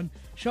shotgun,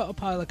 shot a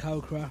pile of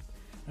cow crap,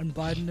 and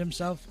blinded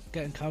himself,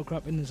 getting cow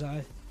crap in his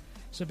eye.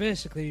 So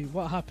basically,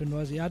 what happened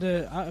was he had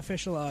an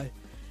artificial eye,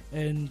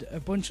 and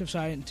a bunch of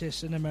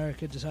scientists in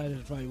America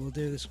decided, right, we'll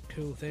do this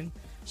cool thing.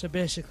 So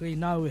basically,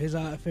 now his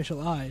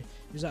artificial eye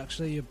is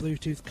actually a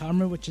Bluetooth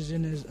camera, which is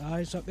in his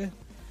eye socket,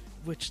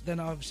 which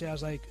then obviously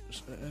has like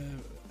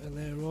a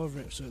layer over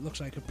it, so it looks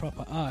like a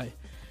proper eye.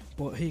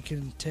 But he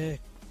can take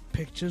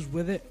pictures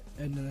with it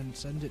and then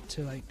send it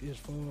to like his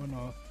phone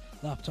or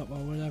laptop or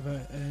whatever.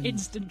 And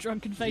Instant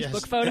drunken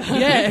Facebook photo.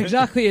 yeah,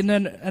 exactly. And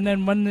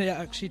then when they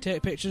actually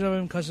take pictures of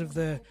him because of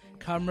the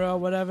camera or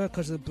whatever,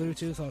 because of the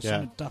Bluetooth or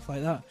something stuff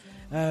like that,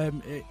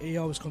 he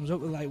always comes up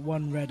with like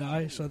one red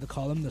eye, so they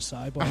call him the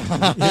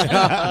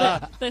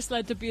cyborg. This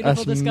led to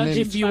beautiful That's discussions.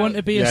 If you about- want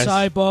to be Yes. a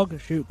cyborg,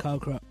 shoot cow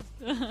crap.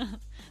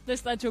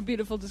 This led to a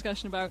beautiful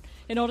discussion about,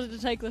 in order to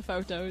take the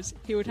photos,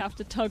 he would have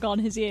to tug on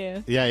his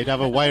ear. Yeah, he'd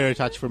have a wire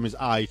attached from his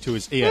eye to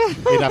his ear.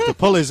 He'd have to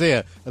pull his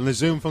ear, and the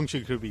zoom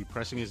function could be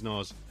pressing his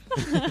nose.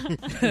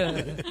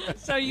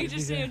 So you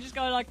just see him just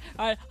going like,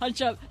 all right,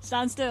 hunch up,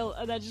 stand still,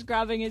 and then just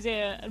grabbing his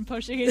ear and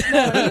pushing his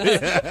nose.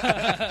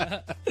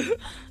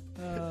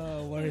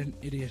 Oh, what an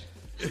idiot.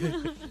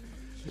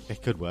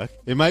 It could work.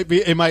 It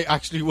might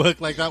actually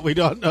work like that. We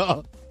don't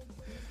know.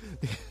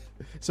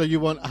 So you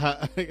want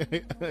a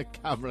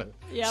camera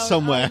Yeah,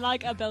 somewhere? I would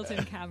like a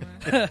built-in camera.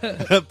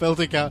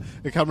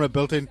 a camera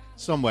built in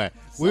somewhere.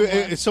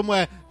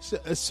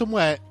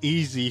 Somewhere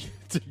easy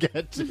to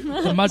get to.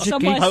 The Magic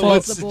Somewhere Geek I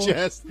would sensible.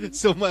 suggest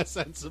somewhere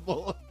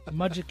sensible. The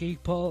Magic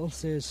Geek portal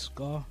says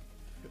score.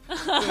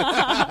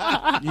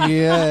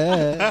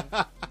 Yeah.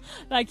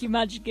 Thank you,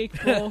 Magic Geek,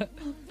 for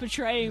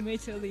betraying me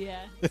till the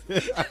end.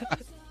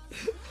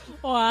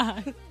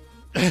 Why?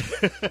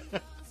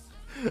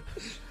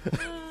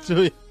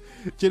 Do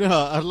you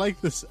know? I'd like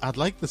this. I'd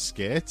like the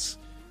skates.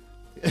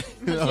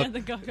 Yeah,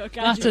 the go-go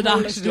That's gadget an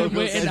roller accident skates.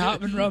 waiting to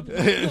happen, Rob.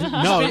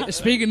 No,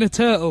 Speaking of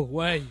turtle,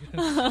 way.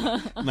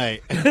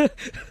 mate.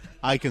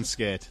 I can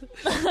skate.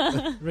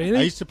 I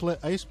Really? used to play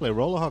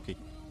roller hockey.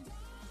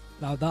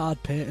 Now that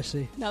I'd pay to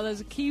see. Now,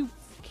 there's a key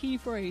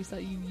phrase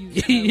that you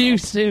use. You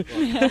used to.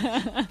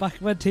 Back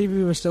when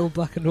TV was still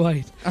black and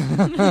white.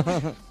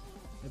 And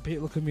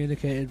people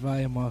communicated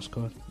via Morse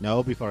code.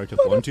 No, before I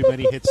took one too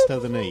many hits to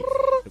the knee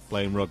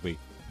playing rugby.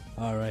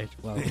 Alright,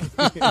 well.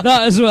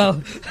 That as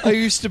well. I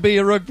used to be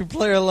a rugby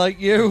player like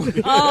you.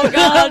 Oh,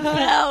 God,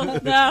 hell,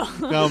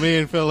 no. Now me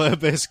and Phil are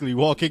basically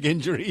walking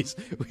injuries.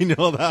 We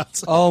know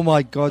that. Oh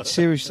my god,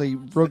 seriously,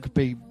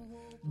 rugby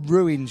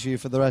ruins you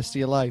for the rest of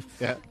your life.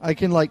 Yeah. I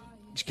can you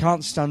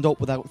can't stand up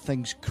without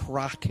things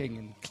cracking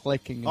and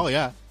clicking. And Oh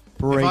yeah.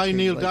 breaking.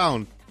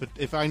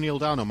 If I kneel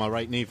down on my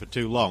right knee for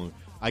too long,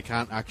 I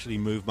can't actually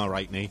move my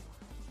right knee.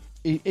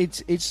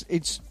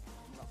 It's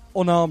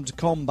unarmed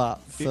combat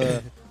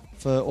for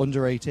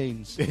under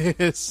 18s.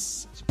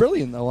 Yes. It's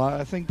brilliant though.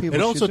 I think people.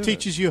 It also should do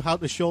teaches you how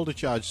to shoulder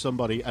charge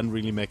somebody and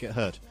really make it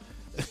hurt.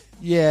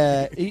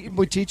 Yeah,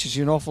 it teaches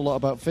you an awful lot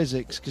about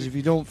physics because if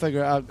you don't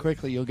figure it out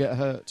quickly, you'll get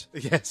hurt.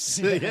 Yes,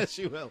 yes,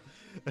 you will.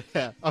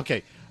 Yeah.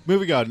 Okay,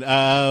 moving on.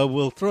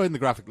 We'll throw in the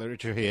graphic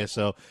literature here,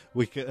 so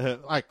we can,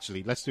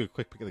 actually let's do a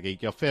quick pick of the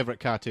geek. Your favorite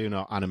cartoon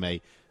or anime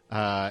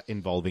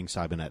involving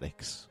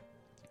cybernetics?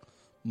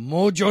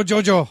 Mojo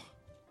Jojo.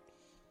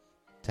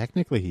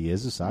 Technically, he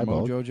is a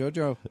cyborg. Mojo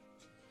Jojo.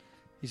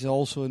 He's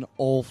also an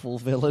awful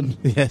villain.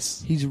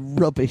 Yes. He's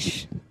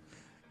rubbish.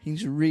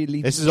 He's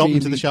really. This is open to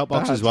the really shout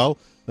box bad. as well.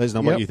 Let us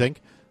know what you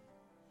think.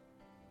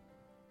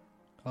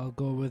 I'll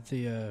go with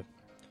the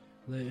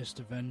latest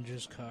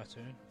Avengers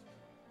cartoon.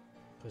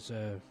 Because,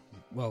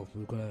 we're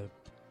going to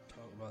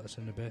talk about this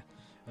in a bit.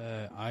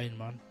 Iron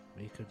Man,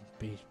 he could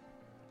be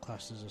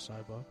classed as a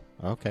cyborg.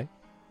 Okay.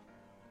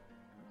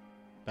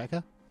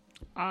 Becca?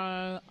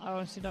 I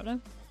honestly don't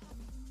know.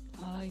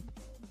 I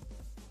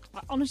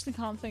honestly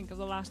can't think of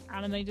the last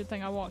animated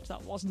thing I watched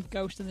that wasn't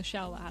Ghost in the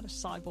Shell that had a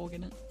cyborg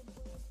in it.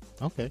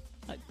 Okay.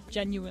 I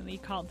genuinely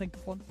can't think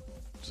of one.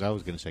 Because I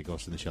was going to say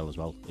Ghost in the Shell as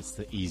well. It's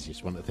the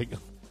easiest one to think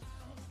of.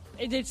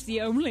 It's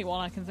the only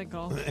one I can think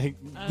of.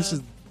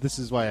 This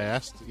is why I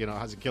asked.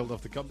 Has it killed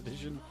off the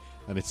competition?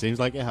 And it seems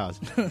like it has.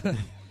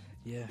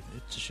 Yeah,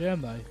 it's a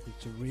shame though.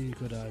 It's a really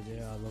good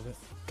idea. I love it.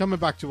 Coming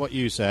back to what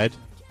you said,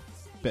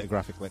 bit of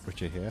graphic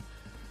literature here.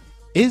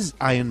 Is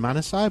Iron Man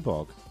a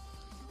cyborg?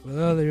 Well,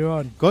 earlier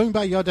on. Going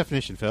by your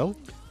definition, Phil.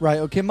 Right,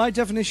 okay, my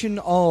definition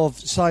of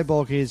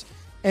cyborg is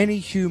any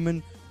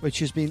human which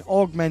has been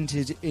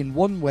augmented in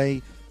one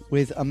way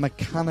with a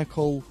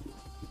mechanical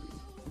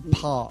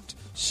part.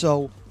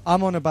 So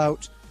I'm on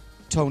about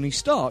Tony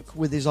Stark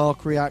with his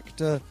arc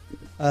reactor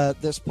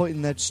that's put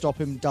in there to stop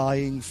him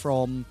dying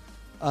from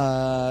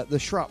the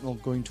shrapnel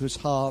going to his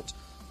heart,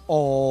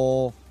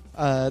 or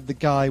the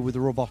guy with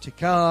the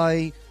robotic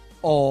eye,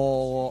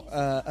 or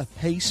a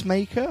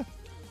pacemaker,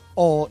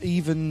 or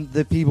even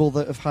the people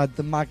that have had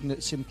the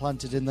magnets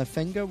implanted in their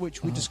finger,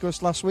 which we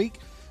discussed last week,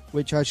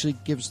 which actually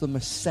gives them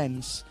a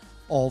sense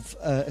of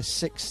a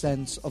sixth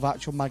sense of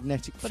actual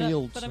magnetic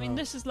fields. But I mean,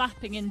 this is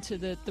lapping into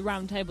the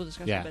round table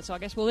discussion a bit, so I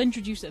guess we'll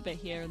introduce it a bit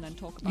here and then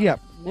talk about it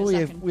in a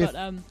second. We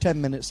have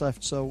 10 minutes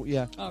left, so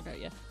yeah. Okay,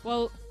 yeah.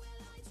 Well,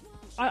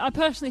 I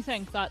personally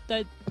think that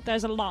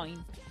there's a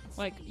line.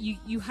 Like,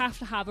 you have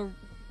to have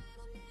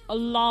a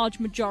large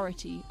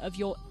majority of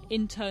your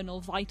internal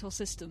vital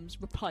systems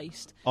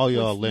replaced. All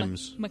your with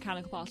limbs.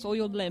 Mechanical parts, all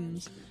your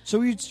limbs. So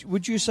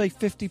would you say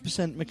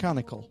 50%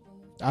 mechanical?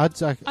 I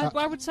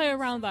would say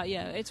around that,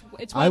 yeah. It's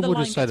where I the would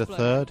line have said a gets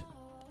blurred. third.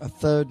 A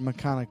third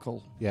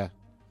mechanical. Yeah.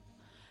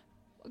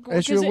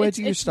 Ezra, where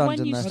do you stand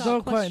in this? I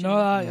don't quite know.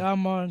 I'm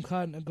more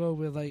inclined to go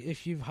with, like,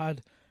 if you've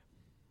had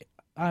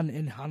an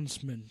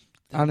enhancement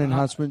think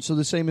enhancement, so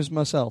the same as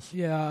myself.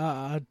 Yeah,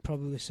 I'd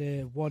probably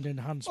say 1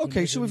 enhancement.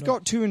 Okay, is so we've enough.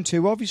 got 2 and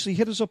 2. Obviously,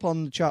 hit us up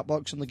on the chat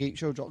box on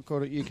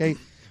thegeekshow.co.uk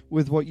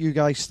with what you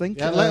guys think.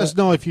 Yeah, let us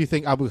know if you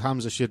think Abu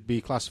Hamza should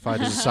be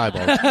classified as a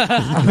cyborg.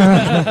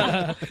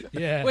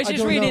 Yeah, Which I is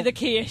don't really know. the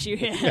key issue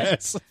here.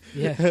 Yes.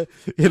 Yeah.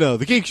 You know,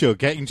 the Geek Show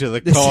getting to the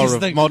This core is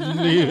of the-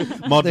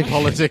 modern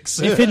politics.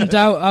 If in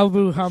doubt,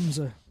 Abu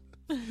Hamza.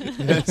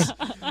 Yes.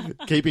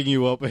 Keeping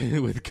you up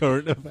with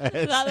current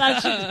affairs.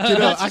 That's Do you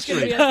know, that's just gonna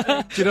actually, be a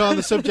thing. do you know, on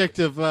the subject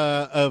of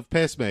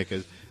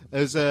pacemakers,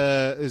 there's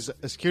a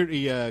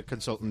security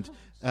consultant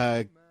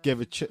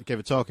gave a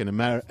talk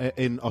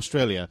in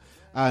Australia,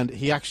 and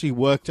he actually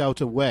worked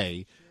out a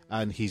way,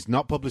 and he's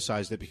not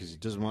publicised it because he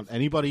doesn't want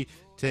anybody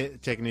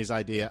taking his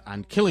idea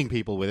and killing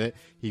people with it.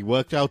 He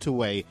worked out a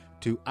way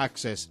to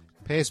access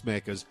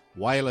pacemakers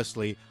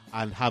wirelessly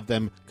and have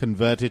them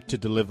converted to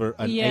deliver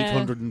an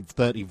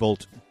 830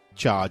 volt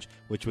charge,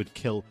 which would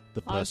kill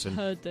the person I've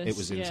heard this, it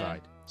was yeah.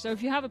 inside. So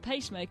if you have a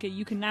pacemaker,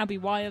 you can now be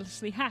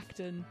wirelessly hacked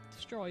and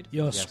destroyed.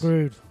 You're Yes.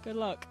 screwed. Good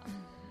luck.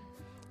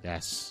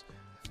 Yes.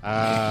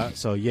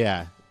 So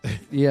yeah,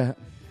 Yeah.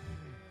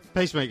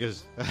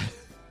 pacemakers.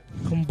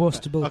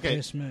 Combustible Okay.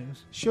 pacemakers.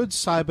 Should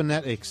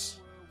cybernetics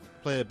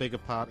play a bigger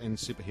part in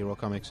superhero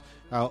comics?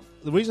 Now,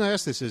 the reason I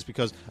ask this is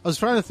because I was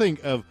trying to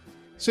think of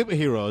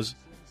superheroes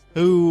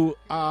who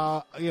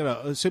are,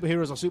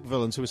 superheroes or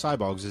supervillains who are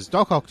cyborgs. There's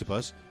Doc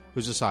Octopus,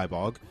 who's a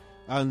cyborg,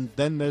 and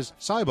then there's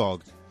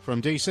Cyborg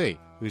from DC,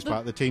 who's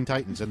part of the Teen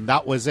Titans, and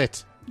that was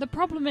it. The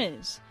problem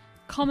is,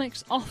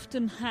 comics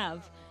often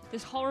have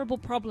this horrible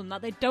problem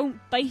that they don't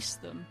base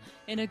them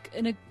in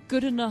a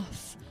good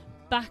enough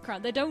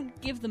background. They don't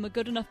give them a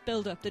good enough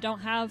build-up. They don't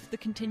have the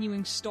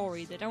continuing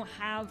story. They don't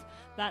have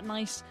that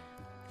nice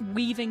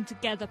weaving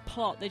together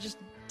plot. They just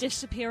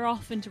disappear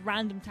off into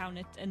random town,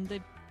 and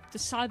the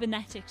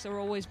cybernetics are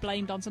always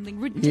blamed on something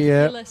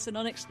ridiculous and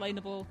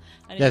unexplainable.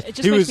 And Yes, it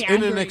just he makes was me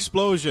in an angry.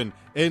 explosion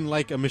in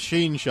like a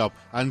machine shop,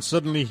 and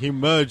suddenly he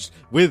merged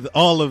with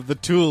all of the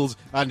tools,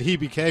 and he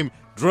became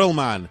Drill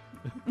Man.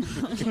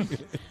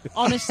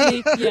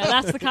 Honestly, yeah,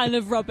 that's the kind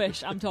of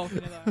rubbish I'm talking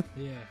about.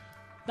 Yeah.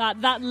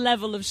 That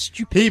level of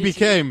stupidity. He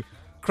became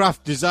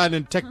Craft Design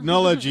and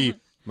Technology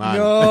Man.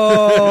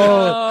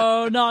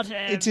 No, No, not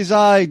him. it is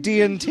I,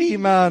 D&T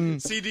man.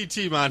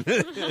 CDT Man.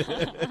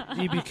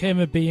 He became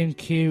a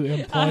B&Q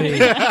employee.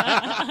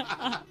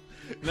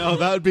 No,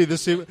 that'd be the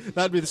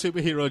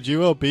superhero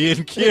duo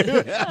B&Q.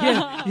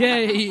 yeah,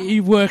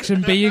 he works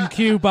in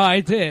B&Q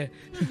by day,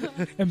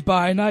 and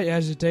by night he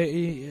has a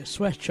dirty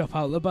sweatshop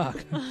out the back.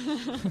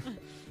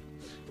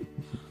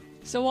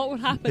 So what would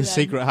happen His then?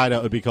 secret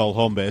hideout would be called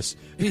Home Base.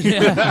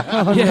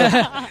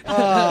 Yeah.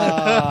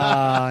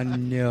 Ah,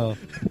 no.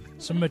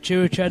 Some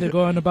mature cheddar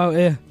going about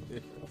here.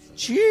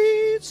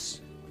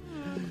 Cheese.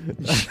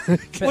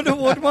 One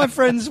of my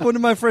friends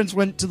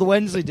went to the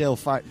Wensleydale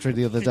factory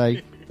the other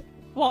day.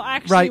 What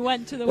actually Right.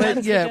 went to the Where,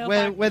 Wensleydale yeah,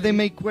 where they factory?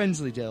 make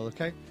Wensleydale,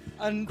 okay?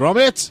 And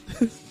Gromit!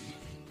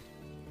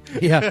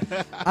 yeah,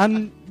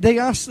 and they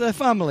asked their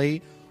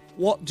family,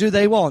 what do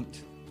they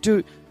want?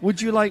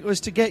 Would you like us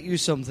to get you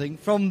something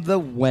from the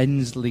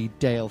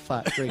Wensleydale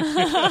factory?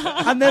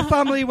 And their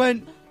family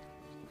went,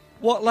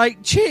 what,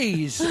 like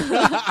cheese? And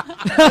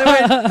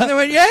they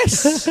went,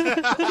 yes,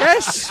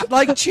 yes,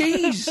 like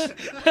cheese.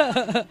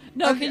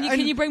 No, can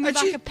you bring me and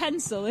back she- a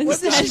pencil Well,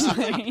 instead?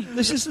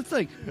 this is the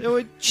thing. They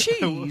went,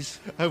 cheese?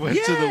 I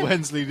went to the Yeah.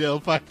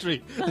 Wensleydale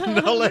factory, and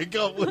all I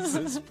got was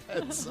this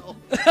pencil.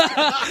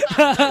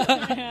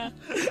 Yeah.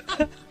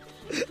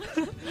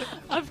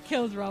 I've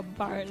killed Rob,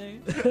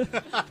 apparently.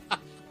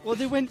 Well,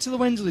 they went to the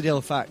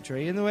Wensleydale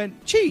factory and they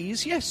went,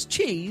 cheese? Yes,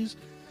 cheese.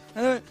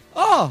 And they went,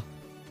 oh,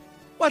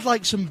 well, I'd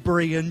like some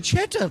brie and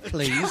cheddar,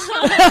 please. From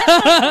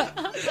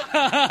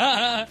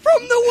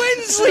the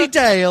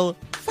Wensleydale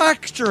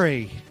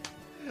factory.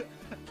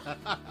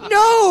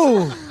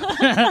 No!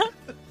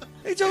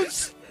 They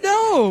don't.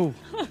 No!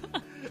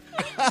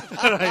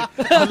 All right.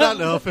 On that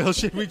note, Phil,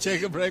 should we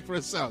take a break for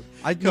a song?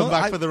 Come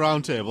back for the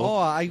round table.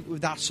 Oh,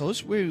 that's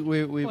us. We've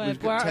we're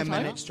got out 10 of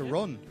time. minutes to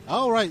run.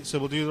 All right, so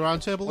we'll do the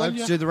round table then.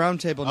 Let's do the round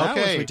table now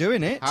Okay. if we're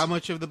doing it. How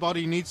much of the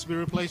body needs to be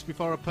replaced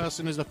before a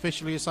person is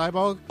officially a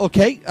cyborg?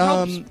 Okay.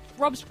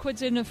 Rob's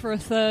quid's in for a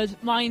third.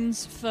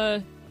 Mine's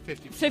for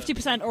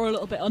 50% or a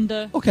little bit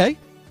under. Okay.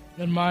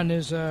 And mine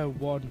is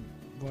one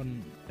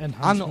An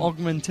enhancement.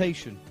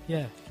 augmentation.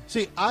 Yeah.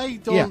 See, I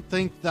don't Yeah.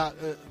 think that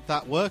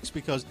that works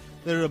because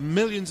there are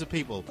millions of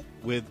people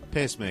with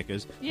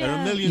pacemakers. There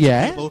Yeah. are millions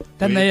Yeah. of people.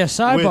 Then with, they are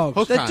cyborgs. with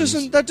hook That hands.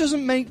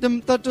 doesn't make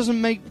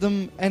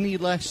them any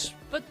less.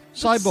 But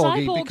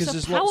Cyborgy, cyborgs because are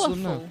there's lots of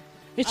them powerful. now.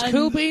 It's And-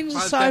 cool being a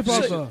Five cyborg,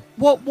 deficit. though.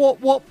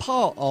 What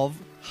part of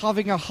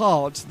having a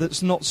heart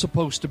that's not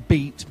supposed to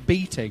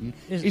beating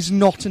is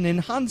not an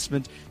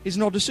enhancement? Is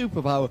not a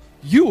superpower?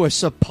 You are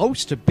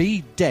supposed to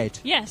be dead.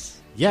 Yes.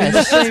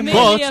 Yes, It's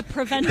merely a but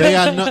preventative. they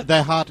are not.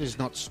 Their heart is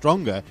not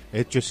stronger.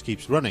 It just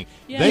keeps running.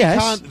 Yeah. They Yes.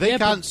 can't. They Yeah,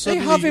 but can't They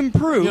suddenly. have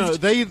improved. You know,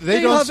 they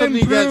They don't have suddenly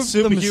get improved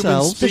superhuman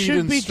themselves. They speed should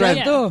and be strength.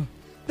 dead, though.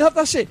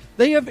 That's it.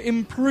 They have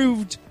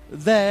improved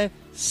their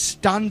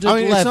standard I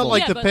mean, it's level. not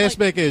like Yeah, the but,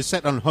 pacemaker is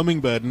set on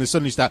Hummingbird and they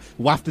suddenly start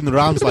wafting their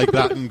arms like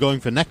that and going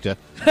for nectar.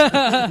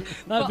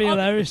 That'd be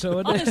hilarious,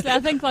 wouldn't it? Honestly, I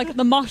think like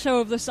the motto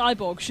of the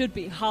cyborg should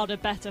be harder,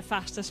 better,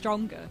 faster,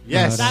 stronger.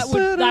 Yes.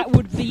 That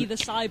would be the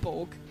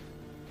cyborg.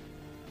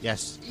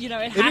 Yes. You know,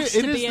 it has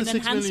It to is be an the $6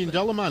 enhancement.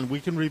 million man.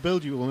 We can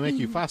rebuild you. We'll make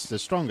you faster,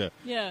 stronger.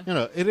 Yeah. You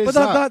know, it is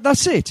But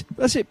that's it.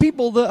 That's it.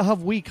 People that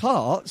have weak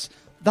hearts,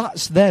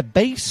 that's their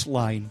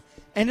baseline.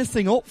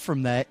 Anything up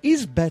from there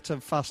is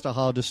better, faster,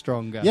 harder,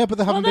 stronger. Yeah, but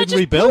they haven't they're been just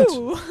rebuilt.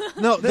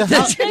 poo. No,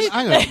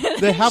 hang on.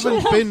 They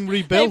haven't been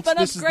rebuilt. They've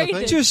been This is the thing.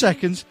 upgraded. 2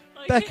 seconds.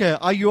 Becca,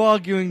 are you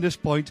arguing this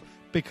point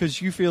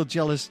because you feel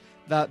jealous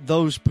that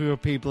those poor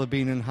people are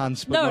being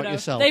enhanced but No, not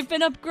yourself? they've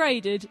been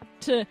upgraded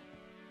to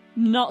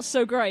not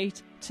so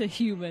great to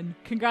human.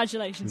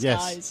 Congratulations, Yes.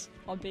 guys,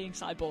 on being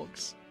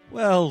cyborgs.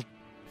 Well,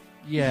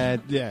 yeah.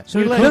 Yeah.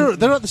 So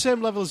they're at the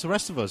same level as the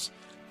rest of us.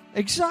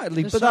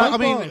 Exactly, The but cyborgs. I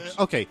mean,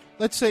 okay.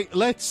 Let's take Oh,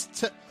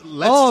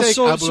 Abu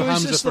so is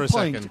Hamza this for the a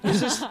point? second.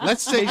 Is this-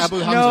 Let's take Abu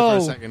Hamza No. for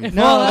a second. If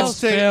No, all let's else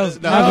fails,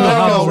 No, Abu I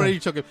Hamza. already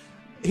took him.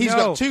 He's No.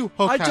 got 2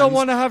 hook I hands. don't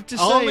wanna have to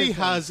say All it he then.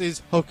 has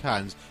is hook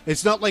hands.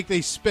 It's not like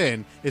they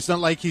spin. It's not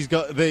like he's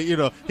got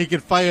he can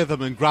fire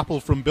them and grapple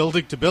from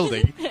building to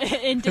building.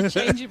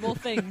 Interchangeable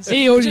things.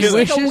 He only Just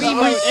like a wishes.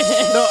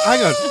 Wiimote. No,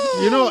 hang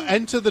on. You know,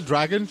 Enter the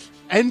Dragon.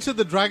 Enter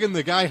the Dragon.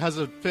 The guy has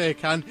a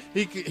fake hand.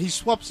 He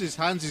swaps his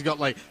hands. He's got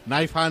like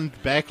knife hand,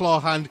 bear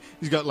claw hand.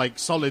 He's got like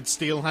solid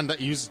steel hand that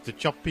he uses to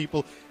chop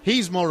people.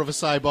 He's more of a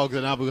cyborg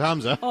than Abu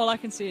Hamza. All I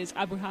can see is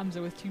Abu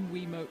Hamza with 2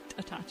 Wiimote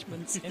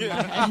attachments in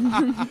my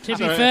head. To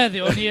be fair,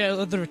 the only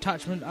other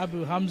attachment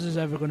Abu Hamza's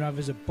ever going to have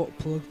is a butt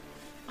plug.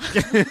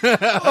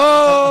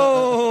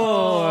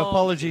 Oh,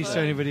 apologies to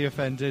anybody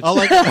offended. I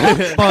like.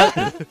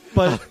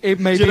 but it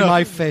may Do you be know-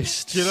 my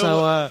fist. do you know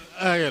So, what-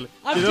 hang on.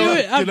 I'm Do you know what- doing,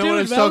 do you I'm know what I doing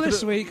was well talking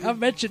this week. I've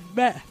mentioned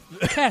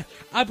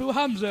Abu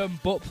Hamza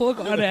and butt plug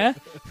on air.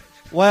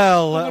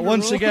 well, I'm on a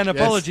once roll. again, Yes.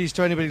 apologies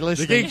to anybody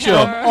listening. Geek Show.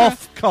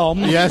 Off com.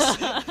 Yes,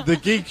 the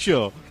Geek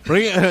Show.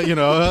 Bring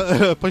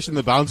it, pushing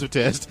the bounds of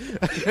taste.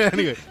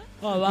 Anyway,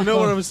 Oh, you know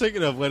what I was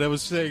thinking of when I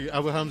was saying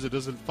Abu Hamza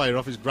doesn't fire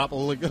off his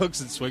grapple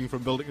hooks and swing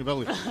from building to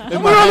building.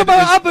 In We're on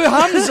about Abu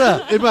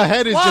Hamza. in my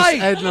head is Why?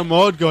 just Edna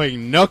Mode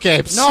going, no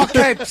capes. No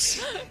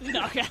capes.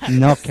 Okay.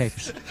 No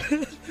capes.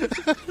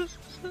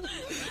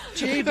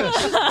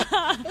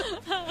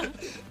 Jeebus.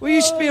 We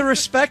used to be a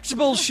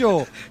respectable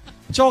show,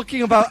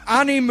 talking about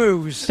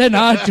animus Then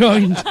I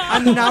joined.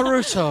 and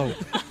Naruto.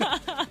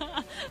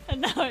 And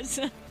now it's...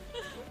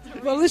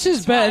 Well, this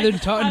is better than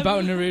talking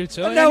about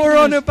Naruto. And now we're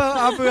on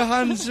about Abu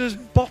Hamza's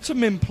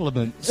bottom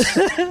implements.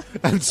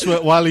 And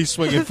while he's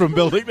swinging from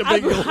building to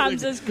Abu building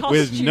Hamza's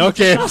with costume no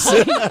capes.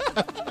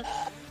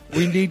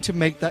 We need to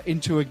make that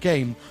into a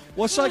game.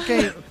 What's that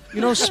game? You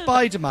know,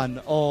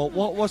 Spider-Man, or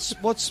what's the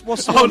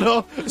Oh one-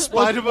 no,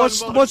 Spider-Man.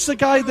 What's the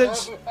guy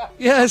that's...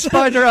 Yeah,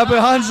 Spider Abu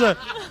Hamza.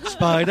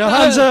 Spider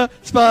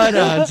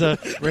Hamza,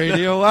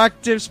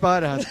 radioactive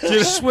Spider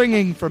Hamza.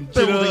 Swinging from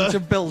building to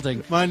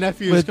building. My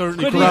nephew is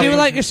currently Could he do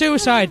like a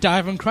suicide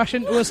dive and crash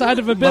into the side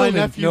of a building?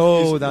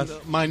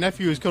 My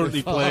nephew is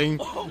currently playing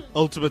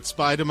Ultimate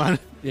Spider-Man.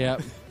 Yeah,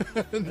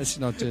 let's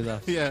not do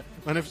that. Yeah,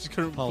 my nephew's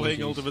currently Apologies.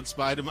 playing Ultimate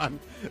Spider-Man.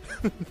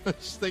 I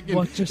was thinking,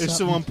 What if just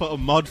someone put a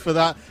mod for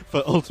that,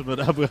 for Ultimate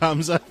Abu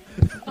Hamza.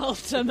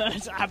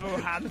 Ultimate Abu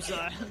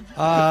Hamza.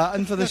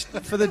 And for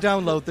the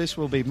download, this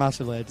will be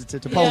massively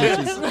edited.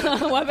 Apologies.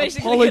 We're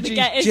basically going to Apologies,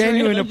 get Israel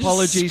genuine and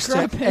apologies to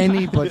scrap him.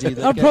 anybody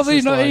that I'm gets probably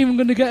this not live. even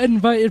going to get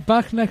invited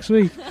back next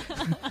week.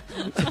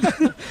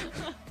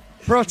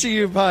 Brought to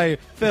you by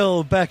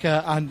Phil,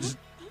 Becca, and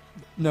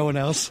no one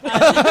else.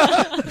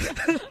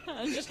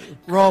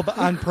 Rob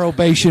and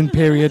probation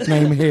period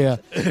name here.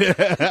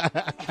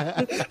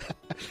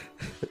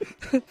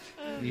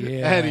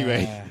 Yeah.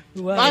 Anyway,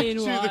 Well, back to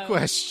the Meanwhile.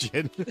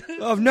 question.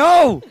 Oh,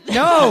 no!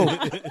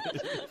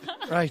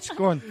 Right,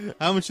 go on.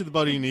 How much of the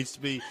body needs to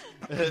be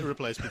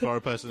replaced before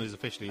a person is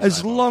officially a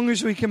As cyborg? long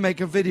as we can make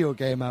a video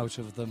game out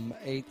of them,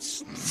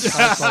 it's...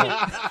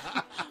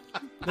 cyborg.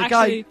 The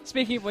Actually, guy...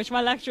 speaking of which,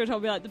 my lecturer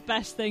told me like the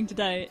best thing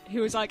today. He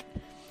was like,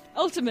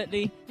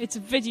 ultimately, it's a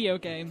video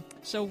game.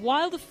 So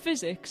while the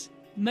physics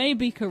may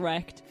be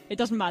correct, it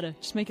doesn't matter.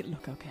 Just make it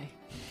look okay.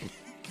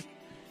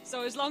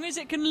 So as long as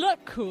it can look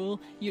cool,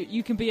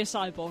 you can be a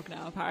cyborg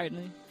now,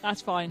 apparently.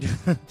 That's fine.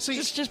 See,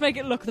 just make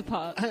it look the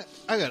part.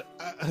 hang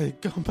on,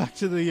 going back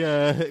to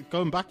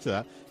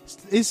that.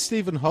 Is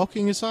Stephen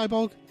Hawking a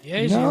cyborg? yeah,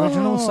 he's the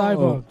original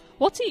cyborg.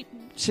 What's he...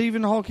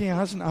 Stephen Hawking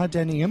hasn't had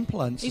any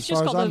implants, He's as just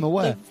far as got I'm the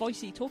aware.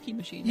 voicey talkie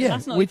machine. Yeah,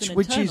 That's not which even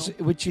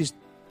which is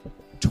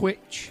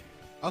Twitch.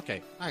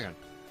 Okay, hang on.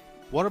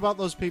 What about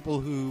those people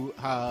who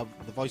have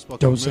the voice box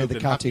Don't removed say the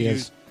and cat have to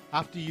ears.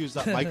 have to use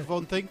that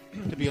microphone thing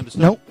to be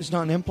understood? No, it's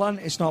not an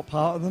implant. It's not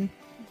part of them.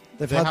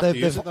 They have to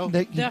use it, though?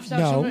 They have to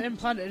have something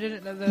implanted in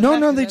it.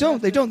 No, they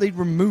don't. They don't. They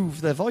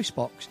remove their voice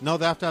box. No,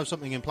 they have to have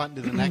something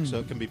implanted in the neck so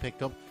it can be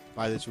picked up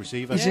by this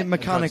receiver. Is it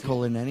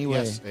mechanical in any way?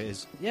 Yes, it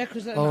is. Yeah,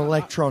 because Or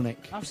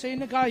electronic? I've seen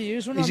the guy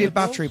use one. Is on it the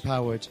battery bus.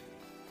 powered?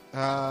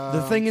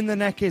 The thing in the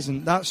neck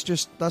isn't. That's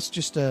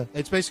just a.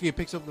 It's basically it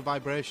picks up the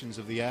vibrations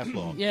of the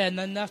airflow. Yeah, and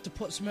then they have to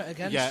put something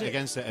against it.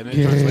 Against it, and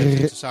it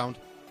translates into sound.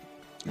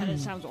 And it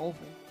sounds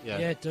awful. Yeah,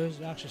 it does.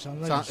 It actually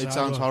sounds like it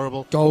sounds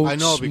horrible. Don't I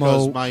know smoke.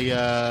 because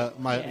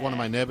one of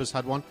my neighbours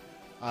had one.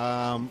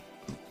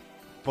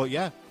 But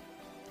yeah,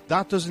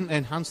 that doesn't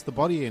enhance the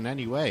body in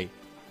any way.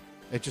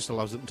 It just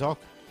allows it to talk.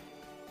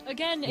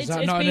 Again, Is it's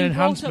that not an being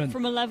brought up enhancement?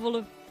 from a level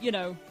of,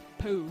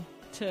 poo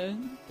to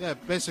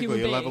Basically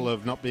human a level being.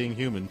 of not being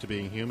human to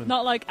being human.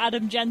 Not like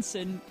Adam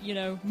Jensen,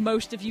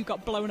 most of you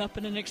got blown up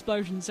in an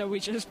explosion, so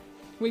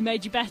we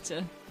made you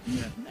better.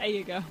 Yeah. There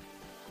you go.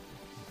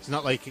 It's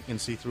not like it can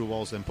see through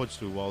walls, then punch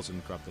through walls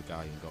and grab the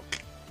guy and go.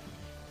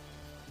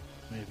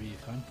 Maybe you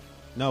can.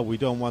 No, we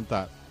don't want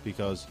that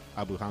because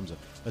Abu Hamza.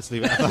 Let's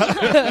leave it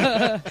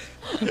at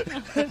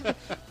that.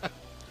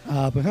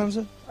 Abu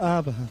Hamza.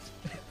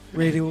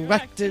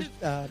 Radioactive.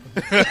 No.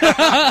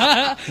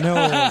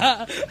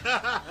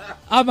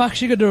 I'm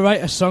actually going to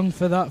write a song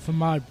for that for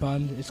my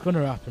band. It's going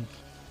to happen.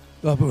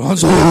 Abu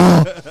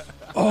Hamza.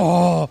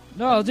 Oh.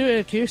 No, I'll do it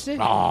acoustic.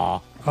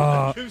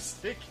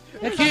 Acoustic.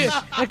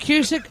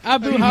 Acoustic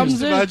Abu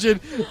Hamza. Imagine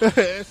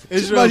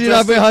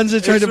Abu Hamza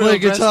trying to play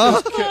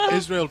guitar.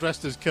 Israel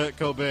dressed as Kurt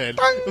Cobain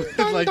with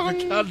like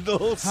the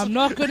candles. I'm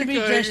not going to be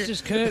dressed as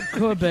Kurt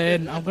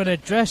Cobain. I'm going to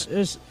dress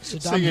as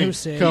Saddam Singing,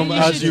 Hussein. "Come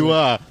as you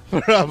are"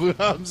 for Abu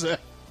Hamza.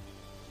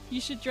 You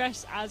should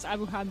dress as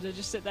Abu Hamza,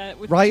 just sit there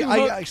with Right, two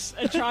hooks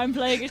and try and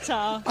play a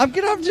guitar. I'm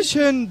going to have to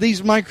turn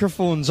these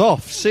microphones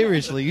off.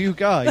 Seriously, you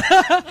guys.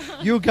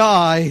 You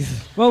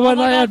guys. Well, when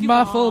Oh my I God, had you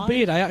my can't. full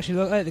beard, I actually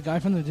looked like the guy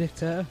from The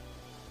Dictator.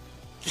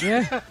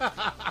 Yeah.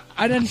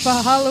 And then for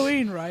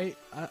Halloween, right?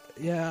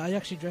 I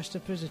actually dressed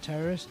up as a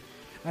terrorist.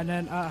 And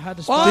then I had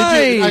a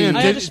Why? Did you, hang on,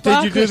 I had a did you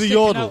sparkler do the sticking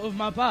yodel? out of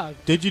my bag.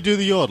 Did you do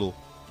the yodel?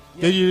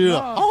 Yeah. Did you do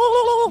that?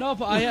 No,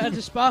 but I had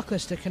a sparkler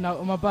sticking out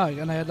of my bag,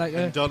 and I had like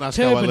a And don't ask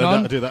how I turban learned how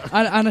on. to do that.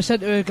 And I said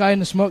to a guy in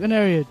the smoking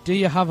area, "Do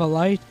you have a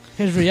light?"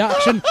 His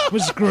reaction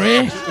was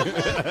great.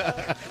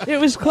 It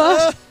was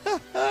class.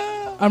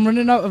 I'm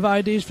running out of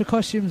ideas for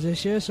costumes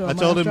this year, so I might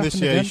told have him to this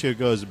happen year he again. should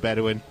go as a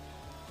Bedouin.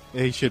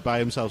 He should buy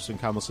himself some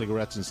Camel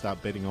cigarettes and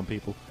start bidding on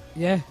people.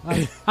 Yeah,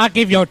 I'll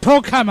give you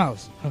 2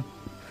 camels.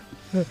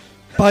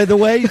 By the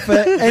way, for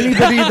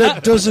anybody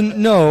that doesn't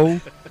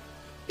know,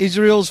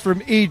 Israel's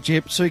from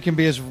Egypt, so he can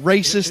be as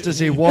racist as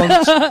he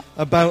wants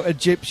about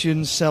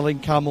Egyptians selling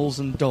camels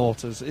and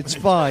daughters. It's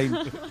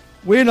fine.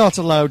 We're not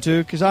allowed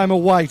to, because I'm a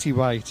whitey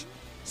white.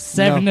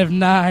 7 of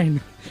 9.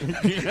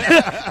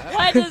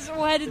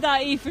 Where did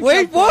that even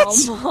Wait, come what?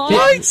 from?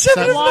 Wait,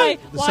 7 of Why?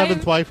 The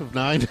seventh wife of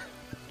 9.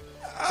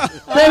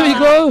 There we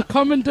go,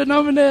 common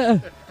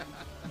denominator.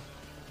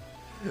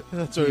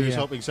 That's what he was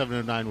hoping 7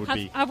 of 9 would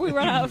be. Have we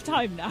run out of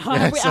time now?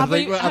 Yes, have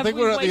we I think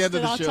we're at the end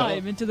of the wasted show. our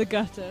time into the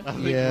gutter? I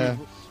think Yeah.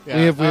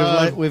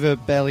 we've-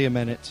 We've barely a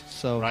minute.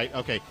 So Right,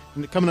 okay.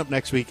 Coming up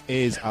next week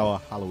is our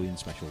Halloween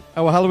special.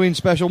 our Halloween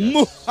special. We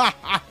can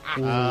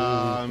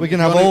have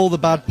Johnny- all the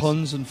bad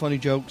puns and funny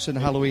jokes and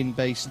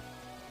Halloween-based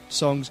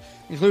songs,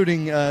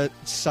 including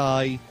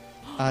Psy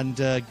and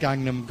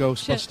Gangnam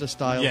Ghostbuster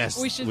style. Yes,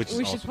 We should which is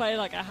awesome. play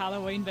like a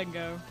Halloween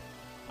bingo.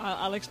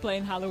 I'll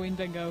explain Halloween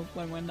bingo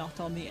when we're not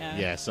on the air.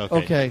 Yes, okay.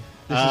 Okay,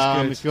 this is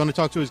good. If you want to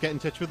talk to us, get in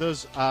touch with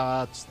us.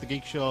 It's the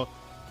Geek Show.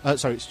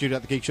 Studio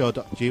at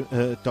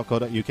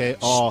thegeekshow.co.uk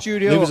or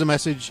Studio- leave us a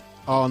message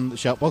on the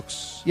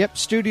shoutbox. Yep,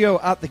 studio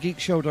at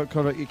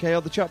thegeekshow.co.uk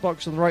or the chat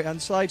box on the right hand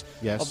side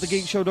Yes. of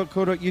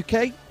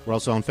thegeekshow.co.uk. We're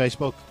also on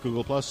Facebook,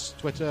 Google+,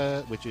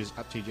 Twitter, which is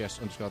at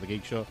TGS_The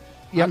Geek Show,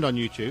 Yep. and on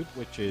YouTube,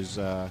 which is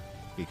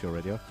Geek Show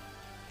Radio.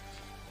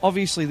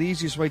 Obviously, the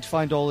easiest way to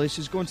find all this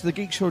is going to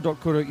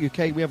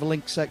thegeekshow.co.uk. We have a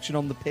link section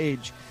on the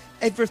page.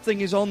 Everything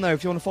is on there.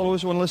 If you want to follow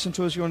us, you want to listen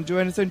to us, you want to do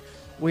anything,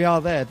 we are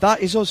there. That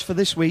is us for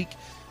this week.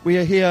 We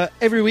are here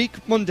every week,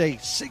 Monday,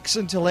 6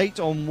 until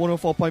 8 on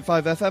 104.5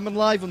 FM and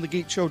live on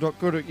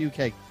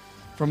thegeekshow.co.uk.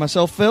 From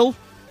myself, Phil,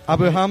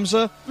 Abu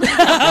Hamza,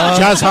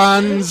 Jazz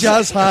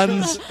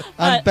Hands,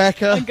 and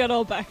Becca. And good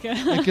old Becca.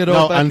 And good No,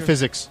 old and Becca.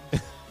 Physics.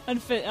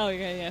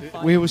 Yeah,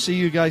 fine. We will see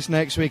you guys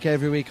next week,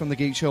 every week on the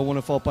Geek Show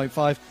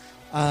 104.5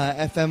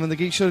 FM and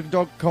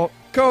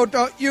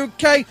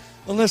thegeekshow.co.uk.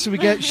 Unless we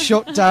get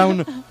shut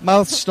down,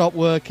 mouths stop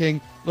working.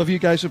 Love you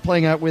guys for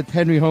playing out with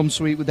Henry Home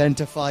Suite with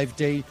Enter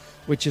 5D,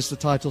 which is the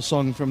title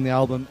song from the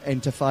album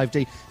Enter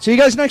 5D. See you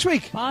guys next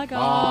week. Bye, guys.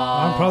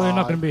 I'm probably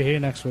not going to be here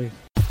next week.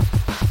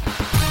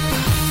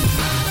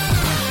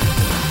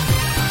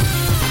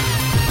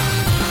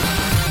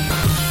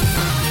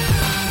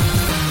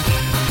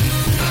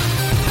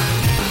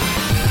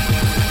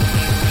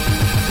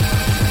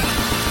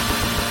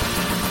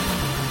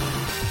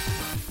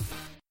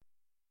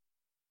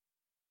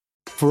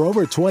 For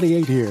over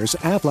 28 years,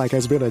 Aflac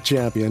has been a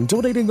champion,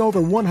 donating over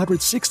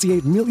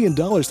 $168 million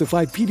to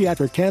fight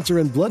pediatric cancer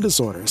and blood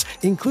disorders,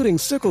 including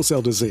sickle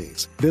cell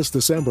disease. This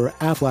December,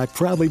 Aflac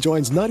proudly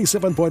joins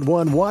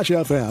 97.1 Wash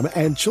FM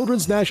and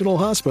Children's National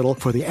Hospital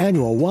for the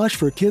annual Wash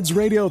for Kids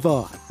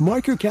Radiothon.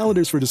 Mark your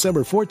calendars for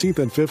December 14th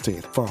and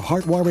 15th for a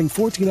heartwarming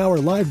 14-hour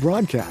live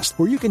broadcast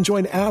where you can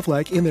join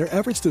Aflac in their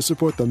efforts to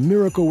support the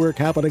miracle work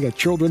happening at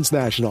Children's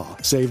National.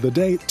 Save the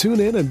date, tune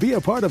in, and be a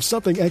part of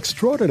something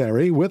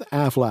extraordinary with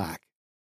Aflac.